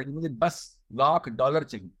پیچھے کتنے پیسے, مجھے $10 لاکھ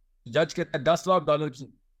چاہیے. جج کہتا ہے $10 لاکھ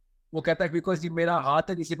چاہیے. وہ کہتا ہے بیکاز یہ میرا ہاتھ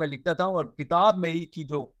ہے جسے میں لکھتا تھا, اور کتاب میری کی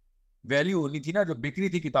جو ویلیو ہونی تھی نا, جو بکری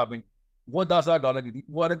تھی کتابیں, وہ $10 لاکھ کی تھی.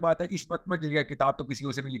 وہ الگ بات ہے, اس وقت میں جگہ کتاب تو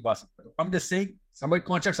کسی سے بھی لکھوا سکتا ہے. ہم جس سے سمجھ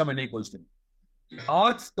کانسیپٹ سمجھ نہیں پہنچتے.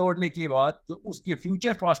 ہاتھ توڑنے کے بعد جو اس کے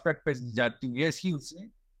فیوچر پراسپیکٹ پہ جاتی ہے اس کی اس نے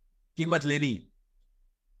قیمت لینی,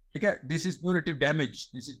 ٹھیک ہے. This is purity damage,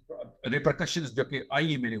 this is repercussions جو کہ آئی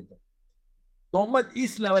ہیں میرے اوپر. تہمت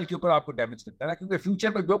اس لیول کے اوپر آپ کو ڈیمیج کرتا ہے, کیونکہ فیوچر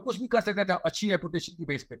میں جو کچھ بھی کر سکتا تھا اچھی ریپوٹیشن کی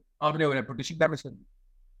بیس پہ, آپ نے وہ ریپوٹیشن ڈیمیج کر دی.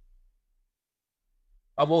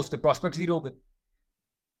 اب وہ اس کے پراسپیکٹ زیرو ہو گئے.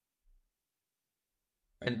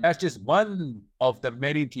 And that's just one of the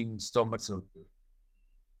many things تہمت سے ہوتے ہیں.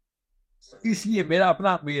 اس لیے میرا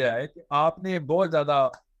اپنا میرا ہے کہ آپ نے بہت زیادہ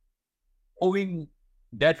اوونگ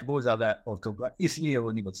ڈیٹ بہت زیادہ ہے عورتوں کا, اس لیے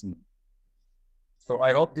وہ نہیں بچی. So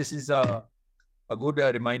I hope this is a good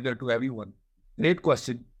reminder to everyone. Great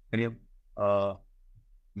question, Miriam.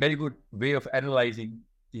 Very good way of analyzing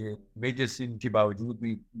کہ میجر سن کے باوجود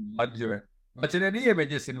بھی مرد جو ہے بچنے نہیں ہے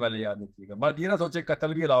میجر سن والے یاد رکھیے گا. بات یہ نہ سوچے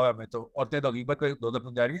قتل بھی علاوہ میں تو عورتیں تو غیبت کو دوزخ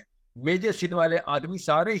میں جا رہی ہیں. میجر سن والے آدمی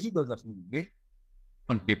سارے ہی دوزخ میں ہوں گے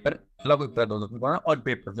آن پیپر. اللہ کو اتنا دوزخ میں آن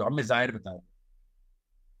پیپر جو ہمیں ظاہر بتایا.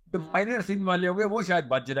 تو مائنر سن والے ہوں گے وہ شاید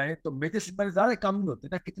بچ جائیں. تو میجر سن والے زیادہ کم نہیں ہوتے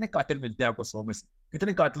نا. کتنے قاتل ملتے ہیں آپ کو 100 میں سے؟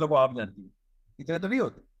 کتنے قاتلوں کو آپ جانتی ہیں؟ اتنے تو نہیں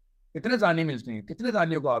ہوتے. کتنے زانی ملتے ہیں؟ کتنے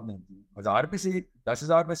زانیوں کو آپ جانتی ہیں؟ 1000 میں سے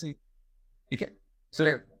 10,000 میں سے. ٹھیک ہے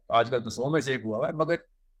سر. آج کل تو 100 میں سے ایک ہوا ہے. مگر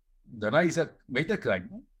جنا ہی سر بہتر کرائم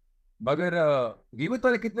ہے. مگر غیبت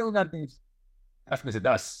والے کتنے کو جانتے ہیں؟ 10 میں سے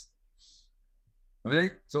 10.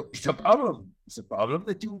 So it's a problem. It's a problem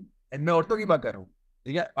that you and میں عورتوں کی بات کر رہا ہوں.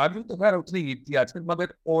 ٹھیک ہے آدمی تو خیر اتنی غیبت تھی آج کل.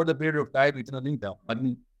 مگر over the period of time اتنا نہیں تھا.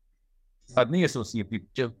 آدمی ایسوسیٹ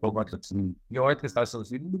یہ عورت کے ساتھ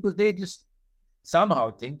associate because they just somehow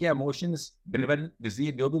think کہ emotions driven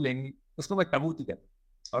disease جو بھی لیں گی اس کو میں taboo تھی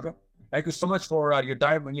کہتا. Okay, thank you so much for your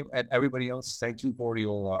time and everybody else. Thank you for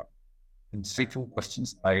your insightful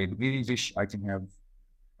questions. I really wish I can have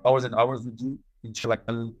hours and hours with you. انشاءاللہ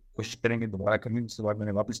کل کوشش کریں گے دوبارہ کریں گے. اس کے بعد میں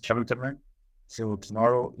نے واپس ٹریول کرنا ہے. So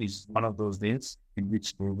tomorrow is one of those days in which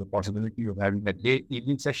there is a possibility of having a day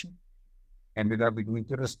evening session. And we're going to be doing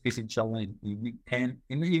Twitter space inshallah in the evening. And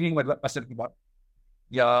in the evening مطلب عصر کے بعد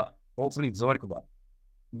یا hopefully ظہر کے بعد.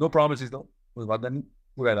 No promises though. اس بعد نہیں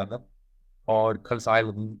پورا ارادہ. اور کل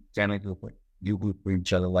ساحل چینل کے اوپر یوٹیوب پہ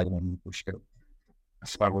انشاءاللہ لائیو ہونے کی کوشش کرو.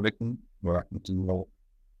 السلام علیکم ورحمۃ اللہ.